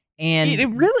is. And it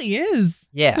really is.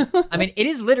 Yeah. I mean, it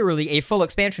is literally a full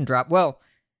expansion drop. Well,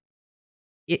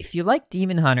 if you like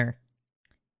Demon Hunter,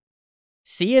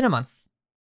 see you in a month.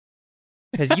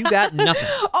 Because you got nothing.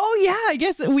 Oh yeah, I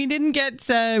guess we didn't get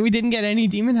any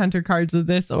Demon Hunter cards with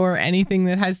this, or anything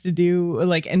that has to do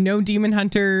no Demon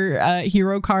Hunter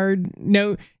hero card.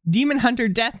 No Demon Hunter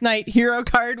Death Knight hero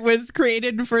card was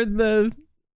created for the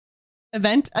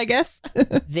event, I guess.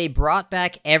 They brought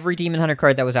back every Demon Hunter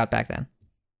card that was out back then.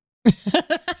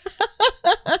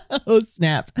 Oh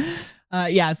snap.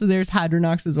 Yeah, so there's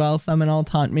Hadronox as well. Summon all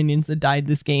taunt minions that died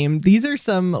this game. These are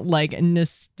some like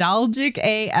nostalgic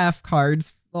AF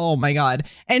cards. Oh my god.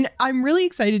 And I'm really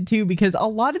excited too because a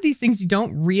lot of these things you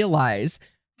don't realize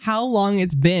how long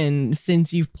it's been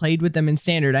since you've played with them in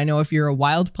standard. I know if you're a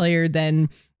wild player, then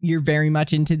you're very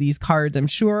much into these cards, I'm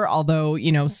sure. Although,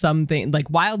 you know, something like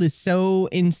wild is so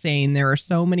insane. There are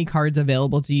so many cards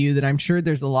available to you that I'm sure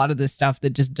there's a lot of this stuff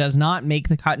that just does not make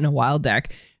the cut in a wild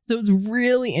deck. So it's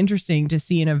really interesting to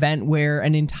see an event where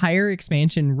an entire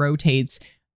expansion rotates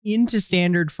into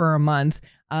standard for a month.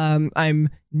 I'm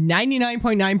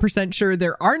 99.9% sure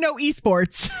there are no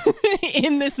esports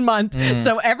in this month,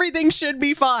 so everything should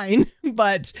be fine.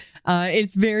 But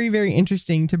it's very, very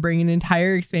interesting to bring an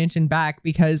entire expansion back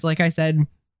because, like I said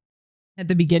at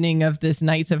the beginning of this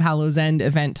Knights of Hallows End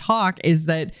event talk, is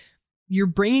that you're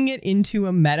bringing it into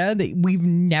a meta that we've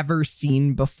never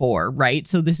seen before, right?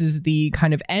 So this is the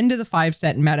kind of end of the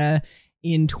 5-set meta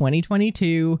in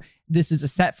 2022. This is a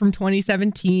set from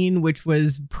 2017, which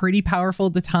was pretty powerful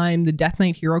at the time. The Death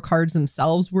Knight hero cards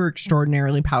themselves were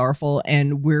extraordinarily powerful,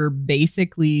 and we're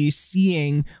basically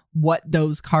seeing what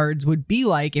those cards would be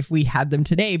like if we had them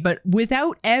today, but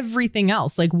without everything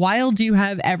else. Like, while do you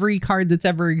have every card that's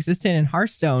ever existed in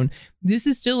Hearthstone, this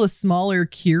is still a smaller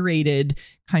curated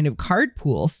kind of card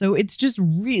pool. So it's just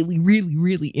really, really,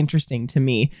 really interesting to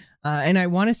me. And I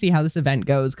want to see how this event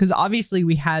goes, because obviously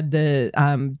we had the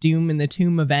Doom in the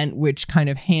Tomb event, which kind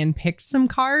of handpicked some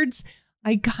cards.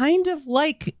 I kind of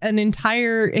like an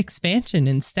entire expansion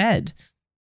instead.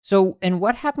 So, and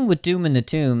what happened with Doom in the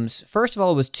Tombs? First of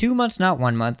all, it was 2 months, not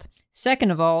 1 month.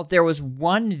 Second of all, there was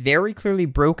one very clearly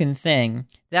broken thing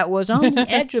that was on the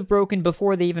edge of broken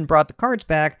before they even brought the cards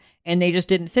back, and they just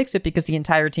didn't fix it because the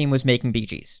entire team was making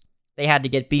BGs. They had to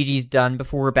get BGs done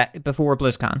before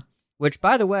BlizzCon. Which,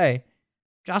 by the way,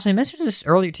 Joce, I mentioned this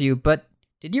earlier to you, but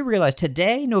did you realize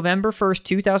today, November 1st,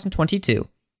 2022,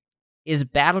 is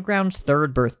Battleground's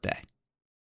 3rd birthday?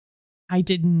 I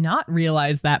did not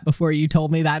realize that before you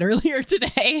told me that earlier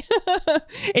today.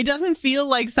 It doesn't feel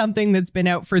like something that's been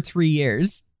out for 3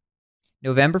 years.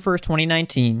 November 1st,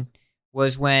 2019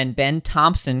 was when Ben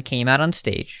Thompson came out on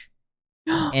stage.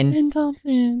 And Ben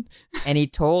Thompson. And he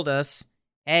told us,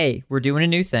 hey, we're doing a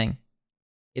new thing.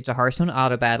 It's a Hearthstone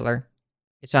auto battler.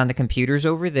 It's on the computers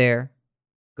over there.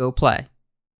 Go play.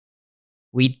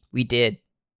 We did.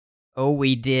 Oh,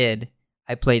 we did.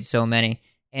 I played so many.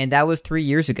 And that was 3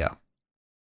 years ago.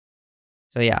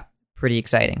 So yeah, pretty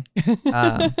exciting.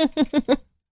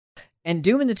 And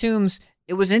Doom in the Tombs,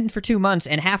 it was in for 2 months,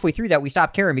 and halfway through that we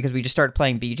stopped caring because we just started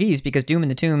playing BGs, because Doom in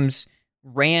the Tombs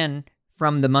ran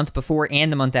from the month before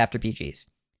and the month after BGs.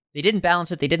 They didn't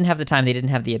balance it, they didn't have the time, they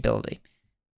didn't have the ability.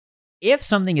 If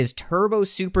something is turbo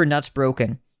super nuts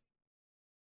broken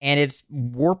and it's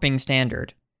warping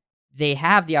standard, they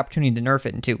have the opportunity to nerf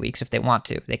it in 2 weeks if they want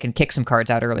to. They can kick some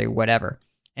cards out early or whatever,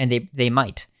 and they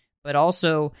might. But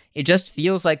also, it just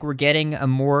feels like we're getting a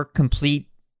more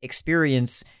complete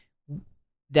experience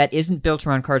that isn't built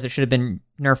around cards that should have been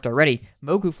nerfed already.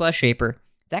 Mogu Flesh Shaper,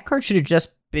 that card should have just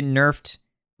been nerfed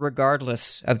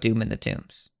regardless of Doom in the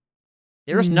Tombs.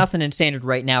 There's nothing in standard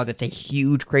right now that's a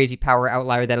huge, crazy power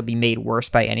outlier that'll be made worse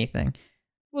by anything.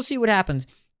 We'll see what happens.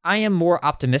 I am more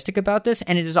optimistic about this,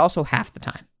 and it is also half the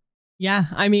time. Yeah,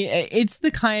 I mean, it's the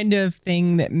kind of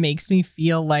thing that makes me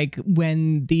feel like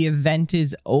when the event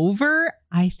is over,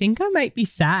 I think I might be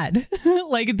sad.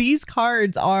 Like, these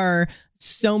cards are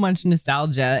so much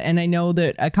nostalgia. And I know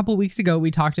that a couple weeks ago, we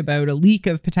talked about a leak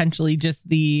of potentially just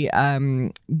the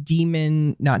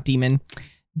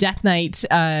Death Knight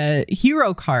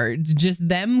hero cards, just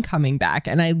them coming back.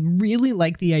 And I really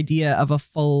like the idea of a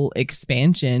full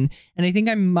expansion. And I think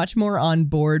I'm much more on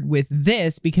board with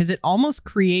this because it almost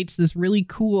creates this really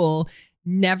cool,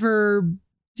 never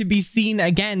to be seen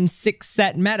again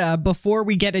 6-set meta before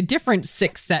we get a different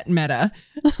 6-set meta.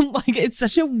 Like, it's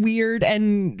such a weird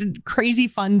and crazy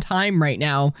fun time right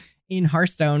now in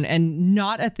Hearthstone, and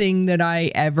not a thing that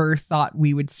I ever thought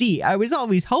we would see. I was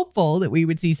always hopeful that we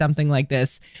would see something like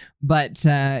this, but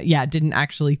didn't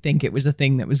actually think it was a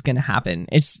thing that was going to happen.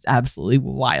 It's absolutely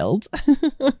wild.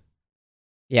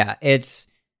 Yeah,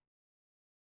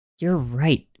 you're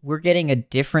right. We're getting a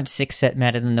different 6-set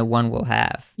meta than the one we'll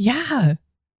have. Yeah.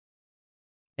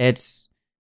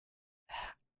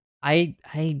 I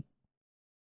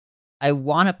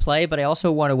want to play, but I also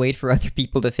want to wait for other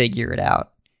people to figure it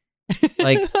out.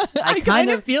 Like, I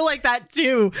kind of feel like that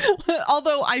too.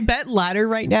 Although I bet ladder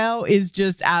right now is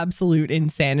just absolute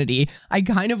insanity. I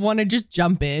kind of want to just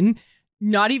jump in,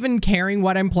 not even caring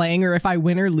what I'm playing or if I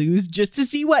win or lose, just to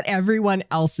see what everyone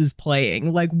else is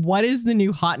playing. Like, what is the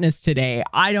new hotness today?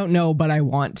 I don't know, but I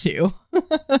want to.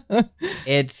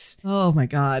 It's... Oh my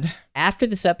God. After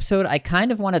this episode, I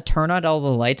kind of want to turn out all the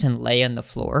lights and lay on the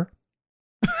floor.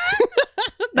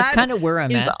 That's kind of where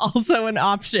I'm at. Is also an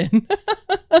option.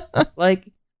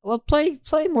 Like, well, play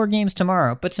more games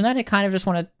tomorrow. But tonight I kind of just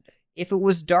want to... If it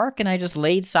was dark and I just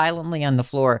laid silently on the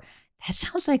floor... That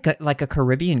sounds like a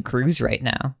Caribbean cruise right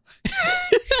now.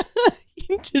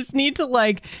 You just need to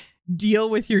like deal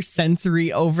with your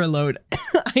sensory overload.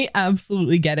 I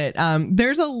absolutely get it.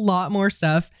 There's a lot more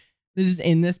stuff that is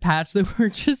in this patch that we're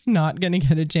just not going to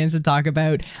get a chance to talk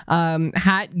about.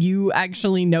 Hat, you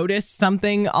actually noticed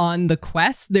something on the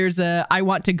quest. There's a I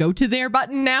want to go to there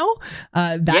button now.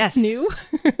 That's new.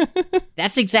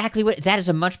 That's exactly what... That is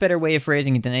a much better way of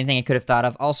phrasing it than anything I could have thought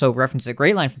of. Also, reference a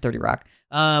great line from 30 Rock.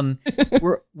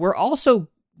 We're also,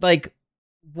 like,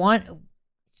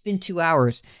 it's been 2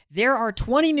 hours. There are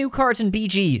 20 new cards in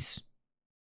BGs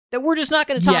that we're just not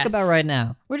going to talk about right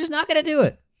now. We're just not going to do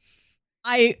it.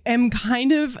 I am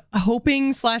kind of hoping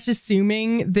 /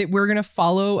 assuming that we're going to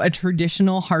follow a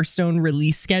traditional Hearthstone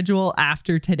release schedule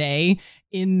after today,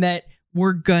 in that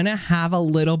we're going to have a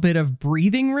little bit of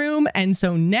breathing room. And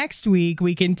so next week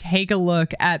we can take a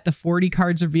look at the 40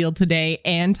 cards revealed today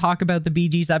and talk about the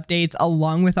BG's updates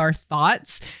along with our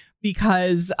thoughts.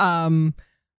 Because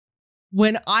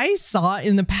when I saw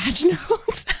in the patch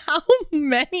notes how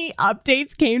many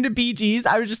updates came to BG's,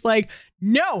 I was just like,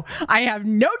 no, I have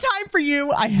no time for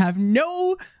you. I have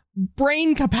no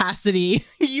brain capacity.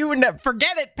 You would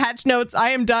forget it. Patch notes. I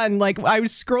am done. Like, I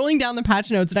was scrolling down the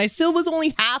patch notes and I still was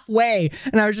only halfway.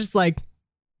 And I was just like,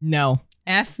 no,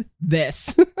 F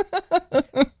this.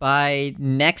 By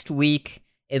next week,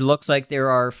 it looks like there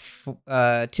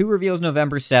are 2 reveals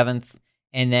November 7th,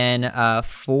 and then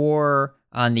 4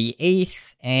 on the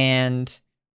 8th and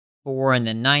 4 on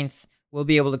the 9th. We'll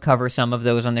be able to cover some of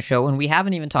those on the show. And we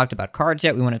haven't even talked about cards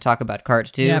yet. We want to talk about cards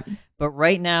too. Yep. But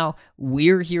right now,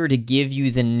 we're here to give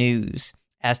you the news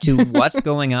as to what's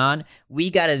going on. We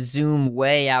got to zoom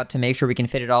way out to make sure we can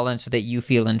fit it all in so that you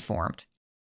feel informed.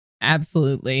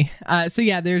 Absolutely. So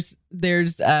yeah, there's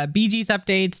BG's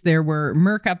updates. There were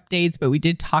Merc updates, but we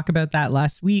did talk about that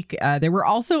last week. There were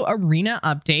also arena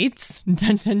updates.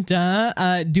 Dun, dun,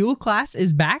 dun. Dual class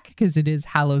is back because it is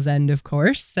Hallow's End, of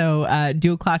course. So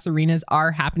dual class arenas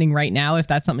are happening right now. If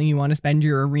that's something you want to spend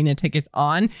your arena tickets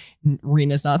on.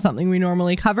 Arena is not something we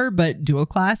normally cover, but dual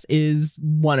class is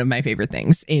one of my favorite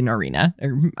things in arena,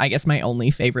 or I guess my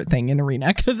only favorite thing in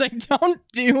arena, because I don't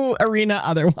do arena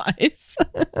otherwise.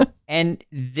 And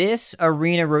this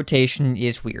arena rotation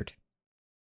is weird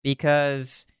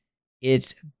because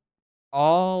it's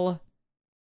all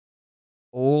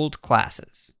old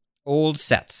classes, old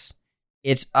sets.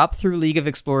 It's up through League of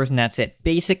Explorers and that's it.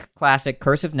 Basic, classic,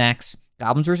 Curse of Nax,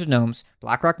 Goblins vs. Gnomes,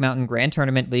 Blackrock Mountain, Grand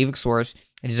Tournament, League of Explorers.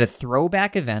 It is a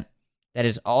throwback event that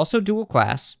is also dual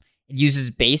class. It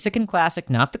uses basic and classic,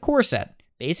 not the core set.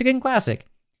 Basic and classic.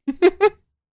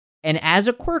 And as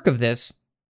a quirk of this,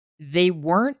 they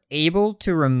weren't able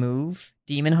to remove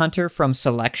Demon Hunter from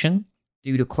selection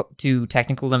due to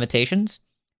technical limitations,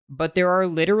 but there are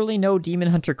literally no Demon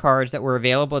Hunter cards that were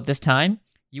available at this time.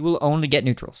 You will only get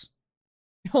neutrals.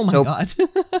 Oh my God.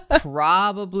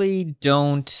 Probably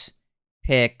don't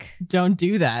pick. Don't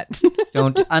do that.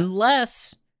 Don't,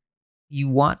 unless you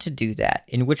want to do that,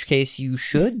 in which case you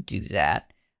should do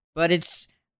that, but it's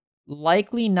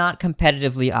likely not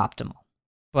competitively optimal,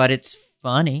 but it's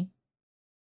funny.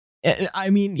 I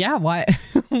mean, yeah, why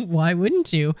why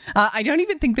wouldn't you? I don't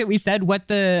even think that we said what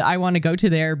the I want to go to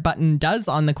there button does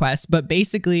on the quest, but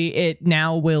basically it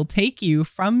now will take you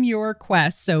from your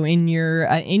quest. So in your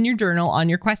journal on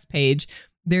your quest page,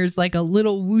 there's like a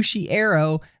little whooshy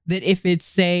arrow that if it's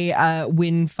say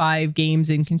win 5 games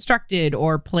in constructed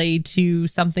or play 2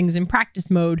 somethings in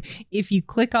practice mode, if you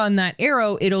click on that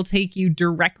arrow, it'll take you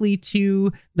directly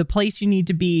to the place you need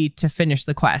to be to finish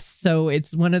the quest. So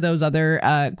it's one of those other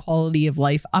quality of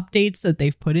life updates that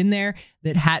they've put in there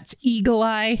that Hat's Eagle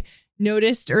Eye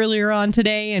noticed earlier on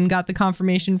today and got the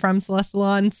confirmation from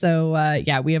Celestalon. So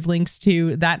yeah, we have links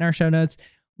to that in our show notes.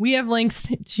 We have links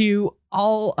to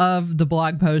all of the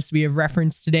blog posts we have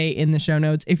referenced today in the show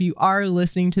notes. If you are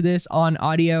listening to this on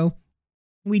audio,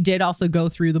 we did also go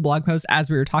through the blog post as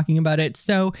we were talking about it.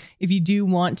 So if you do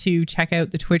want to check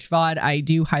out the Twitch VOD, I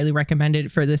do highly recommend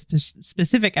it for this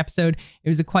specific episode. It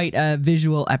was quite a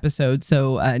visual episode,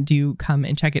 so do come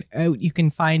and check it out. You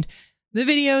can find the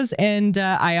videos, and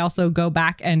I also go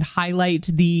back and highlight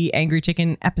the Angry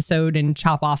Chicken episode and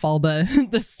chop off all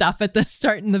the stuff at the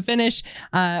start and the finish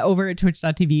over at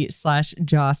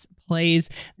twitch.tv/Joce Plays.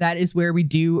 That is where we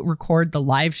do record the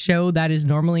live show. That is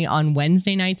normally on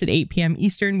Wednesday nights at 8 p.m.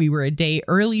 Eastern. We were a day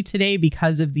early today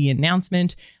because of the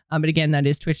announcement. But again, that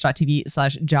is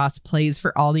twitch.tv/Joce Plays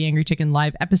for all the Angry Chicken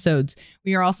live episodes.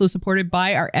 We are also supported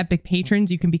by our epic patrons.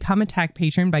 You can become a TAC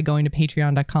patron by going to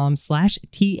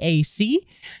patreon.com/TAC.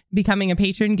 Becoming a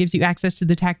patron gives you access to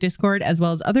the TAC Discord, as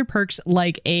well as other perks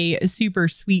like a super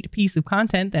sweet piece of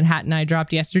content that Hat and I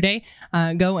dropped yesterday.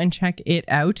 Go and check it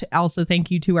out. Also, thank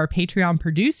you to our Patreon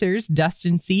producers,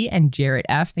 Dustin C. and Jarrett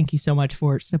F. Thank you so much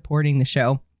for supporting the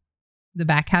show. The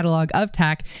back catalog of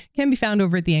TAC can be found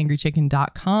over at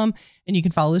theangrychicken.com, and you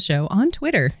can follow the show on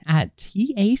Twitter at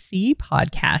TAC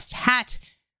Podcast. Hat,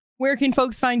 where can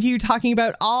folks find you talking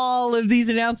about all of these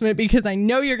announcements? Because I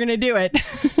know you're going to do it.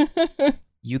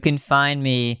 You can find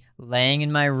me laying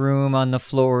in my room on the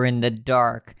floor in the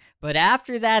dark. But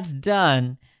after that's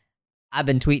done, I've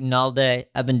been tweeting all day.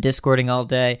 I've been Discording all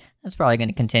day. That's probably going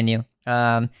to continue.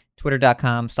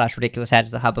 Twitter.com/RidiculousHat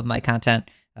is the hub of my content.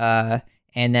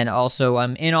 And then also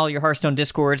I'm in all your Hearthstone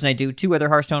Discords, and I do 2 other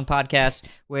Hearthstone podcasts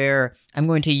where I'm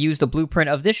going to use the blueprint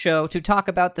of this show to talk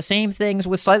about the same things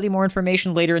with slightly more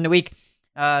information later in the week.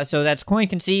 So that's Coin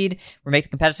Concede, where we make the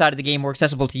competitive side of the game more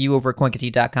accessible to you over at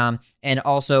coinconcede.com, and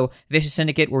also Vicious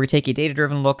Syndicate, where we take a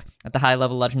data-driven look at the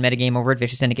high-level Legend metagame over at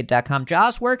vicioussyndicate.com.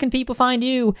 Joss, where can people find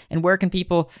you, and where can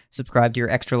people subscribe to your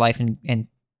Extra Life and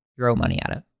throw money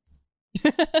at it?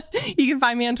 You can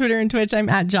find me on Twitter and Twitch. I'm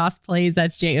at Joce Plays.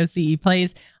 That's JOCE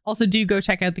Plays. Also, do go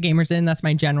check out The Gamers Inn. That's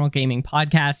my general gaming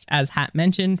podcast, as Hat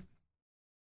mentioned.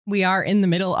 We are in the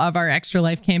middle of our Extra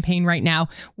Life campaign right now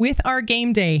with our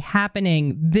game day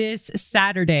happening this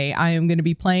Saturday. I am going to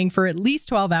be playing for at least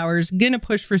 12 hours, going to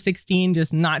push for 16,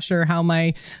 just not sure how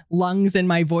my lungs and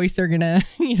my voice are going to,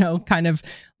 kind of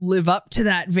live up to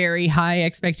that very high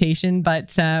expectation.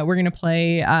 But we're going to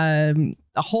play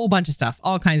a whole bunch of stuff,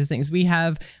 all kinds of things. We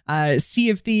have Sea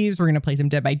of Thieves. We're going to play some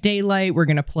Dead by Daylight. We're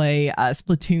going to play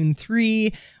Splatoon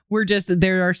 3.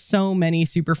 There are so many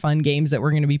super fun games that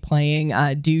we're going to be playing.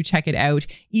 Do check it out.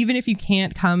 Even if you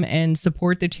can't come and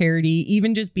support the charity,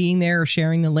 even just being there or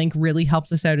sharing the link really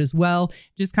helps us out as well.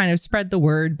 Just kind of spread the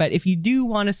word. But if you do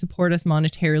want to support us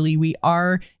monetarily, we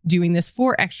are doing this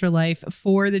for Extra Life,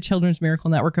 for the Children's Miracle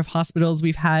Network of Hospitals.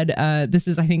 We've had, this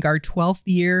is, I think, our 12th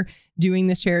year doing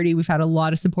this charity. We've had a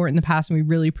lot of support in the past, and we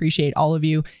really appreciate all of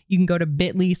you. You can go to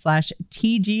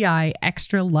bit.ly/TGI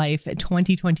Extra Life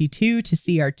 2022 to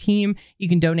see our team. You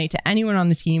can donate to anyone on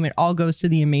the team. It all goes to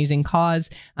the amazing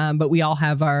cause, but we all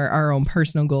have our own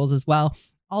personal goals as well.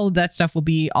 All of that stuff will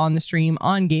be on the stream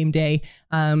on game day.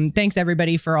 Thanks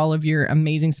everybody for all of your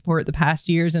amazing support the past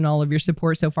years and all of your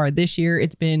support so far this year.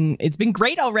 It's been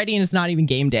great already, and it's not even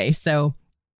game day. So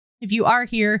if you are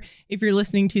here, if you're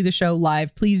listening to the show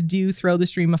live, please do throw the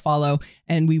stream a follow,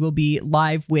 and we will be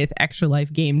live with Extra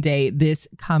Life Game Day this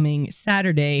coming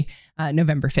Saturday,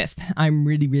 November 5th. I'm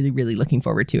really, really, really looking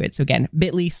forward to it. So again,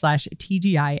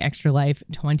 bit.ly/TGI Extra Life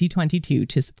 2022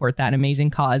 to support that amazing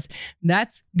cause.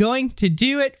 That's going to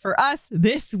do it for us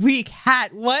this week.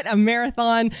 Hat, what a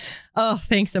marathon. Oh,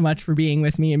 thanks so much for being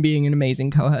with me and being an amazing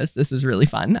co-host. This was really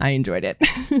fun. I enjoyed it.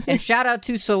 And shout out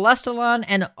to Celestalon,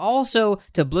 and also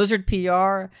to Blizzard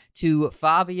PR, to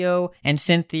Fabio and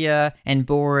Cynthia and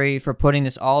Bori for putting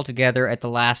this all together at the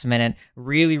last minute.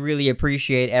 Really, really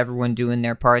appreciate everyone doing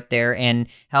their part there and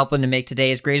helping to make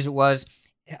today as great as it was.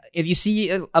 If you see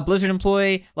a Blizzard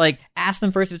employee, ask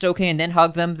them first if it's okay and then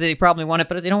hug them. They probably want it,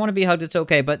 but if they don't want to be hugged, it's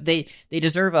okay. But they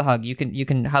deserve a hug. You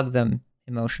can hug them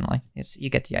emotionally. You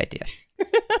get the idea.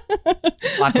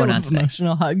 A lot going on today.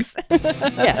 Emotional hugs.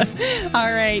 Yes.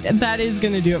 All right. That is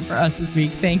going to do it for us this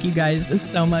week. Thank you guys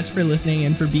so much for listening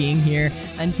and for being here.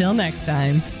 Until next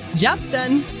time, job's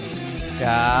done.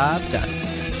 Job's done.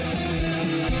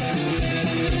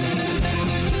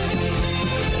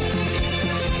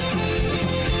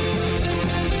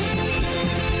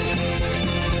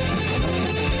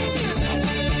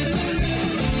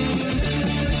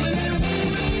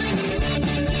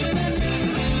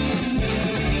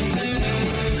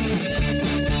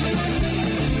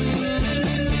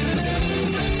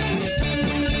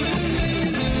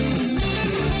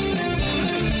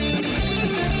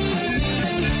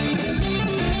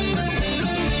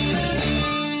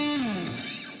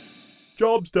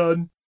 Job's done.